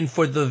dying and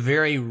for the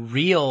very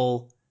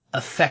real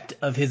effect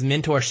of his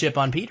mentorship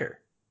on Peter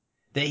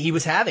that he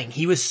was having.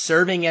 He was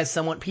serving as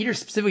someone, Peter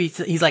specifically,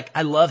 he's like,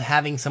 I love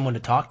having someone to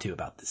talk to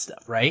about this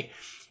stuff, right?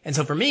 And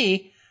so for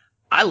me,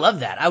 I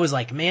love that. I was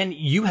like, man,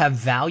 you have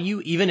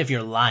value even if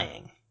you're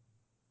lying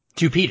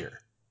to Peter.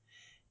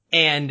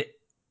 And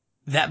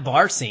that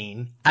bar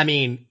scene, I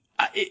mean,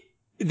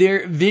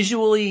 they're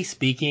visually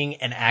speaking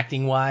and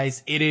acting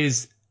wise, it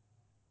is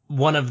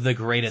one of the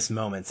greatest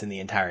moments in the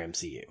entire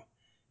MCU.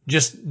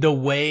 Just the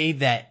way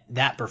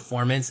that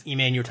performance,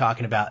 man, you're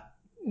talking about,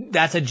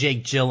 that's a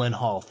Jake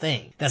Gyllenhaal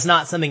thing. That's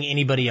not something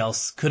anybody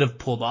else could have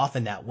pulled off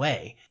in that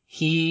way.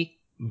 He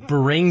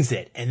brings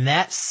it. And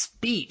that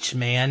speech,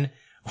 man,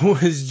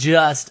 was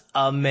just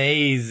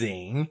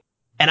amazing.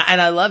 And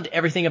I loved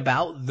everything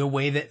about the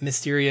way that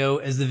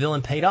Mysterio as the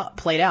villain played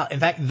out.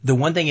 In fact, the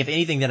one thing, if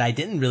anything, that I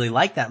didn't really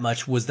like that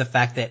much was the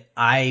fact that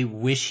I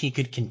wish he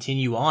could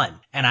continue on.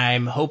 And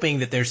I'm hoping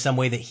that there's some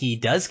way that he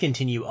does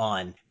continue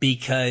on,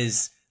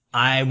 because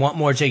I want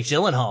more Jake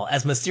Gyllenhaal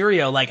as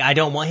Mysterio. Like, I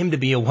don't want him to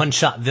be a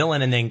one-shot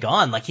villain and then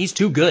gone. Like, he's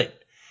too good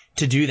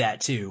to do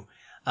that too.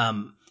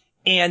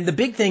 And the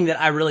big thing that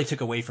I really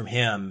took away from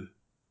him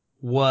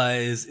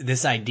was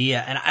this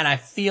idea, and I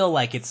feel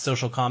like it's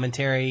social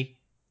commentary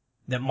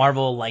that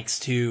Marvel likes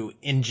to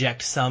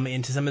inject some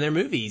into some of their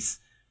movies.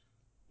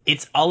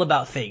 It's all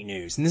about fake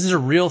news. And this is a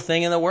real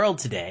thing in the world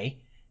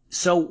today.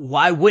 So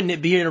why wouldn't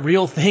it be a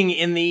real thing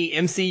in the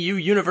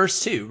MCU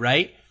universe too,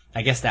 right?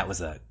 I guess that was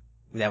a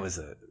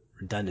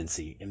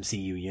redundancy.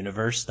 MCU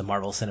universe, the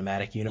Marvel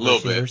Cinematic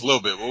Universe. A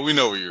little bit. Well, we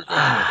know where you're going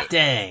with it.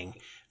 Dang.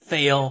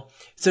 Fail.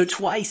 So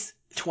twice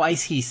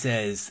he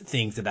says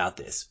things about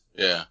this.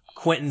 Yeah.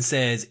 Quentin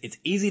says it's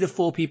easy to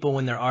fool people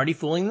when they're already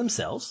fooling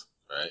themselves.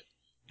 Right.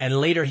 And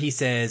later he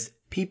says,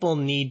 people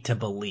need to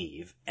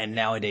believe, and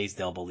nowadays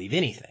they'll believe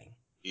anything.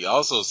 He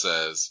also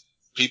says,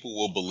 people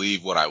will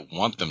believe what I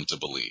want them to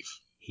believe.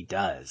 He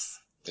does.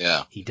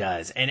 Yeah. He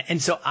does.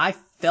 And so I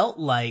felt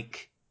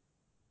like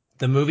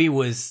the movie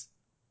was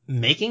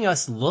making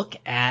us look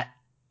at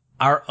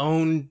our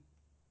own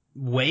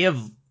way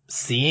of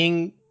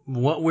seeing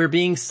what we're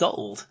being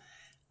sold.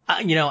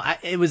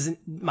 It was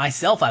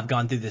myself, I've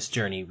gone through this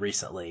journey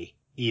recently,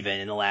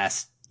 even in the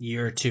last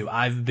year or two.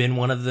 I've been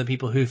one of the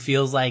people who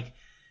feels like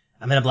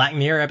I'm in a Black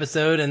Mirror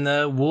episode and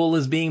the wool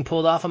is being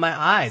pulled off of my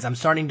eyes. I'm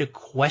starting to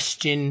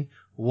question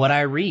what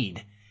I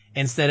read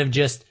instead of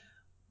just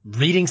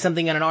reading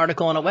something in an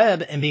article on a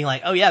web and being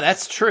like, oh yeah,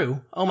 that's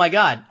true. Oh my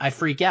God, I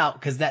freak out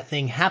because that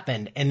thing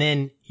happened. And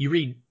then you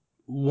read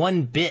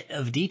one bit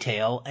of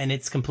detail and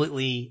it's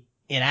completely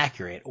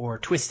inaccurate or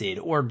twisted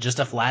or just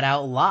a flat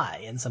out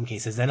lie. In some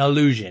cases, an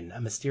illusion, a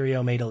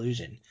Mysterio made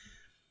illusion.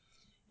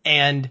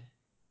 And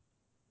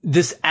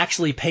this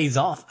actually pays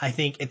off, I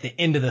think, at the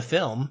end of the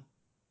film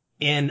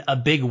in a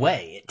big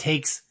way. It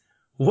takes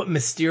what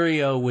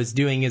Mysterio was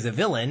doing as a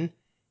villain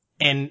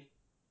and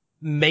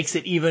makes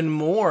it even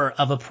more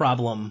of a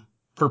problem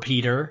for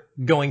Peter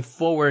going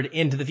forward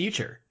into the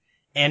future.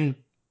 And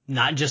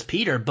not just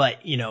Peter, but,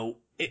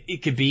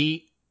 it could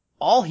be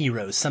all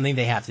heroes, something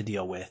they have to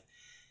deal with.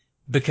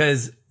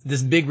 Because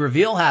this big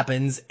reveal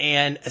happens,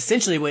 and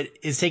essentially what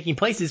is taking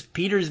place is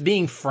Peter's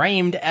being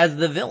framed as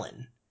the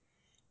villain.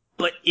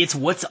 But it's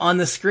what's on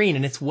the screen,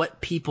 and it's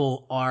what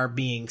people are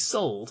being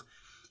sold.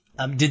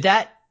 Did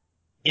that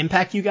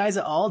impact you guys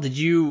at all? Did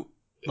you,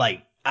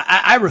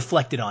 I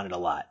reflected on it a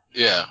lot.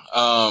 Yeah.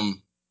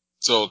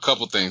 So a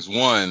couple things.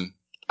 One,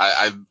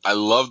 I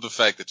love the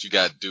fact that you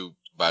got duped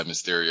by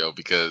Mysterio,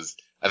 because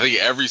I think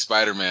every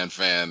Spider-Man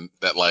fan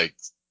that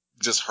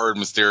just heard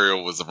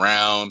Mysterio was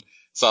around,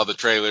 saw the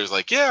trailers,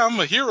 yeah, I'm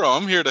a hero.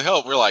 I'm here to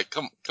help. We're like,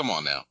 come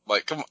on now.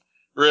 Come on.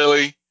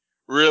 Really?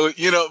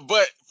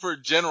 But for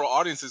general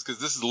audiences, cause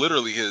this is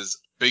literally his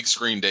big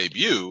screen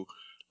debut.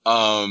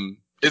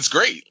 It's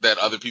great that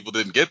other people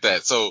didn't get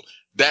that. So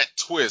that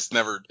twist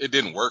it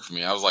didn't work for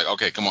me. I was like,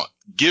 okay, come on,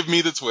 give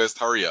me the twist,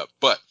 hurry up.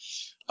 But,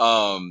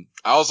 I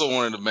also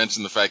wanted to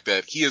mention the fact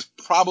that he is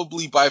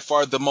probably by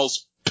far the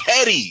most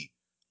petty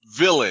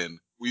villain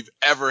we've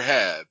ever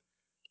had.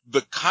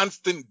 The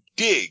constant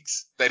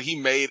digs that he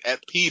made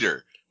at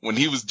Peter when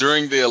he was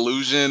during the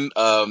illusion,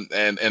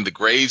 and the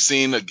grave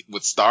scene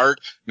with Stark.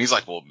 And he's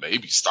like, well,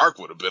 maybe Stark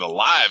would have been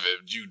alive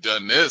if you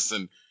done this.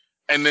 And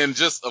then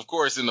just, of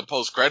course, in the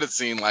post-credit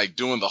scene,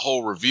 doing the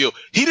whole reveal,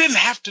 he didn't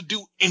have to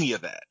do any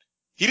of that.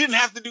 He didn't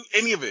have to do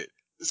any of it.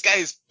 This guy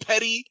is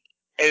petty,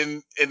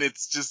 and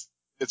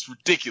it's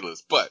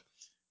ridiculous. But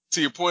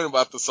to your point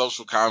about the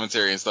social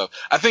commentary and stuff,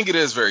 I think it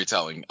is very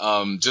telling.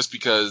 Just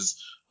because,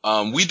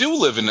 we do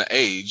live in an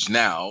age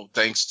now,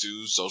 thanks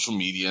to social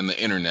media and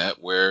the internet,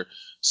 where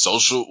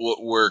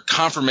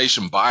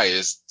confirmation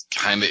bias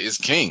kind of is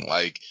king.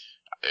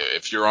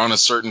 If you're on a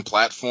certain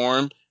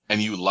platform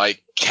and you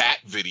like cat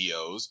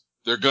videos,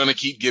 they're going to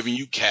keep giving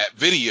you cat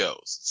videos.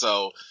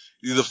 So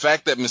the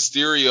fact that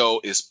Mysterio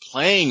is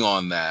playing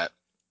on that,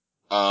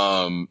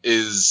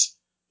 is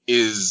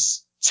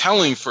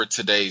telling for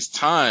today's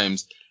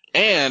times.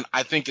 And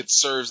I think it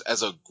serves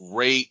as a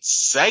great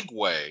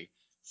segue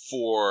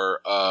for,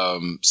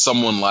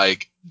 someone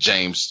like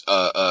Jay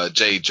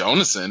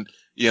Jameson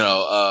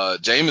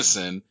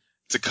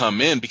to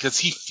come in, because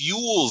he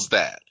fuels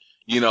that.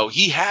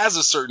 He has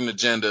a certain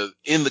agenda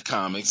in the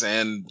comics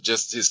and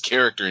just his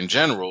character in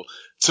general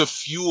to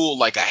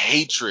fuel a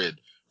hatred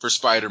for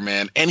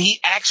Spider-Man. And he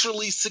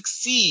actually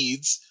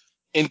succeeds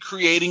in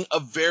creating a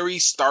very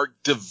stark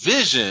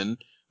division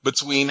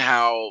between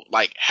how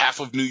like half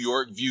of New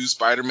York views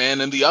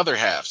Spider-Man and the other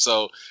half.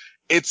 So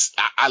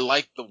I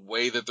like the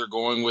way that they're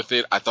going with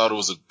it. I thought it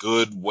was a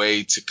good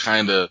way to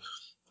kind of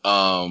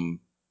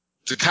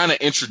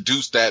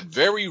introduce that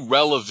very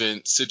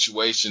relevant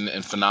situation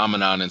and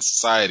phenomenon in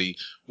society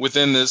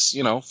within this,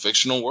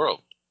 fictional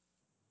world.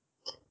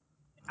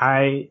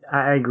 I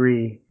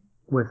agree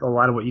with a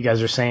lot of what you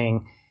guys are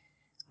saying.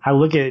 I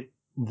look at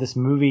this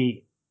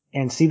movie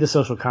and see the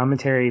social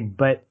commentary,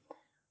 but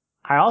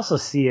I also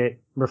see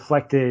it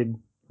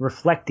reflecting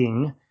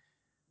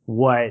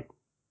what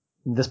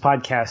this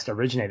podcast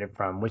originated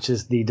from, which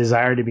is the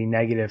desire to be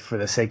negative for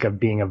the sake of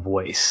being a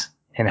voice,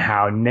 and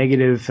how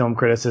negative film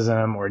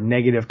criticism or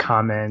negative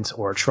comments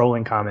or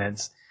trolling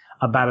comments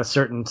about a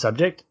certain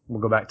subject,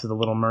 we'll go back to the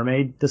Little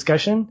Mermaid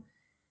discussion,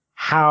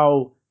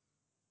 how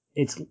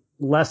it's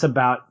less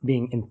about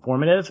being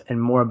informative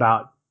and more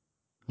about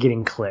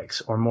getting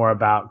clicks, or more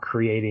about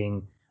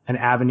creating an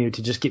avenue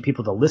to just get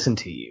people to listen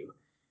to you.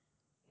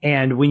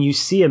 And when you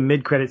see a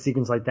mid-credit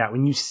sequence like that,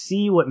 when you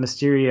see what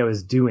Mysterio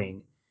is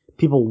doing,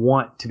 people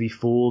want to be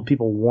fooled.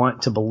 People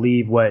want to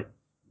believe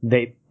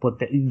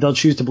they'll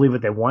choose to believe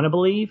what they want to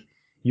believe.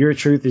 Your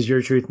truth is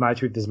your truth. My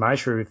truth is my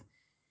truth.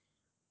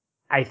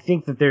 I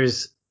think that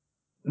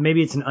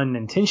maybe it's an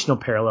unintentional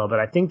parallel, but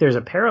I think there's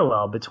a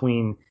parallel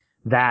between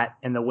that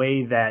and the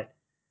way that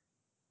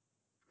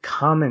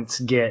comments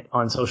get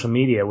on social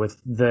media with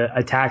the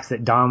attacks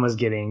that Dom was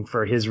getting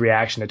for his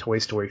reaction to Toy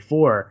Story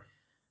 4.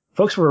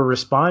 Folks were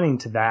responding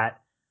to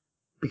that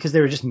because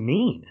they were just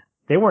mean.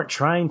 They weren't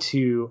trying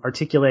to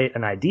articulate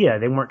an idea.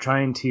 They weren't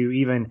trying to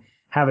even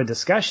have a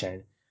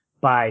discussion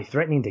by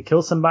threatening to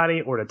kill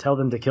somebody or to tell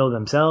them to kill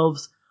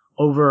themselves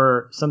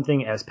over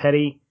something as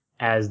petty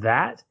as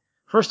that.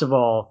 First of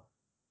all,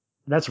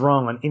 that's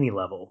wrong on any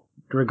level,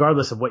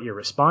 regardless of what you're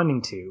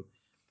responding to.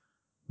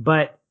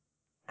 But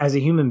as a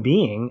human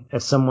being,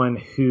 as someone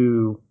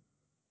who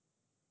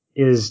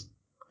is,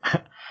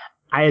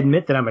 I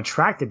admit that I'm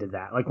attracted to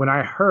that. Like when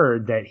I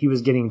heard that he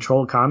was getting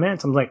troll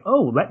comments, I'm like,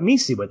 oh, let me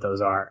see what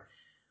those are.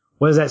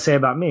 What does that say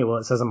about me? Well,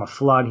 it says I'm a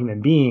flawed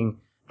human being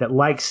that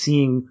likes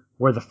seeing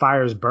where the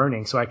fire is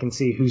burning so I can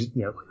see who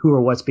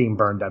or what's being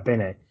burned up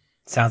in it.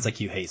 Sounds like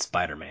you hate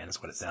Spider-Man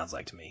is what it sounds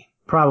like to me.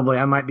 Probably.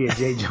 I might be a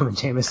J. Jonah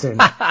Jameson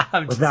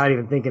without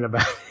even thinking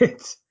about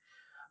it.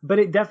 But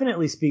it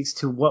definitely speaks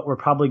to what we're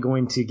probably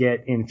going to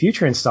get in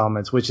future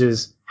installments, which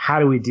is how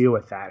do we deal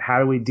with that? How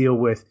do we deal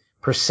with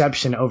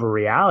perception over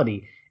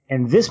reality?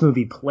 And this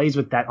movie plays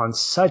with that on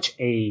such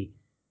a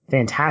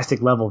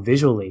fantastic level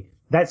visually.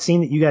 That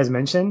scene that you guys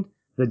mentioned,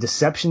 the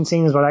deception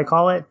scene is what I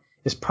call it,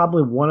 is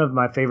probably one of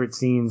my favorite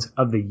scenes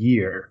of the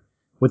year,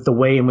 with the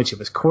way in which it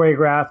was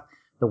choreographed,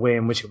 the way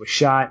in which it was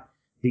shot,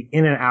 the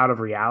in and out of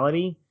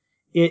reality.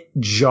 It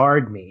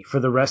jarred me for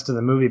the rest of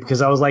the movie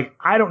because I was like,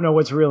 I don't know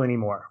what's real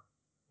anymore.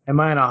 Am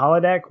I on a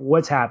holodeck?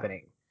 What's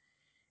happening?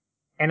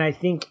 And I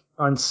think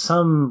on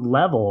some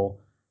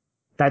level,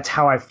 that's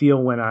how I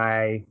feel when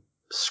I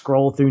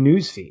scroll through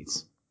news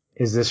feeds.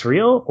 Is this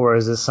real, or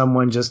is this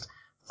someone just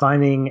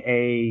finding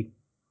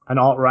an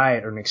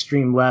alt-right or an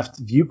extreme left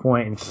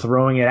viewpoint and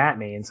throwing it at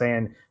me and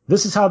saying,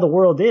 this is how the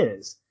world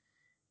is?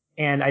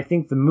 And I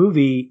think the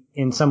movie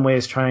in some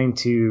ways trying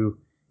to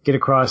get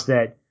across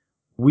that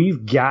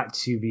we've got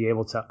to be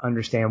able to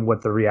understand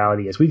what the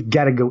reality is. We've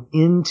got to go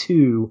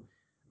into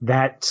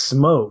that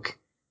smoke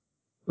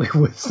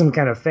with some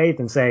kind of faith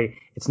and say,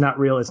 it's not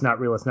real, it's not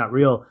real, it's not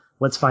real.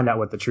 Let's find out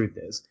what the truth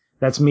is.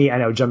 That's me, I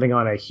know, jumping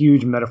on a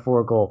huge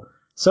metaphorical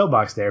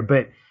soapbox there,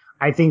 but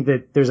I think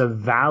that there's a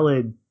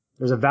valid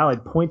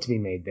point to be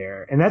made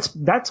there. And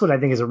that's what I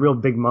think is a real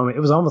big moment.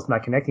 It was almost my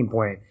connecting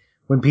point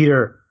when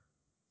Peter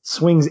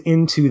swings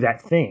into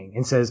that thing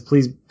and says,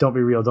 please don't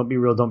be real, don't be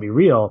real, don't be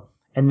real.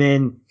 And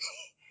then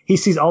he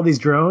sees all these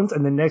drones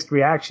and the next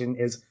reaction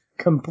is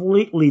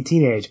completely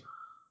teenage.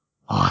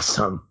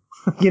 Awesome.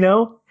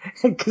 Because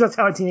that's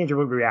how a teenager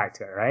would react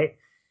to it, right?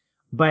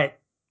 But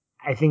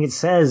I think it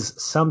says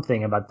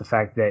something about the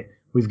fact that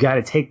we've got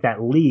to take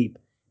that leap,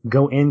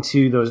 go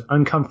into those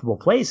uncomfortable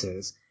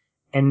places,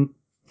 and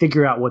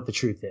figure out what the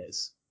truth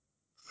is.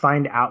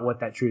 Find out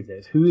what that truth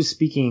is. Who is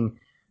speaking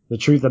the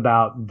truth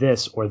about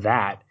this or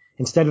that,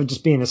 instead of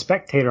just being a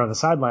spectator on the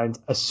sidelines,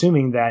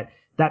 assuming that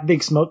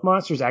big smoke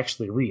monster is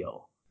actually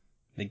real.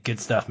 Good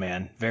stuff,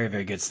 man. Very,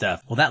 very good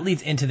stuff. Well, that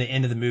leads into the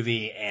end of the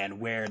movie and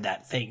where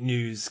that fake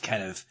news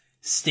kind of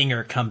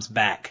stinger comes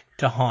back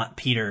to haunt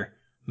Peter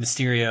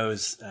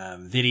Mysterio's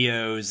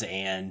videos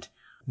and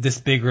this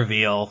big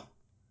reveal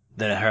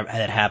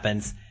that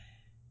happens.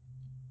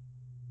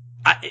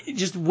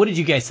 What did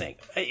you guys think?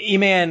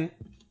 E-Man,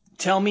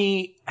 tell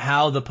me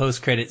how the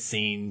post-credit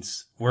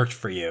scenes worked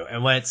for you.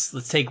 And let's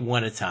take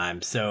one at a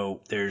time.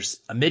 So there's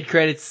a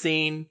mid-credits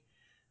scene.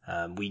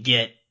 We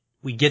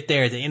get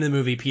there at the end of the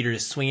movie. Peter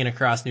is swinging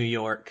across New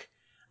York.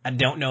 I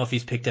don't know if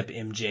he's picked up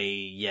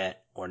MJ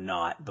yet or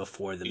not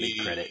before the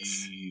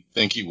mid-credits. I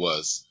think he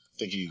was. I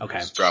think he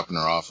was dropping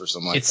her off or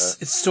something like that.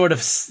 It's sort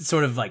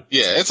of like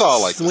it's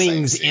all like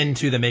swings the same scene.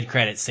 into the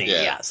mid-credits scene.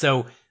 Yeah.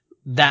 So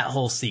that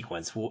whole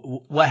sequence?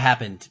 What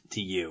happened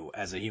to you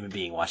as a human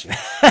being watching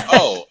that?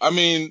 Oh, I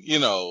mean,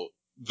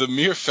 the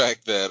mere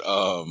fact that,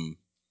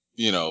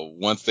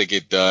 once they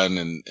get done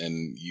and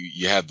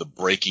you have the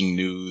breaking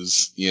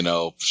news,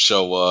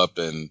 show up,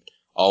 and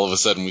all of a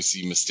sudden we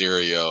see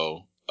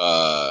Mysterio,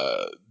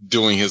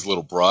 doing his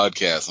little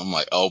broadcast. I'm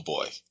like, oh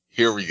boy,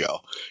 here we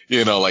go.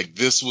 Like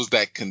this was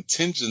that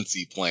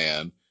contingency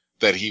plan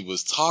that he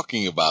was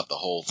talking about the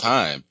whole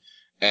time.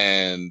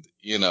 And,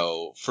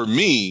 for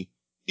me,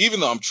 even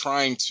though I'm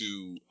trying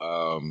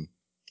to,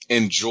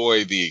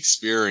 enjoy the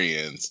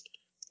experience,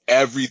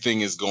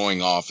 everything is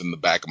going off in the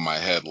back of my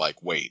head.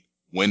 Like, wait,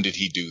 when did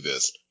he do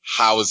this?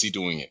 How is he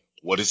doing it?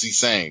 What is he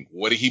saying?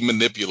 What did he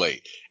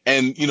manipulate?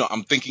 And,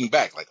 I'm thinking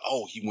back like,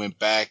 oh, he went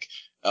back.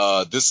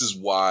 This is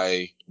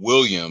why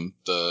William,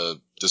 the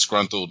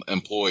disgruntled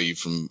employee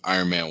from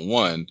Iron Man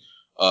 1,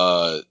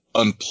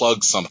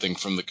 unplugged something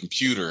from the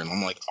computer. And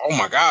I'm like, oh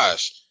my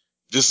gosh,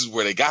 this is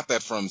where they got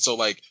that from. So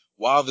like,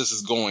 while this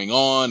is going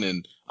on,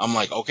 and I'm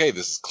like, okay,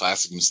 this is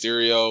classic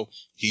Mysterio.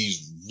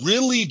 He's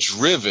really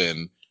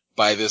driven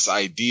by this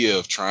idea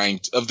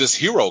of this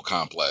hero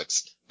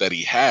complex that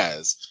he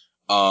has.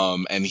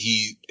 And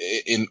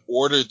in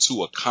order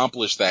to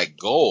accomplish that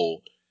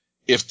goal,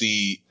 if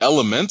the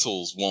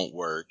elementals won't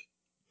work,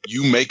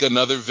 you make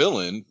another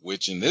villain,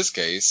 which in this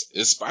case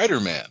is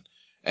Spider-Man.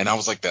 And I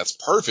was like, that's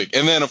perfect.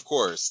 And then of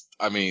course,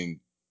 I mean,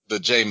 the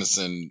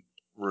Jameson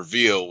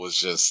reveal was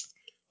just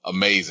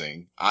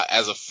amazing.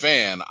 As a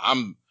fan,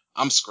 I'm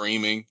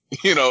screaming,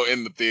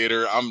 in the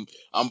theater. I'm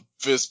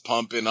fist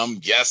pumping. I'm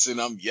guessing,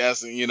 and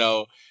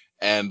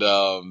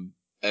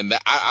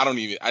I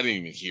didn't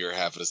even hear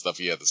half of the stuff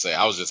he had to say.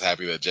 I was just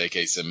happy that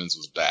J.K. Simmons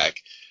was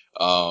back.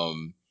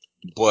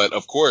 But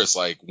of course,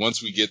 like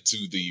once we get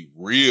to the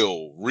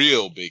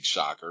real big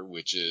shocker,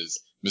 which is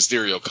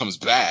Mysterio comes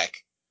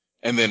back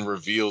and then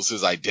reveals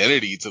his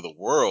identity to the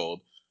world,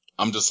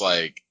 I'm just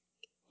like,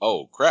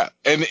 oh crap.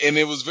 And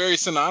it was very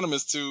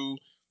synonymous to,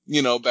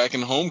 back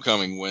in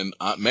Homecoming when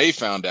Aunt May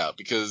found out,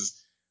 because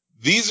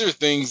these are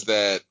things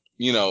that,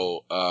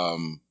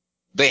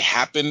 they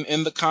happen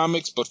in the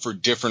comics, but for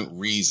different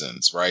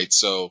reasons, right?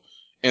 So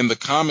in the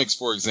comics,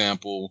 for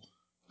example,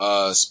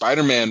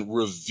 Spider-Man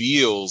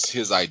reveals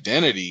his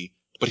identity,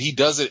 but he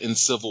does it in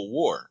Civil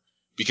War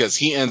because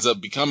he ends up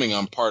becoming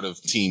a part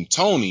of Team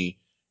Tony.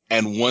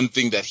 And one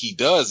thing that he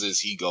does is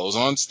he goes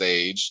on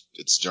stage.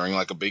 It's during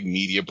like a big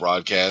media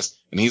broadcast,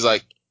 and he's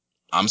like,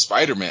 I'm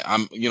Spider-Man.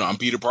 I'm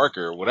Peter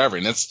Parker or whatever.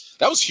 And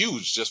that was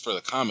huge just for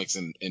the comics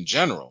in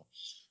general.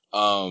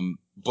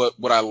 But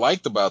what I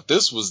liked about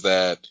this was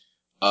that,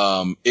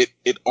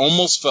 it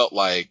almost felt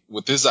like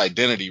with this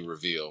identity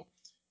reveal,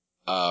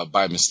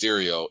 by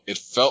Mysterio, it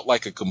felt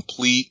like a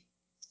complete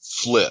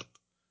flip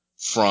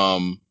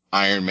from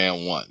Iron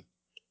Man 1,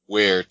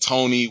 where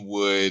Tony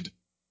would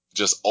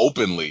just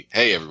openly,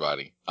 hey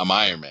everybody, I'm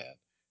Iron Man,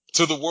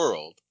 to the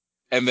world.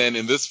 And then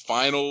in this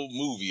final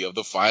movie of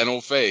the final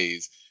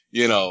phase,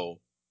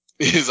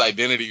 his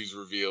identity is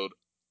revealed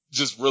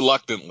just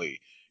reluctantly,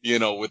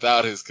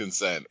 without his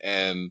consent.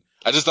 And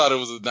I just thought it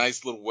was a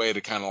nice little way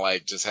to kind of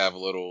like just have a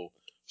little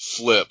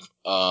flip,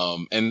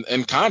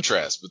 and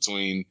contrast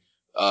between,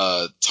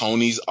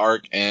 Tony's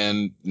arc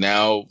and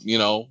now,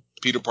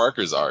 Peter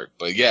Parker's arc.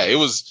 But yeah, it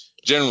was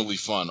generally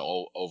fun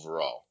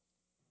overall.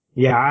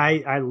 Yeah,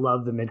 I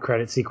love the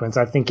mid-credit sequence.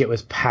 I think it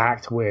was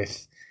packed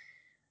with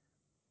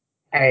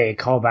a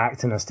callback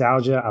to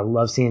nostalgia. I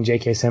love seeing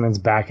J.K. Simmons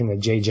back in the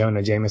J.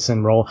 Jonah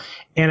Jameson role.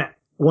 And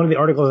one of the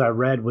articles I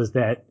read was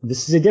that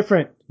this is a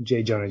different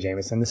J. Jonah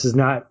Jameson. This is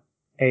not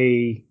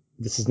Sam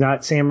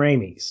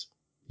Raimi's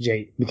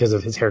because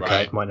of his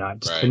haircut and whatnot.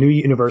 Just a new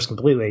universe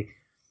completely.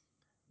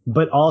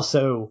 But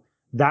also,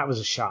 that was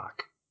a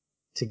shock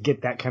to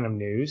get that kind of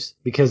news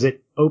because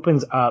it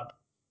opens up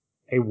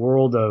a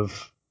world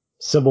of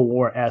Civil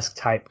War-esque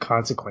type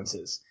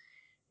consequences.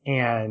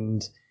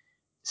 And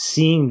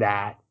seeing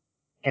that,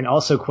 and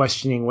also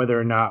questioning whether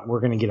or not we're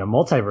going to get a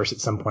multiverse at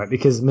some point,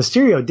 because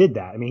Mysterio did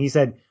that. I mean, he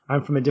said,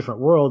 I'm from a different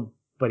world,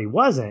 but he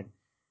wasn't.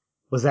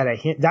 Was that a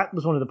hint? That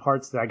was one of the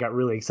parts that I got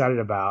really excited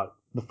about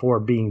before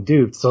being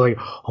duped. So like,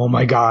 oh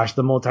my gosh,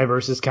 the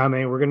multiverse is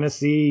coming. We're going to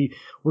see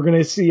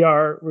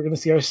our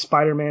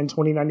Spider-Man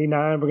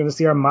 2099. We're going to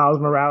see our Miles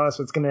Morales.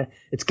 It's going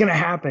to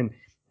happen.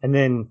 And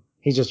then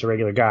he's just a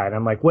regular guy. And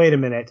I'm like, wait a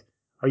minute.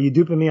 Are you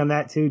duping me on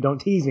that too? Don't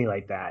tease me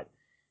like that.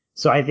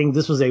 So I think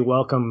this was a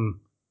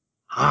welcome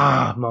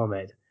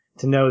moment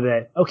to know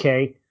that,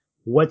 okay,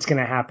 what's going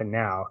to happen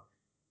now?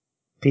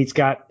 Pete's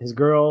got his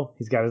girl,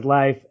 he's got his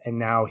life, and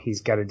now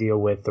he's got to deal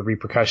with the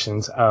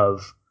repercussions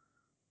of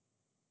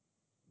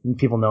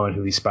people knowing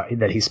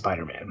that he's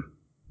Spider-Man.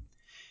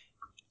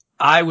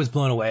 I was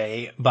blown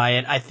away by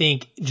it. I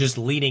think just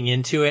leading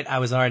into it, I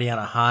was already on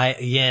a high.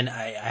 Again,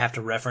 I have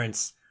to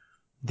reference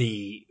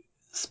the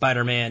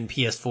Spider-Man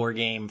PS4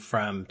 game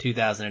from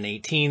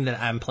 2018 that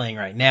I'm playing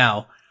right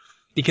now,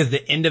 because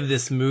the end of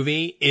this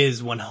movie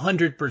is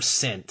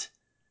 100%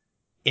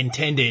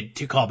 intended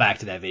to call back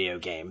to that video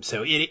game.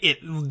 So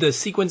the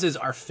sequences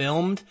are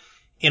filmed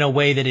in a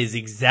way that is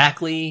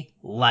exactly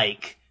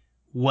like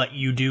what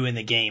you do in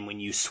the game when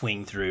you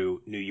swing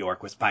through New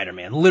York with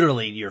Spider-Man.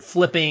 Literally, you're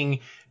flipping,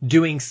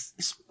 doing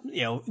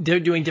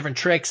different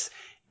tricks,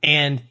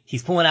 and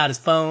he's pulling out his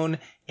phone,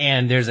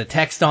 and there's a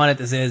text on it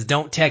that says,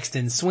 "Don't text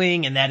and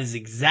swing," and that is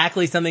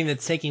exactly something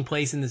that's taking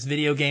place in this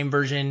video game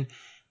version.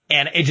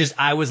 And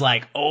I was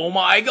like, oh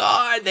my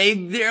God,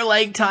 they're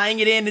like tying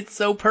it in. It's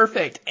so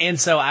perfect. And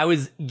so I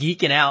was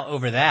geeking out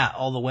over that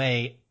all the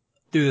way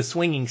through the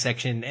swinging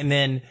section. And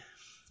then,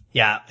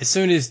 yeah, as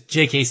soon as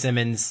J.K.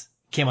 Simmons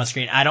came on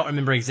screen, I don't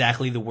remember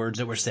exactly the words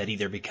that were said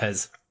either,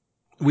 because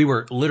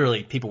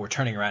people were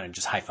turning around and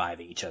just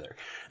high-fiving each other.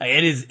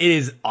 It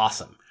is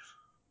awesome,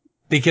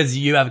 because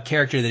you have a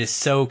character that is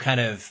so kind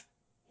of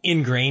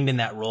ingrained in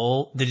that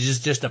role that is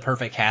just a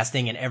perfect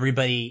casting, and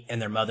everybody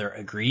and their mother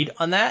agreed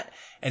on that.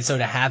 And so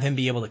to have him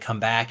be able to come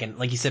back, and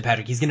like you said,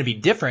 Patrick, he's going to be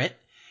different.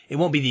 It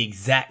won't be the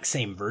exact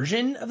same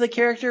version of the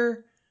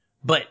character,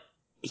 but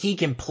he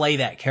can play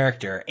that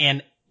character.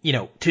 And,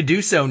 to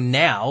do so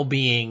now,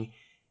 being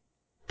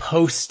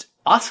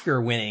post-Oscar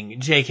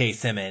winning J.K.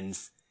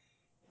 Simmons,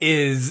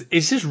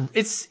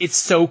 it's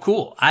so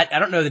cool. I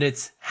don't know that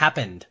it's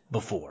happened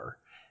before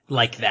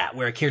like that,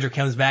 where a character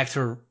comes back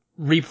to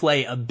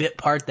replay a bit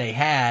part they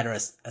had, or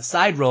a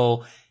side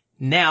role,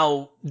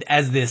 now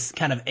as this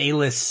kind of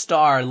A-list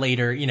star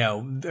later,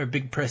 or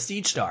big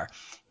prestige star.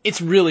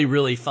 It's really,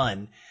 really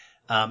fun.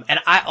 And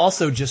I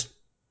also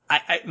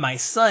my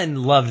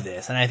son loved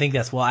this, and I think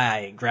that's why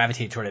I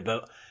gravitated toward it.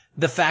 But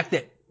the fact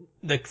that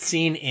the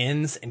scene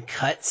ends and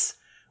cuts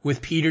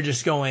with Peter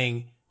just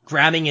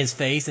grabbing his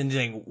face and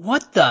saying,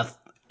 "What the?"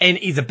 And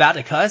he's about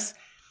to cuss.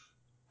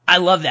 I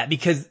love that,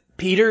 because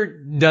Peter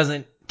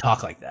doesn't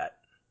talk like that.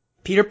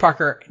 Peter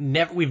Parker,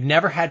 we've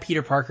never had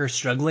Peter Parker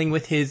struggling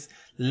with his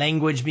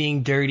language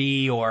being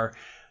dirty or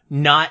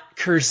not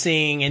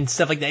cursing and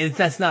stuff like that.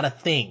 That's not a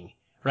thing,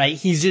 right?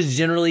 He's just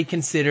generally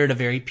considered a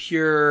very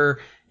pure,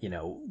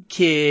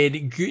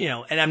 kid,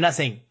 and I'm not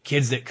saying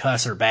kids that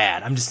cuss are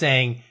bad. I'm just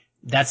saying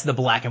that's the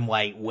black and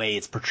white way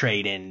it's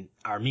portrayed in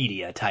our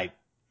media type,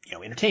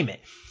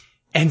 entertainment.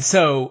 And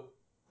so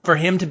for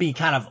him to be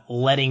kind of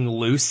letting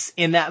loose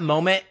in that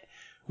moment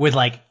with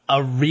like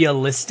a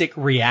realistic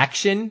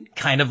reaction,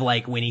 kind of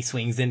like when he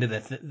swings into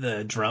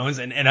the drones,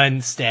 and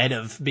instead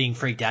of being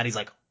freaked out, he's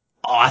like,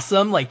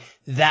 awesome. Like,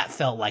 that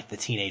felt like the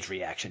teenage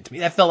reaction to me.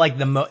 That felt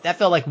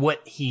like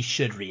what he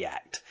should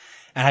react.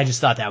 And I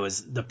just thought that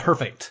was the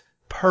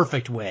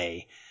perfect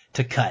way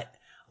to cut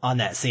on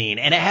that scene.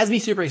 And it has me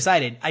super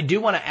excited. I do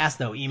want to ask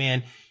though,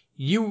 E-Man,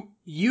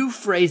 you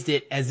phrased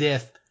it as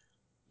if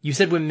you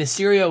said when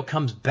Mysterio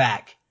comes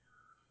back.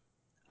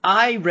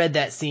 I read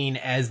that scene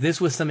as this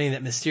was something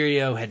that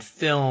Mysterio had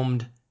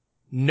filmed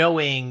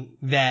knowing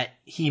that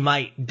he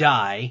might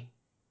die,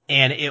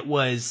 and it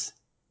was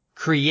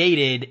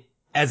created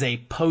as a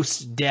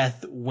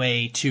post-death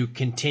way to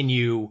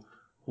continue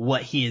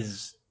what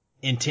his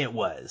intent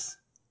was.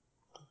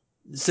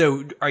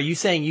 So are you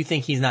saying you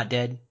think he's not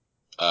dead?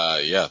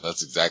 Yeah,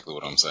 that's exactly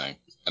what I'm saying.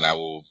 And I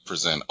will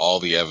present all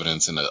the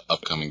evidence in the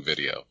upcoming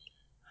video.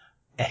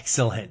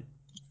 Excellent.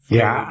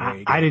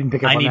 Yeah, I didn't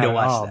pick up on that at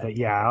all, that. But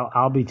yeah,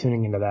 I'll be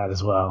tuning into that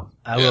as well.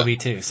 I will be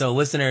too. So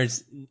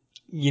listeners,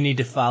 you need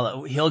to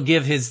follow. He'll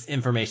give his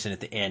information at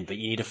the end, but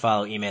you need to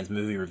follow E-Man's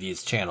Movie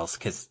Reviews channels,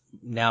 because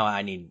now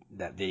I need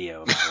that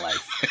video in my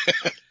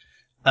life.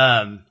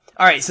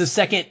 All right. So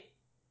second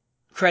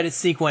credit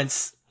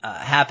sequence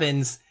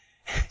happens,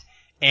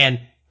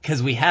 and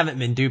because we haven't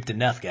been duped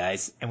enough,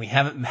 guys, and we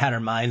haven't had our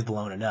minds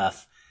blown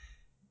enough,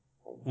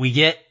 we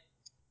get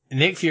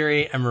Nick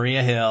Fury and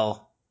Maria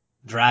Hill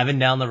driving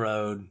down the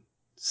road,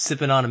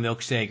 sipping on a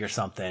milkshake or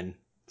something,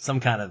 some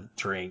kind of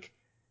drink.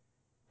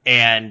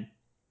 And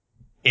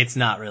it's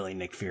not really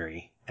Nick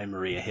Fury and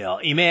Maria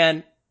Hill.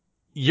 E-Man,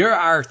 you're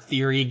our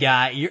theory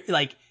guy. You're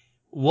like,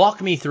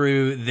 walk me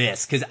through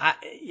this. Cause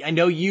I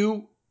know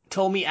you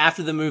told me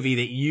after the movie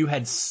that you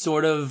had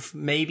sort of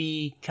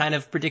maybe kind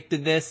of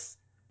predicted this.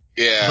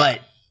 Yeah.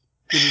 But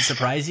did it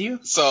surprise you?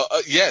 So,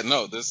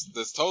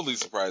 this totally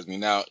surprised me.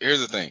 Now, here's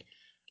the thing.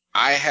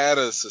 I had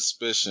a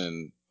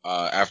suspicion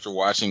after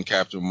watching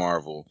Captain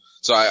Marvel.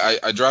 So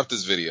I dropped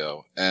this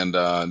video, and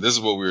this is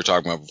what we were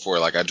talking about before.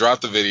 Like, I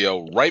dropped the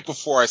video right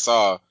before I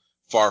saw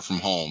Far From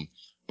Home,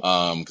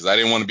 because I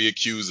didn't want to be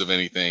accused of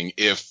anything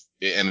if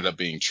it ended up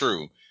being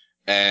true.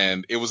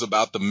 And it was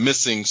about the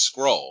missing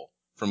Skrull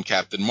from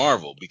Captain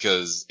Marvel,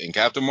 because in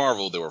Captain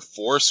Marvel there were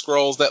 4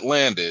 Skrulls that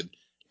landed,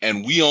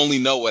 and we only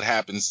know what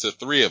happens to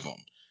 3 of them.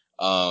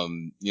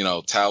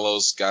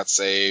 Talos got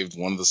saved,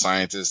 one of the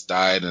scientists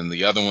died, and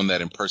the other one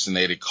that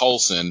impersonated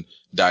Coulson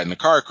died in a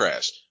car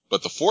crash.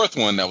 But the 4th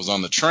one that was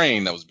on the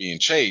train that was being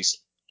chased,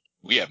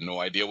 we have no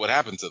idea what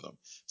happened to them.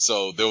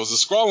 So there was a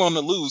Skrull on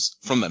the loose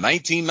from the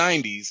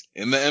 1990s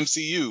in the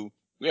MCU.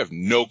 We have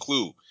no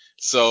clue.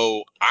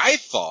 So I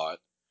thought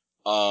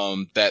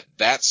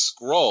that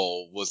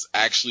Skrull was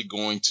actually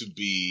going to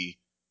be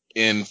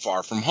in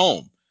Far From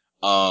Home.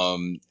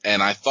 And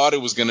I thought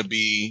it was going to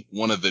be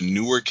one of the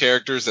newer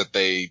characters that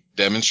they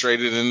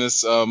demonstrated in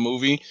this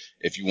movie.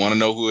 If you want to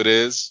know who it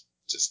is,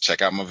 just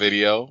check out my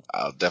video.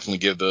 I'll definitely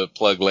give the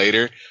plug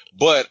later.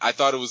 But I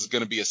thought it was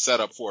going to be a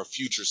setup for a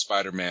future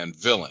Spider-Man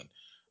villain.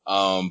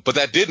 But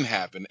that didn't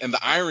happen. And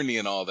the irony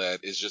in all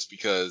that is just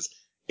because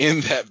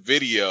in that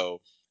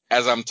video,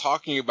 as I'm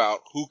talking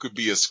about who could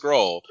be a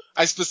Skrull,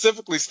 I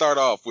specifically start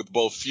off with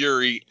both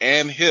Fury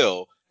and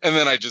Hill, and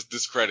then I just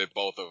discredit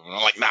both of them.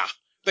 I'm like, nah,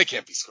 they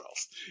can't be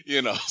Skrulls,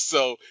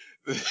 so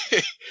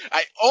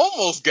I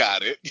almost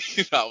got it.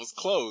 I was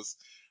close.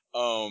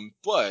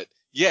 But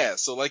yeah,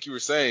 so like you were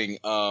saying,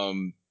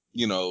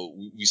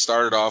 we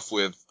started off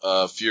with,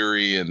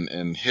 Fury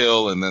and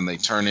Hill, and then they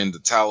turn into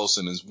Talos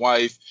and his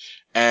wife.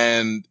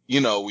 And,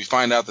 we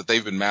find out that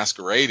they've been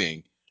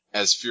masquerading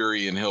as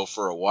Fury and Hill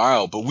for a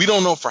while, but we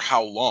don't know for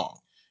how long.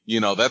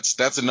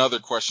 That's another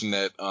question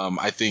that,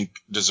 I think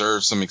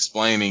deserves some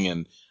explaining.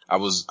 And I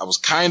was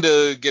kind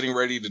of getting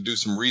ready to do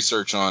some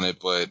research on it,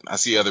 but I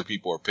see other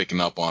people are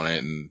picking up on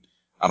it, and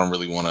I don't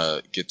really want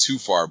to get too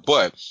far.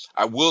 But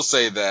I will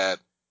say that,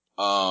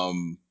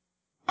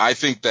 I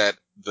think that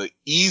the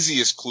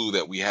easiest clue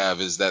that we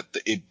have is that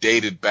it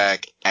dated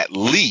back at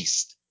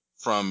least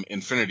from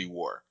Infinity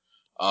War.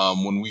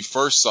 When we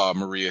first saw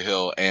Maria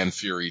Hill and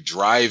Fury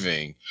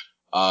driving,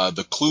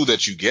 the clue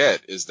that you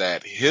get is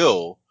that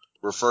Hill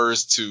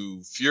refers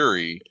to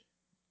Fury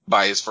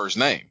by his first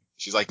name.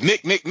 She's like,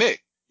 Nick, Nick,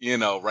 Nick,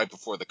 right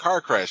before the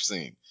car crash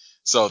scene.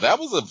 So that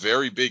was a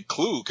very big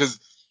clue, because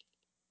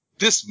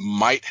this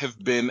might have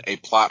been a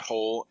plot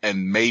hole,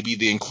 and maybe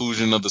the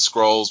inclusion of the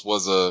Skrulls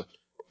was a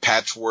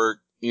patchwork,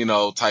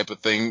 type of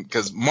thing,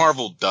 because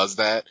Marvel does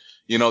that.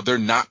 They're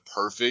not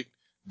perfect.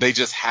 They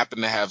just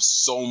happen to have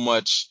so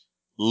much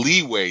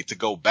leeway to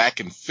go back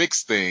and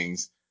fix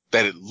things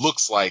that it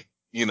looks like,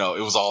 it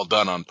was all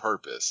done on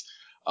purpose,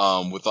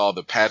 with all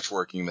the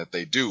patchworking that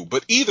they do.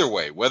 But either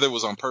way, whether it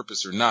was on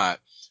purpose or not,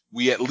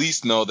 we at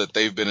least know that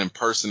they've been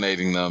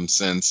impersonating them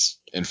since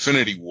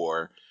Infinity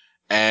War.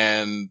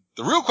 And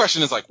the real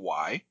question is, like,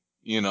 why?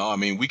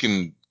 We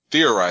can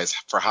theorize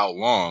for how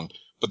long,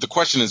 but the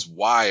question is,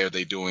 why are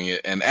they doing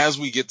it? And as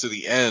we get to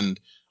the end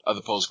of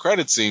the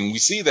post-credit scene, we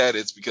see that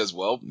it's because,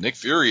 well, Nick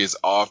Fury is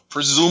off,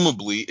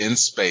 presumably in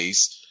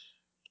space,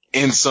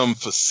 in some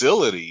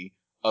facility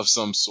of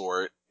some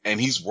sort,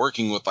 and he's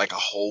working with like a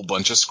whole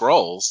bunch of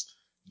Skrulls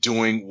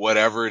doing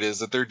whatever it is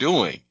that they're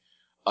doing.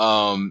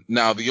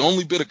 Now the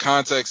only bit of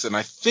context, and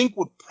I think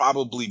would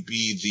probably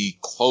be the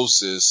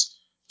closest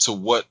to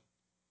what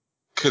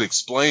could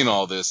explain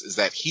all this, is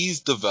that he's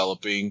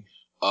developing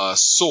a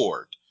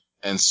sword.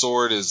 And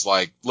sword is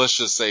like, let's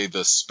just say,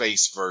 the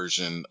space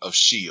version of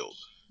S.H.I.E.L.D.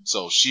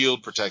 So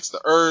S.H.I.E.L.D. protects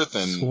the Earth,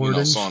 and,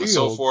 so on and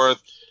so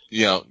forth.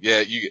 Yeah,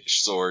 you get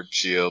sword,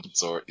 shield,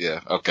 sword. Yeah.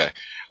 Okay.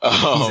 He's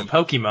a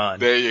Pokemon.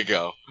 There you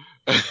go.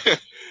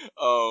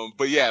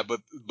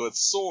 But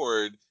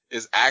sword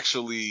is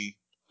actually,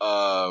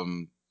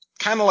 kind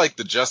of like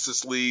the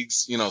Justice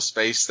League's,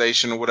 space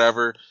station or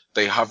whatever.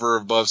 They hover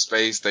above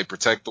space. They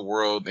protect the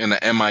world in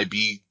an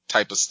MIB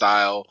type of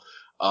style,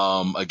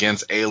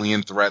 against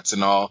alien threats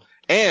and all.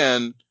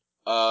 And,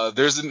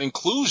 there's an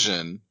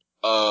inclusion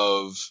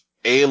of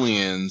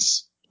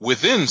aliens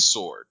within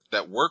Sword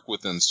that work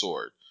within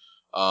Sword.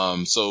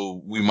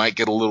 So we might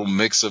get a little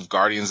mix of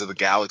Guardians of the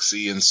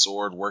Galaxy and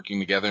Sword working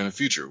together in the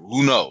future.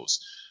 Who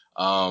knows?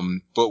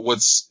 But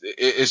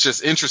it's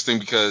just interesting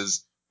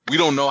because we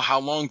don't know how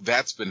long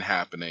that's been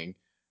happening.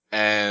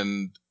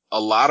 And a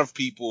lot of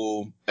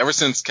people, ever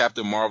since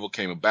Captain Marvel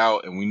came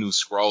about and we knew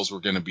Skrulls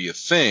were going to be a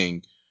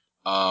thing,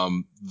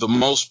 the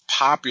most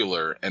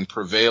popular and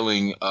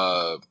prevailing,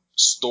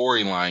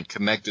 storyline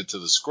connected to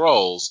the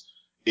Skrulls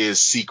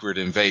is Secret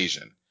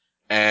Invasion.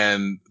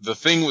 And the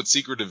thing with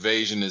Secret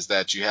Invasion is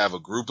that you have a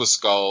group of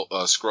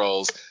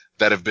Skrulls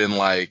that have been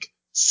like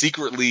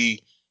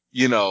secretly,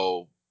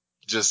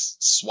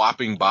 just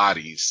swapping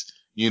bodies,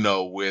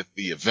 with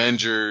the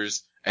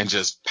Avengers and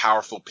just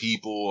powerful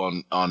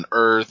people on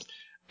Earth,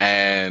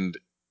 and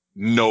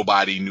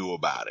nobody knew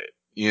about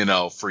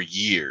it, for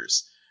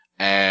years.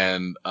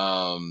 And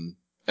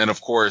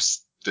of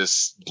course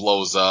this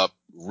blows up.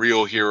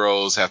 Real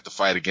heroes have to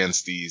fight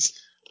against these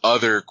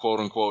other quote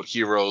unquote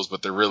heroes,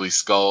 but they're really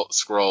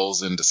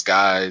Skrulls in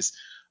disguise.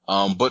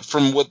 But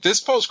from what this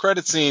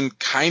post-credit scene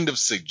kind of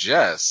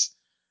suggests,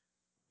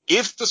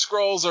 if the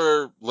Skrulls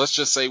are, let's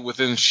just say,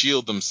 within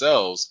S.H.I.E.L.D.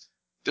 themselves,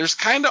 there's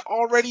kind of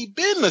already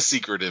been a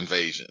secret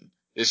invasion.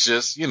 It's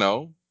just, in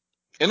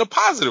a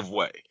positive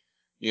way,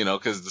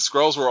 cause the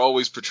Skrulls were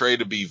always portrayed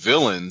to be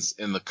villains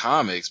in the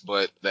comics,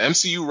 but the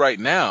MCU right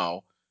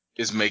now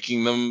is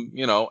making them,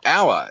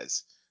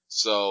 allies.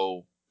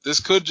 So this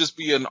could just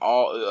be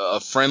a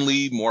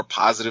friendly, more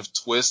positive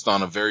twist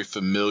on a very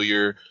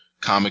familiar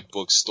comic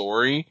book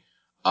story.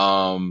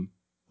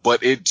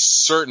 But it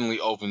certainly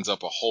opens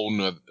up a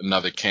whole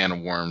another can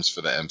of worms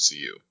for the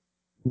MCU.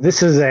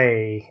 This is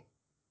a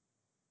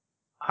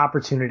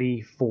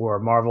opportunity for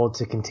Marvel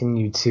to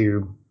continue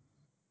to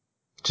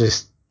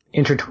just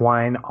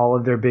intertwine all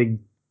of their big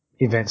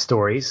event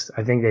stories.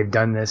 I think they've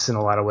done this in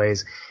a lot of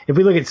ways. If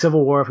we look at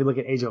Civil War, if we look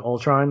at Age of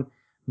Ultron,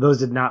 those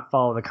did not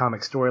follow the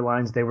comic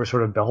storylines. They were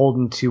sort of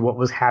beholden to what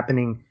was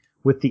happening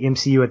with the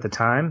MCU at the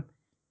time.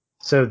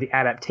 So the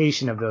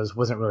adaptation of those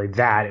wasn't really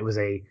that. It was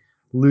a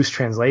loose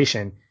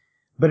translation.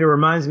 But it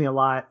reminds me a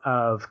lot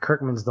of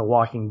Kirkman's The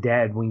Walking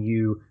Dead when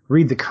you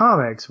read the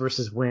comics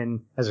versus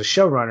when, as a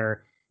showrunner,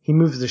 he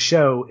moves the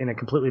show in a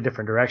completely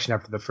different direction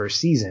after the first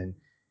season.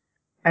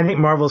 I think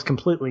Marvel's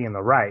completely in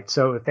the right.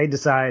 So if they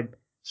decide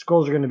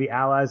Skrulls are going to be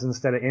allies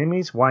instead of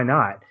enemies, why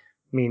not?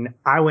 I mean,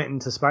 I went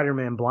into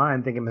Spider-Man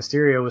blind thinking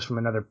Mysterio was from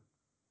another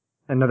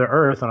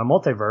Earth on a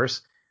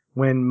multiverse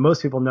when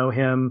most people know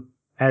him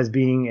as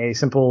being a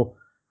simple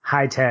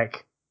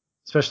high-tech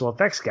special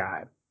effects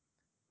guy.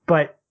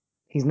 But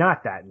he's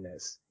not that in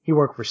this. He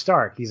worked for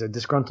Stark. He's a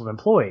disgruntled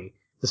employee.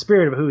 The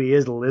spirit of who he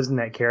is lives in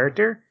that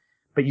character,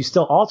 but you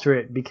still alter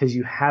it because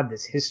you have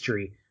this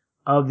history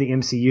of the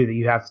MCU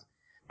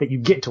that you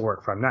get to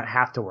work from, not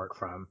have to work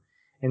from.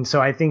 And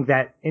so I think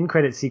that end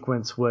credit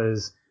sequence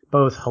was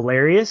both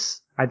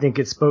hilarious. I think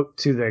it spoke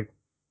to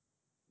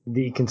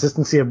the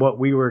consistency of what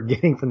we were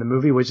getting from the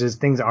movie, which is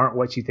things aren't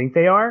what you think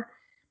they are.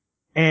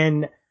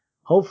 And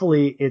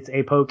hopefully it's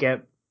a poke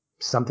at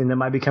something that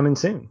might be coming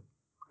soon.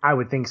 I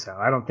would think so.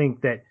 I don't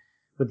think that,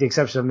 with the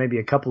exception of maybe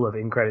a couple of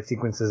end credit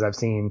sequences I've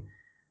seen,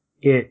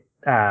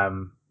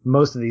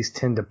 most of these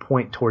tend to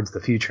point towards the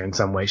future in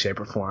some way, shape,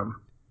 or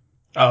form.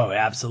 Oh,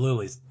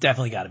 absolutely. It's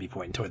definitely got to be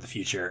pointing toward the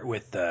future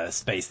with the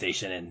space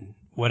station and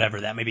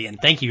whatever that may be. And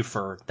thank you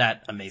for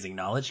that amazing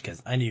knowledge,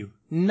 because I knew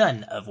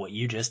none of what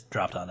you just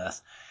dropped on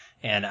us.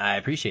 And I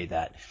appreciate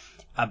that.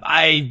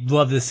 I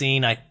love the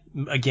scene.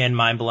 Again,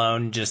 mind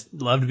blown, just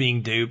loved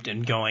being duped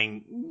and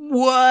going,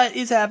 what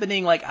is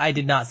happening? Like, I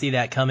did not see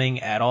that coming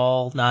at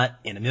all. Not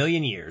in a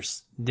million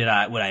years would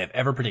I have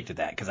ever predicted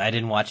that, because I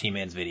didn't watch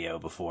He-Man's video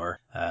before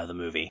the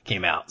movie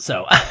came out.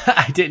 So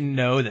I didn't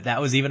know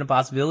that was even a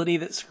possibility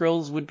that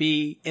Skrulls would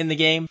be in the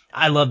game.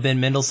 I love Ben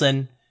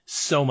Mendelsohn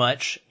so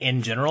much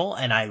in general,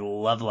 and I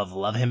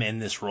love him in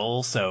this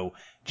role. So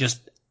just,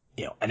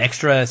 an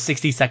extra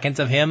 60 seconds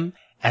of him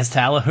as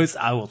Talos,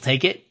 I will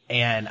take it.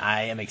 And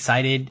I am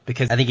excited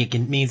because I think it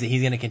means that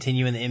he's going to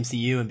continue in the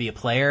MCU and be a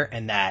player,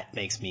 and that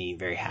makes me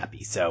very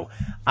happy. So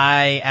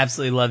I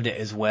absolutely loved it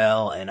as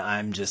well, and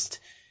I'm just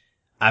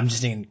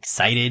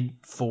excited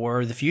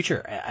for the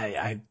future.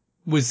 I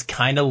was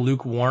kind of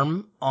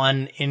lukewarm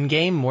on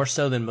Endgame, more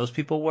so than most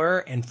people were,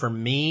 and for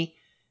me,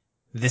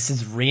 this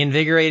has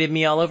reinvigorated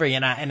me all over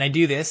again. And I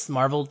do this.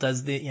 Marvel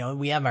does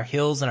we have our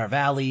hills and our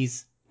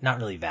valleys. Not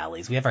really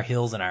valleys. We have our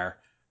hills and our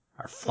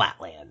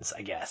flatlands,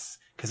 I guess,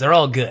 because they're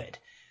all good.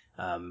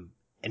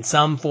 And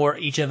some for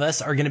each of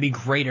us are going to be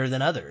greater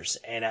than others.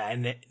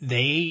 And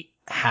they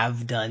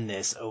have done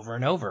this over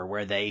and over,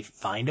 where they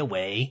find a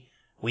way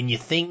when you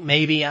think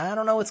maybe, I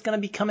don't know what's going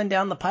to be coming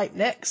down the pipe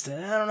next,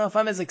 and I don't know if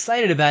I'm as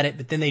excited about it,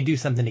 but then they do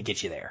something to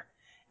get you there.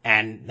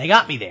 And they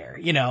got me there.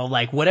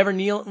 Like whatever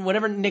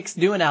Nick's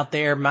doing out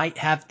there might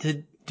have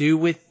to do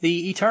with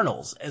the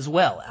Eternals as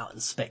well out in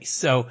space.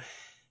 So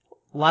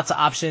lots of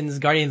options.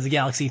 Guardians of the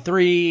Galaxy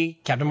 3,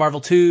 Captain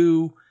Marvel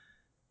 2,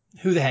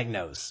 who the heck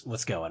knows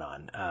what's going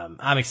on?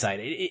 I'm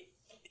excited.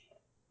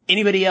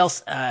 Anybody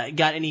else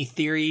got any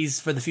theories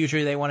for the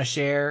future they want to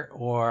share,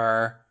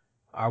 or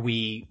are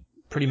we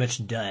pretty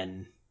much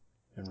done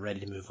and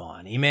ready to move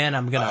on? E-Man,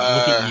 I'm going to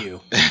look at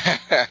you.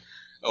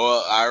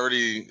 Well, I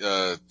already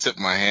tipped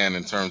my hand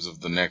in terms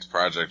of the next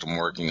project I'm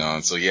working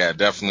on. So yeah,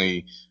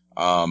 definitely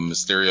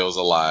Mysterio's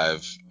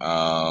alive.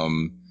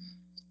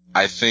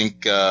 I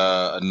think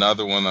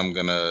another one I'm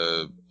going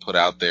to put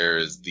out there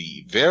is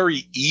the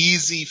very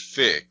easy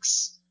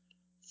fix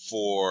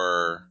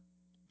for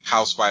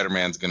how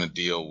Spider-Man's going to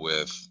deal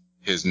with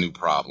his new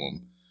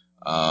problem.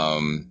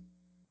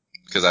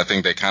 Because I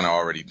think they kind of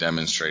already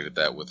demonstrated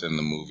that within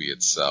the movie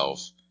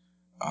itself.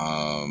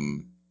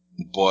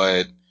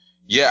 But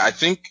yeah, I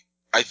think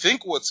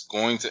what's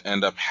going to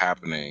end up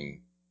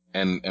happening,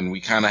 and we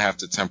kind of have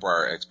to temper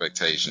our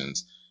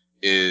expectations,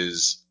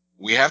 is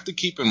we have to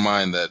keep in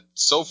mind that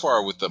so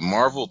far with the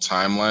Marvel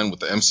timeline,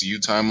 with the MCU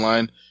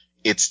timeline,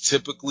 it's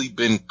typically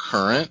been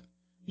current.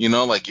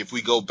 Like if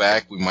we go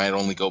back, we might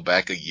only go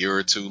back a year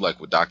or two, like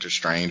with Doctor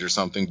Strange or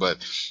something. But,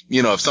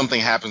 if something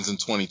happens in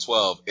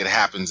 2012, it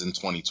happens in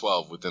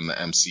 2012 within the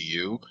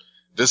MCU.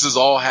 This is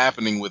all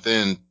happening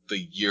within the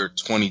year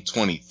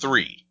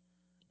 2023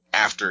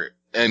 after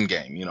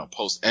Endgame,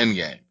 post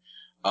Endgame.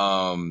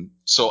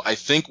 So I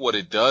think what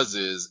it does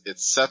is it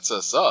sets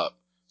us up.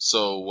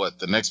 So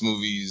the next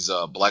movie's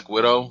Black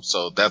Widow.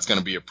 So that's going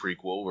to be a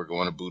prequel. We're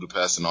going to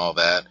Budapest and all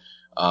that.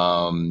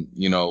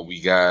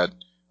 We got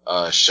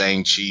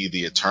Shang-Chi,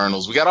 the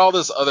Eternals. We got all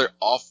this other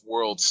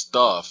off-world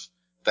stuff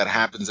that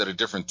happens at a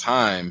different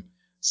time.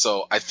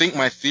 So I think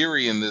my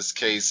theory in this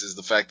case is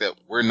the fact that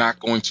we're not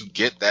going to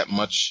get that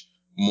much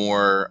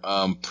more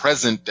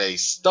present day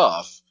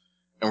stuff,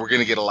 and we're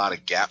going to get a lot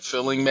of gap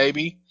filling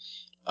maybe.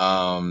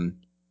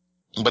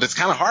 But it's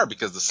kind of hard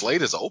because the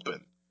slate is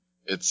open.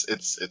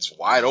 It's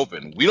wide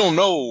open. We don't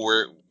know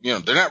where,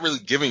 they're not really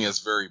giving us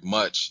very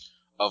much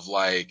of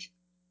like,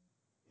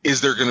 is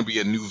there going to be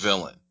a new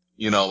villain?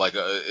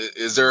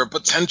 Is there a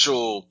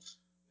potential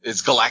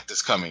Is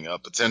Galactus coming, a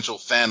potential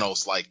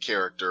Thanos-like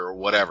character or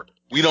whatever?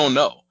 We don't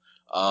know.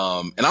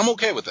 And I'm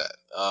okay with that.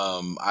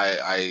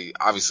 I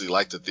obviously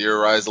like to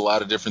theorize a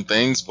lot of different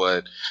things,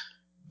 but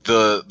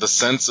the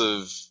sense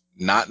of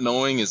not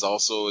knowing is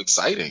also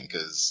exciting,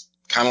 because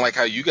kind of like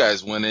how you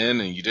guys went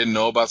in and you didn't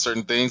know about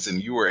certain things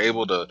and you were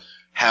able to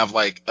have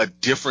like a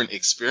different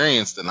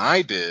experience than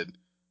I did.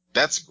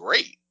 That's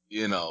great,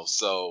 you know?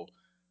 So,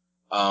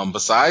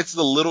 besides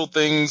the little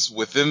things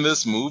within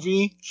this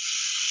movie,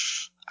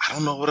 I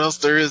don't know what else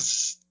there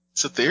is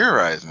to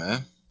theorize,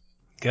 man.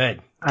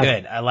 Good.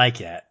 I like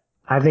that.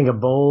 I think a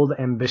bold,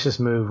 ambitious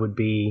move would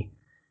be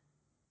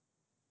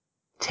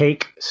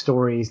take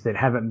stories that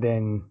haven't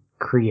been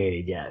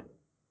created yet.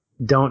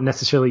 Don't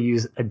necessarily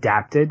use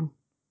adapted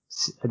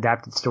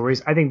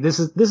stories. I think this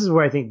is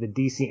where I think the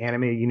DC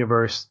animated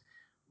universe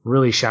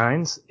really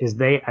shines, is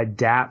they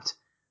adapt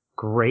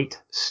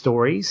great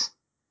stories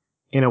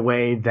in a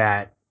way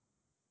that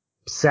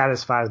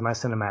satisfies my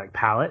cinematic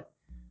palate.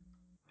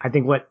 I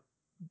think what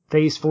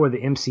Phase 4 of the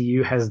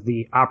MCU has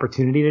the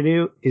opportunity to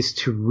do is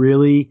to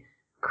really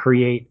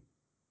create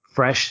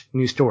fresh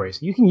new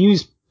stories. You can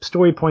use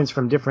story points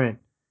from different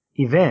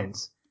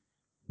events,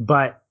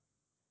 but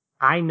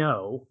I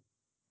know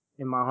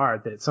in my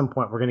heart that at some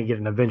point we're going to get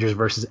an Avengers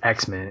versus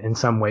X-Men in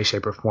some way,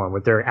 shape, or form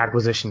with their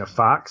acquisition of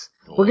Fox.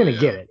 We're going to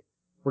get it.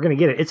 We're going to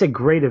get it. It's a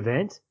great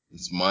event.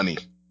 It's money.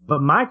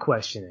 But my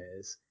question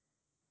is,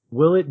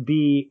 will it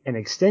be an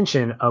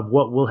extension of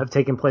what will have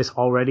taken place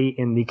already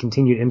in the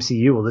continued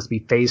MCU? Will this be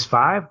Phase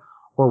 5?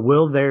 Or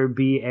will there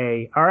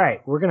be all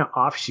right, we're going to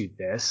offshoot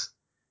this,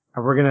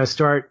 and we're going to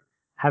start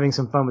having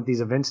some fun with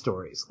these event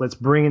stories. Let's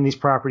bring in these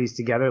properties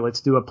together.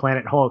 Let's do a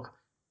Planet Hulk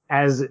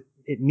as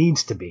it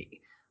needs to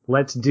be.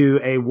 Let's do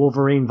a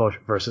Wolverine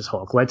versus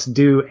Hulk. Let's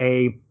do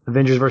a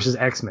Avengers versus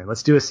X-Men.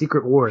 Let's do a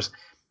Secret Wars.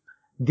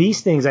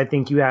 These things I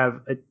think you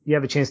have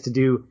a chance to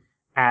do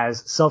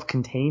as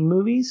self-contained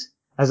movies,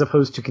 as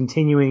opposed to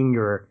continuing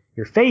your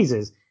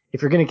phases.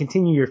 If you're going to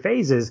continue your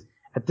phases,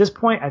 at this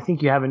point, I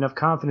think you have enough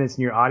confidence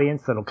in your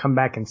audience that'll come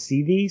back and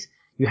see these.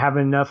 You have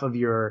enough of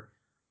your,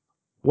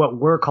 what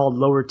were called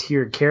lower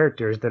tier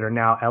characters that are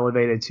now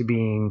elevated to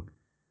being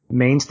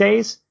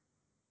mainstays.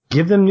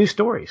 Give them new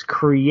stories,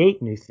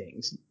 create new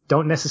things.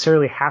 Don't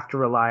necessarily have to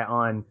rely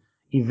on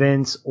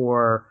events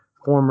or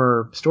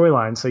former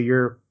storylines. So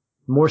you're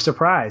more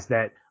surprised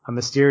that a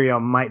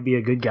Mysterio might be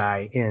a good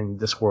guy in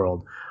this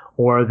world,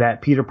 or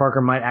that Peter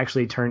Parker might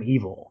actually turn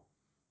evil.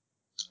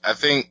 I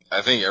think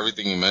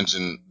everything you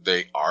mentioned,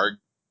 they're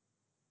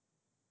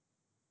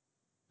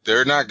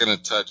not going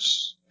to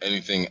touch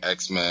anything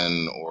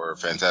X-Men or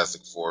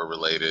Fantastic Four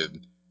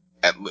related,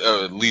 at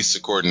least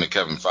according to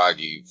Kevin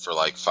Feige, for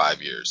like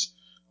 5 years.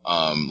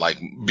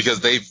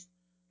 Because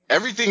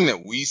everything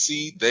that we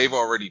see, they've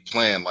already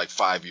planned like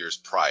 5 years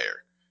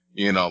prior.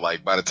 You know,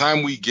 like by the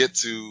time we get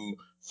to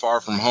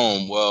Far From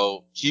Home,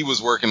 well, he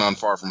was working on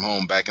Far From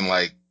Home back in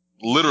like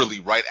literally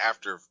right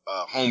after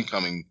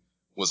Homecoming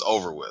was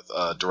over with,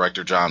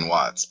 director John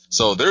Watts.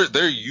 So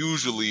they're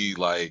usually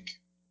like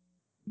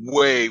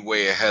way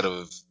ahead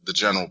of the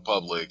general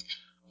public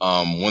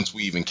once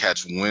we even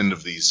catch wind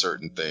of these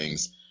certain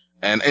things.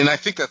 And I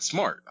think that's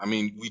smart. I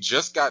mean, we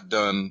just got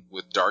done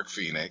with Dark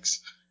Phoenix,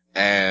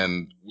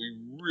 and we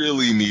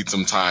really need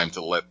some time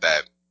to let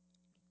that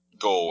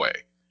go away.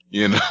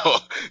 You know,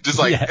 just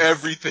like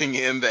everything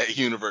in that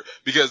universe.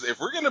 Because if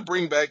we're going to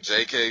bring back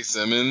J.K.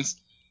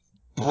 Simmons,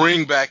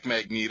 bring back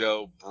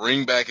Magneto,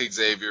 bring back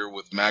Xavier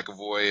with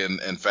McAvoy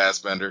and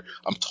Fassbender,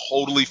 I'm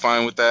totally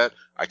fine with that.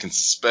 I can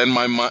suspend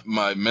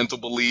my mental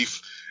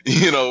belief,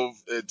 you know,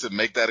 to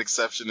make that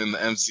exception in the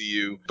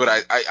MCU. But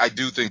I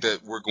do think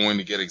that we're going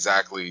to get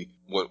exactly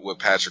what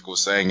Patrick was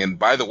saying. And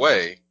by the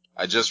way,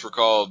 I just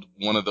recalled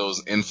one of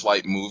those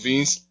in-flight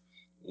movies.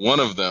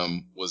 One of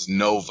them was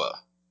Nova.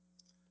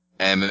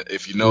 And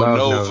if you know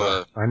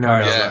Nova, I know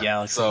Nova.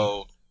 Galaxy.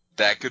 So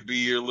that could be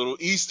your little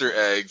Easter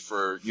egg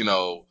for, you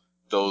know,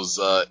 those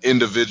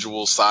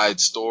individual side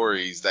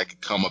stories that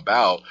could come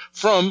about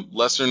from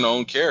lesser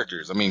known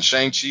characters. I mean,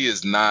 Shang-Chi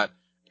is not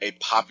a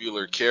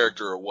popular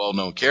character or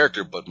well-known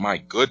character, but my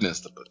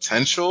goodness, the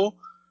potential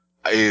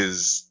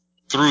is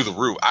through the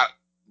roof.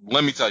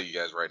 Let me tell you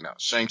guys right now,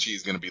 Shang-Chi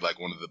is going to be like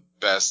one of the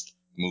best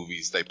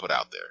movies they put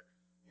out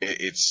there.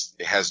 It's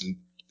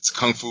a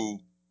Kung Fu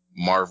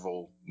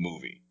Marvel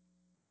movie.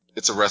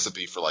 It's a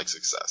recipe for like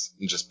success.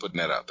 I'm just putting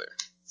that out there.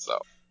 So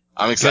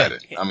I'm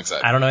excited. Good. I'm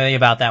excited. I don't know anything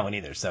about that one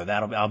either, so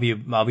I'll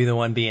be the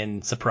one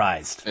being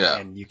surprised. Yeah.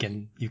 And you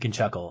can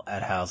chuckle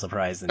at how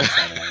surprised and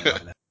excited I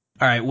am.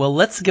 All right, well,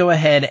 let's go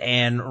ahead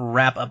and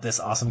wrap up this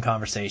awesome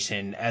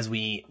conversation as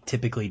we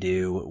typically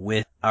do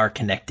with our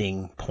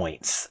connecting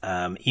points.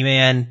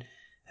 E-Man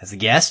as a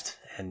guest,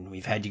 and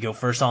we've had you go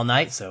first all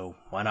night, so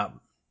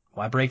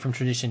why break from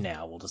tradition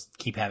now? We'll just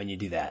keep having you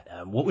do that.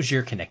 What was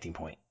your connecting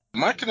point?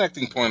 My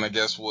connecting point, I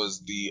guess,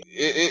 was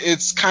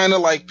it's kind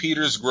of like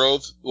Peter's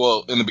growth.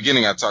 Well, in the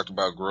beginning, I talked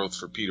about growth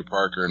for Peter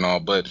Parker and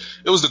all, but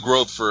it was the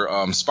growth for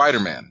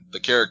Spider-Man. The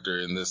character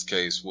in this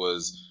case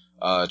was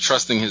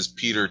trusting his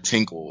Peter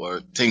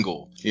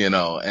Tingle, you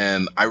know,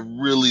 and I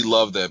really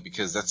love that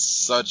because that's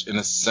such an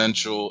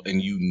essential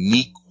and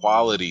unique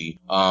quality,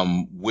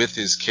 with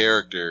his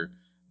character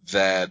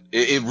that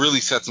it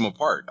really sets him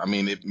apart. I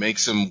mean, it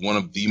makes him one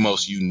of the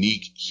most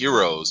unique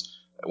heroes.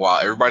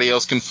 While everybody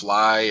else can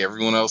fly,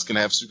 everyone else can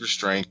have super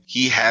strength,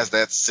 he has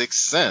that sixth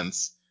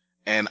sense,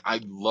 and I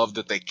love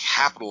that they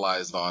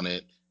capitalized on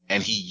it,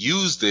 and he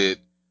used it,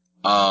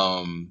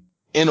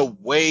 in a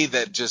way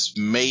that just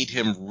made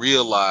him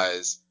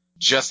realize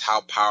just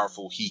how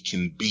powerful he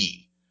can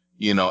be,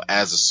 you know,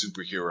 as a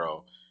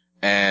superhero.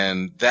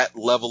 And that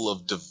level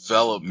of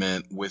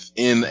development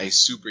within a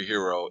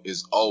superhero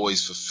is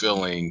always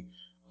fulfilling,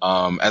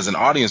 as an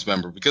audience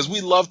member, because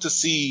we love to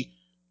see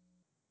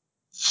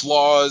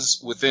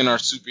flaws within our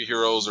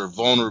superheroes or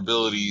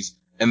vulnerabilities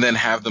and then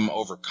have them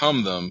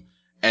overcome them.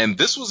 And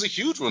this was a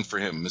huge one for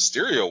him.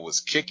 Mysterio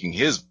was kicking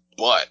his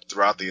butt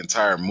throughout the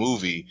entire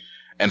movie.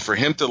 And for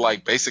him to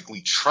like basically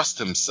trust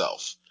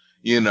himself,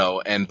 you know,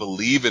 and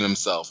believe in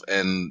himself.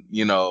 And,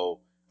 you know,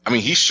 I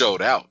mean, he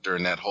showed out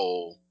during that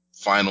whole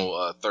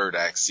final third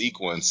act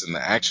sequence in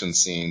the action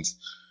scenes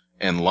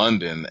in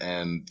London.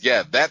 And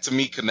yeah, that to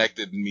me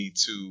connected me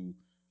to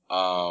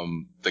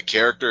the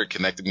character. It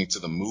connected me to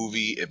the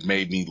movie. It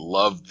made me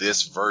love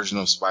this version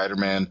of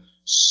Spider-Man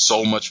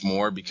so much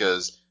more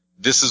because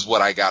this is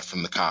what I got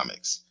from the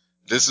comics.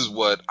 This is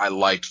what I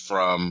liked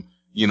from,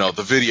 you know,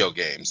 the video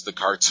games, the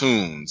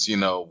cartoons, you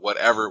know,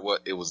 whatever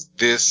it was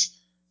this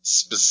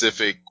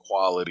specific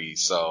quality.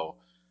 So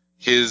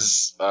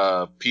his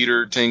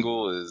Peter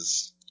Tingle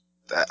is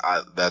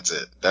that's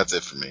it. That's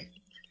it for me.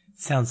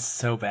 Sounds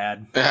so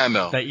bad. I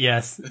know. But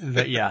yes,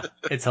 but yeah,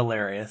 it's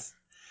hilarious.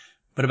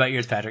 What about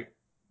yours, Patrick?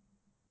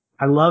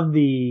 I love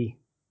the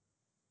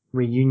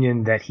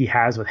reunion that he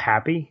has with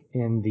Happy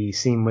in the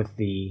scene with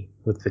the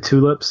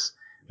tulips,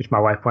 which my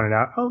wife pointed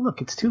out. Oh,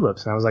 look, it's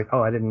tulips. And I was like,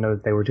 oh, I didn't know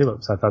that they were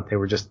tulips. I thought they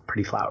were just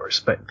pretty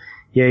flowers, but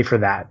yay for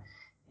that.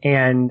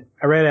 And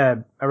I read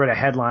a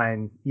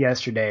headline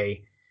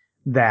yesterday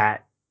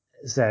that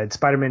said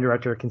Spider-Man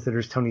director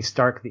considers Tony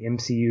Stark the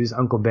MCU's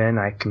Uncle Ben.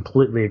 I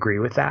completely agree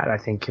with that. I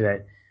think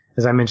that,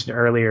 as I mentioned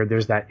earlier,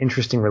 there's that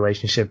interesting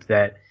relationship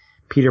that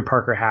Peter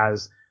Parker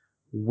has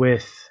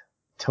with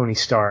Tony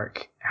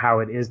Stark, how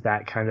it is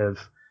that kind of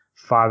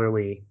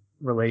fatherly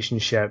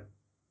relationship,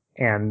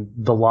 and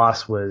the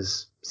loss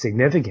was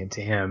significant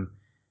to him.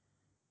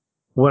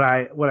 What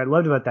I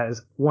loved about that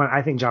is, one,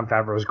 I think Jon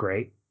Favreau is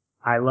great.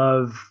 I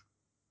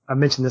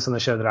mentioned this on the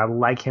show that I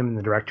like him in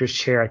the director's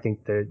chair. I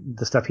think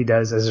the stuff he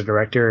does as a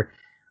director,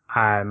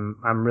 I'm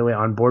really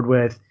on board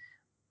with.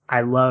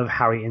 I love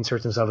how he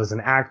inserts himself as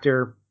an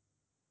actor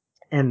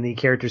and the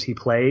characters he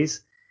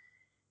plays.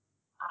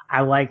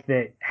 I like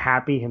that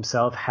Happy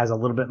himself has a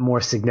little bit more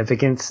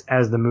significance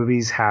as the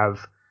movies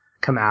have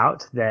come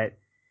out, that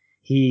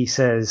he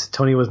says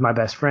Tony was my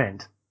best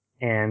friend.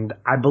 And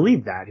I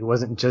believe that. He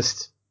wasn't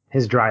just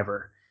his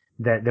driver,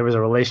 that there was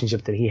a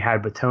relationship that he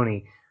had with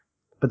Tony.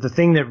 But the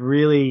thing that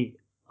really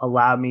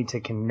allowed me to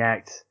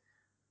connect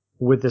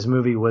with this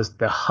movie was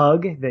the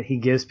hug that he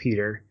gives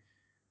Peter,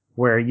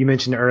 where you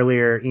mentioned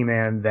earlier,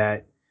 E-Man,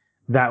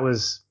 that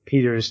was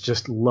Peter's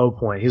just low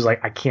point. He was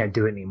like, I can't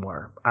do it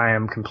anymore. I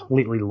am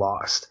completely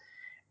lost.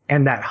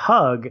 And that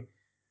hug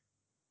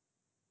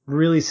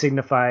really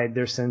signified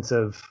their sense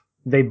of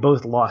they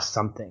both lost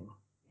something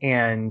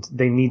and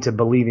they need to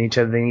believe in each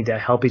other. They need to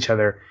help each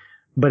other.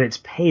 But it's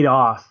paid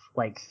off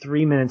like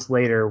 3 minutes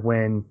later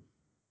when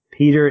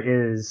Peter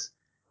is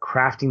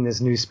crafting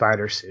this new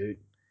spider suit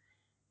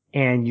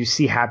and you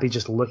see Happy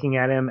just looking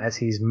at him as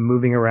he's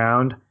moving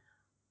around,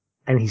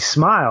 and he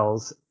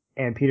smiles.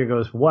 And Peter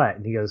goes, what?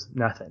 And he goes,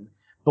 nothing.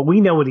 But we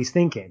know what he's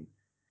thinking.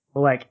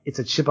 We're like, it's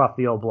a chip off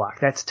the old block.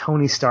 That's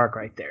Tony Stark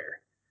right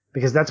there.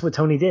 Because that's what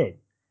Tony did.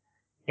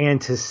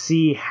 And to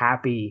see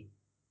Happy,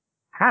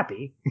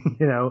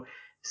 you know,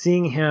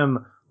 seeing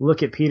him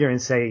look at Peter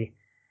and say,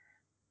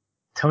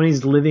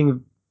 Tony's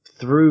living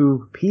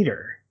through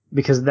Peter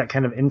because of that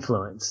kind of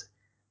influence.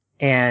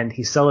 And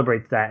he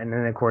celebrates that. And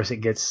then, of course, it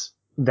gets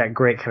that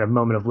great kind of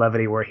moment of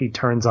levity where he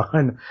turns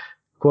on,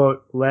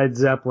 quote, Led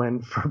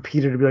Zeppelin for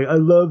Peter to be like, I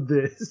love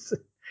this,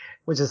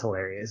 which is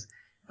hilarious.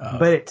 Oh,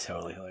 but it's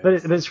totally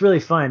hilarious. But it's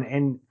really fun.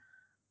 And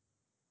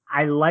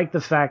I like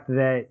the fact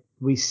that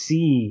we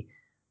see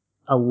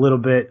a little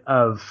bit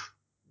of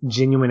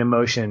genuine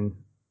emotion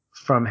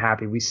from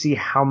Happy. We see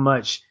how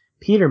much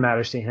Peter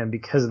matters to him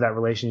because of that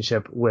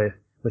relationship with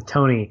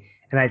Tony.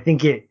 And I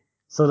think it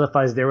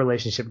solidifies their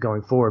relationship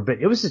going forward. But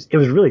it was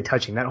really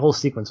touching. That whole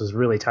sequence was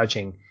really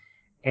touching.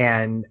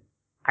 And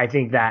I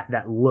think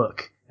that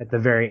look at the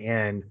very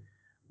end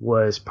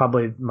was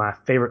probably my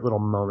favorite little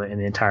moment in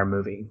the entire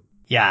movie.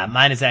 Yeah,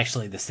 mine is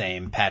actually the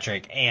same,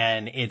 Patrick,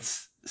 and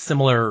it's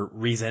similar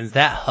reasons.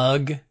 That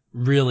hug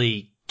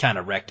really kind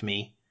of wrecked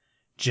me.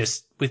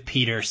 Just with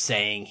Peter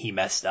saying he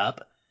messed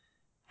up,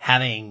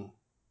 having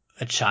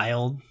a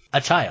child,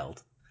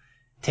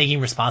 taking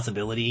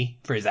responsibility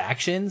for his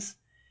actions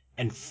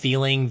and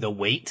feeling the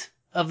weight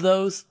of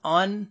those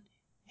on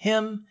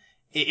him.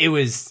 It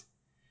was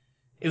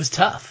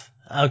tough.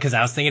 because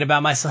I was thinking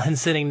about my son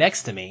sitting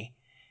next to me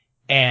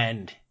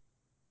and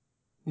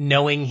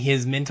knowing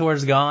his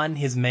mentor's gone,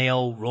 his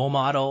male role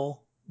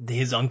model,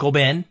 his Uncle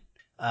Ben,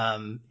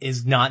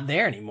 is not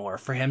there anymore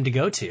for him to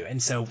go to.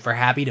 And so for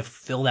Happy to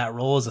fill that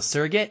role as a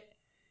surrogate,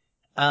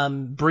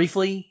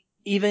 briefly,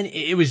 even,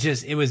 it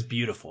was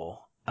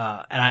beautiful.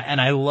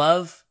 And I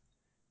love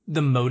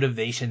the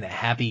motivation that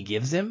Happy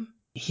gives him.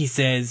 He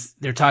says,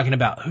 they're talking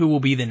about who will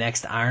be the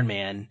next Iron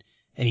Man.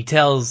 And he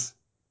tells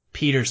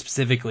Peter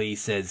specifically, he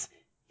says,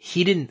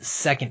 he didn't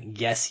second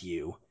guess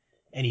you,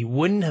 and he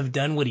wouldn't have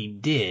done what he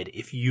did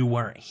if you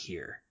weren't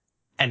here.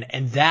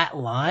 And that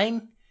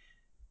line,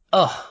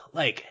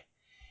 like,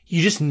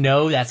 you just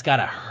know that's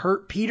gotta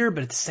hurt Peter,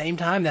 but at the same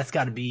time, that's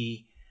gotta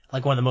be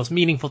like one of the most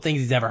meaningful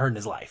things he's ever heard in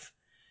his life,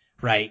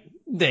 right?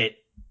 That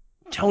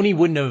Tony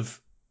wouldn't have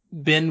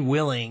been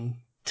willing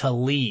to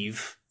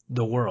leave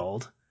the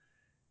world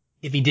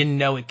if he didn't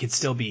know it could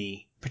still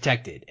be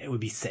protected. It would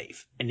be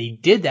safe. And he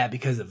did that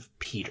because of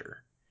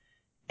Peter.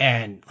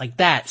 And like,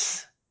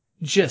 that's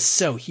just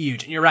so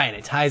huge. And you're right.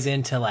 It ties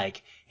into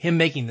like him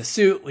making the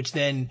suit, which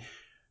then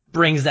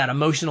brings that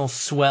emotional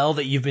swell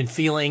that you've been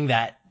feeling,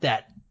 that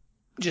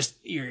just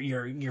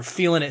you're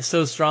feeling it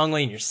so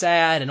strongly, and you're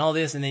sad and all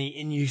this. And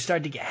then you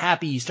start to get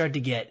happy. You start to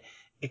get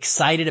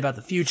excited about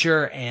the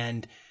future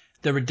and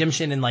the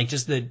redemption, and like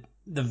just the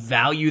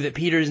value that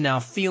Peter is now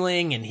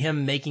feeling, and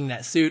him making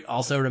that suit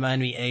also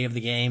reminded me A, of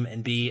the game,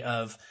 and B,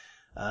 of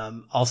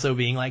also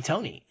being like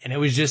Tony. And it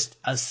was just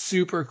a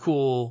super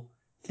cool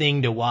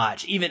thing to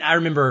watch. Even I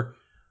remember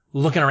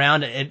looking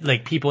around at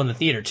like people in the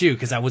theater too,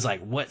 because I was like,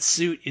 what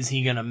suit is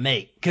he gonna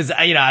make? Because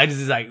I just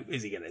was like,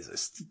 is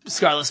a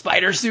Scarlet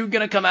Spider suit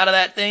gonna come out of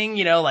that thing?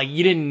 Like,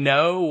 you didn't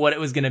know what it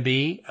was gonna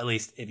be. At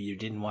least if you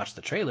didn't watch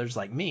the trailers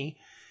like me,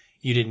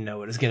 you didn't know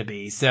what it was gonna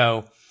be.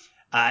 So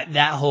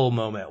that whole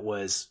moment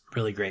was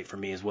really great for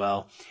me as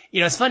well.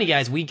 It's funny,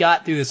 guys, we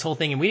got through this whole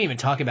thing and we didn't even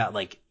talk about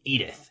like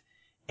Edith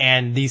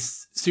and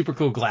these super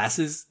cool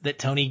glasses that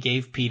Tony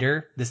gave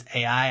Peter, this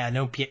AI. I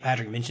know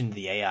Patrick mentioned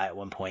the AI at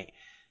one point,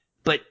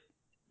 but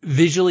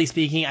visually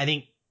speaking, I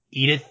think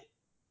Edith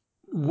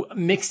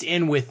mixed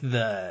in with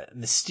the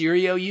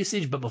Mysterio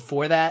usage, but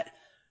before that,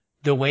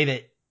 the way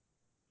that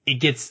it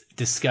gets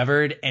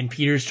discovered and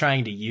Peter's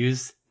trying to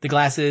use the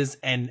glasses,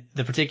 and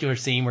the particular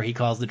scene where he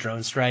calls the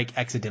drone strike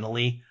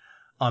accidentally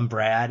on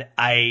Brad,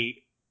 I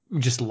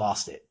just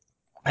lost it.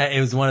 It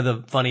was one of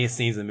the funniest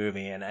scenes in the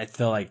movie, and I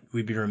feel like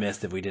we'd be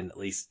remiss if we didn't at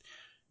least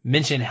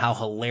mention how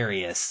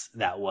hilarious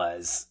that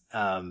was,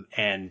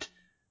 and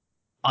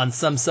on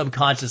some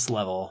subconscious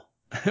level,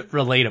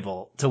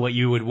 relatable to what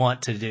you would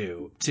want to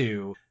do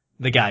to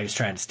the guy who's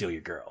trying to steal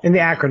your girl. And the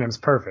acronym's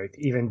perfect.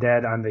 Even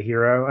dead, I'm the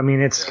hero. I mean,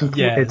 it's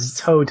complete. Yes. It's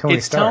Tony Stark.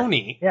 It's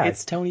Tony. Yeah.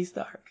 It's Tony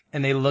Stark.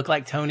 And they look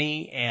like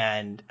Tony,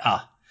 and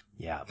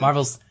yeah,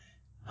 Marvel's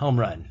home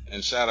run.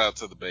 And shout out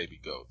to the baby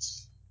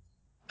goats.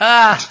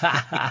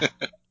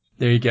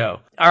 There you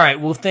go. All right.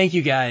 Well, thank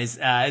you guys.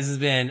 This has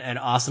been an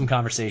awesome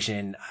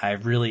conversation.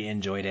 I've really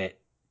enjoyed it.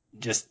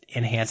 Just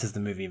enhances the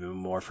movie even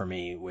more for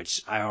me,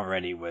 which I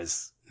already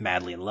was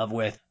madly in love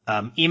with.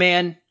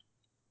 E-Man,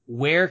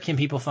 where can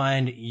people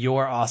find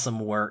your awesome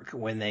work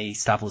when they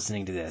stop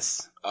listening to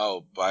this?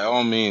 Oh, by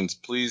all means,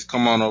 please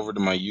come on over to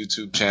my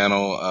YouTube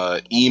channel,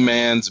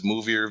 E-Man's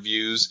Movie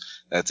Reviews.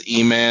 That's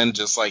E-Man,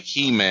 just like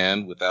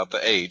He-Man, without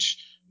the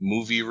H,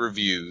 Movie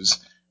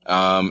Reviews.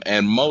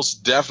 And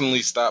most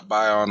definitely stop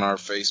by on our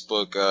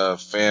Facebook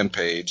fan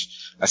page.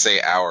 I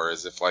say our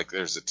as if like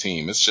there's a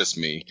team. It's just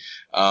me.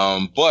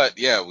 But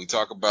yeah, we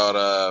talk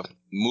about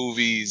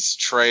movies,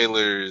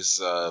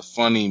 trailers,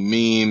 funny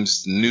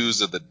memes,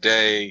 news of the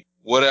day.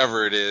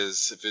 Whatever it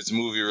is, if it's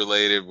movie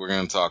related, we're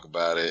going to talk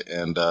about it.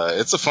 And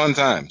it's a fun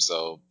time.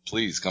 So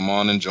please come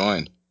on and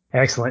join.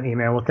 Excellent,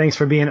 E-Man. Well, thanks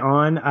for being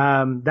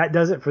on. That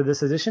does it for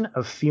this edition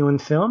of Feelin'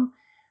 Film.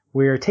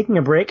 We're taking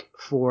a break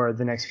for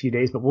the next few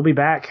days, but we'll be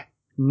back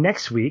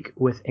next week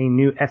with a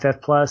new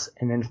FF Plus.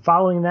 And then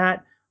following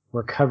that,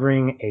 we're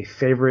covering a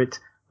favorite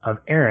of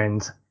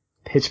Aaron's,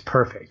 Pitch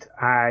Perfect.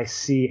 I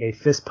see a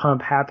fist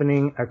pump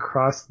happening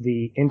across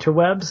the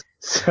interwebs,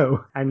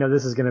 so I know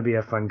this is going to be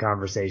a fun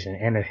conversation.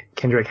 Anna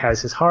Kendrick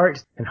has his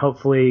heart, and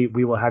hopefully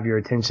we will have your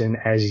attention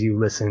as you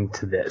listen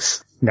to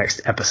this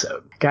next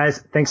episode.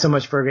 Guys, thanks so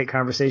much for a great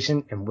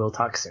conversation, and we'll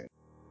talk soon.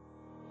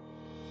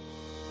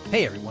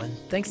 Hey everyone,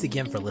 thanks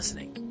again for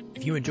listening.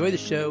 If you enjoy the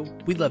show,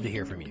 we'd love to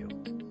hear from you.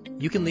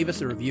 You can leave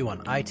us a review on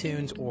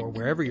iTunes or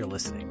wherever you're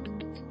listening.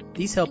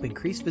 These help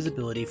increase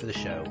visibility for the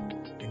show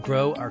and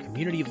grow our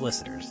community of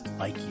listeners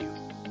like you.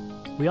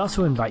 We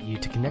also invite you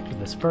to connect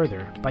with us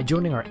further by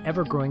joining our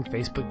ever-growing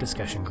Facebook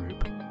discussion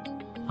group.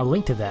 A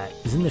link to that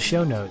is in the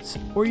show notes,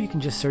 or you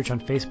can just search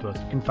on Facebook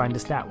and find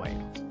us that way.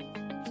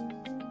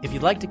 If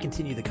you'd like to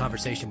continue the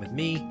conversation with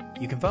me,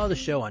 you can follow the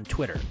show on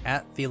Twitter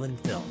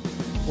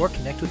 @FeelinFilm, or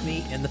connect with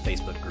me in the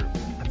Facebook group.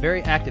 I'm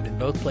very active in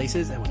both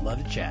places and would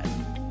love to chat.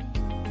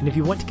 And if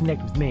you want to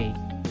connect with me,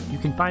 you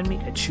can find me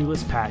at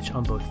Shoeless Patch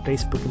on both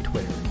Facebook and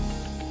Twitter.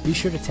 Be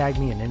sure to tag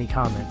me in any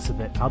comments so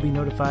that I'll be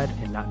notified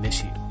and not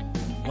miss you.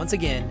 Once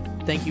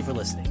again, thank you for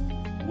listening.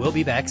 We'll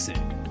be back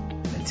soon.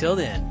 Until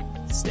then,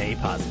 stay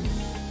positive.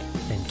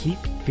 And keep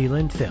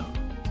feeling film.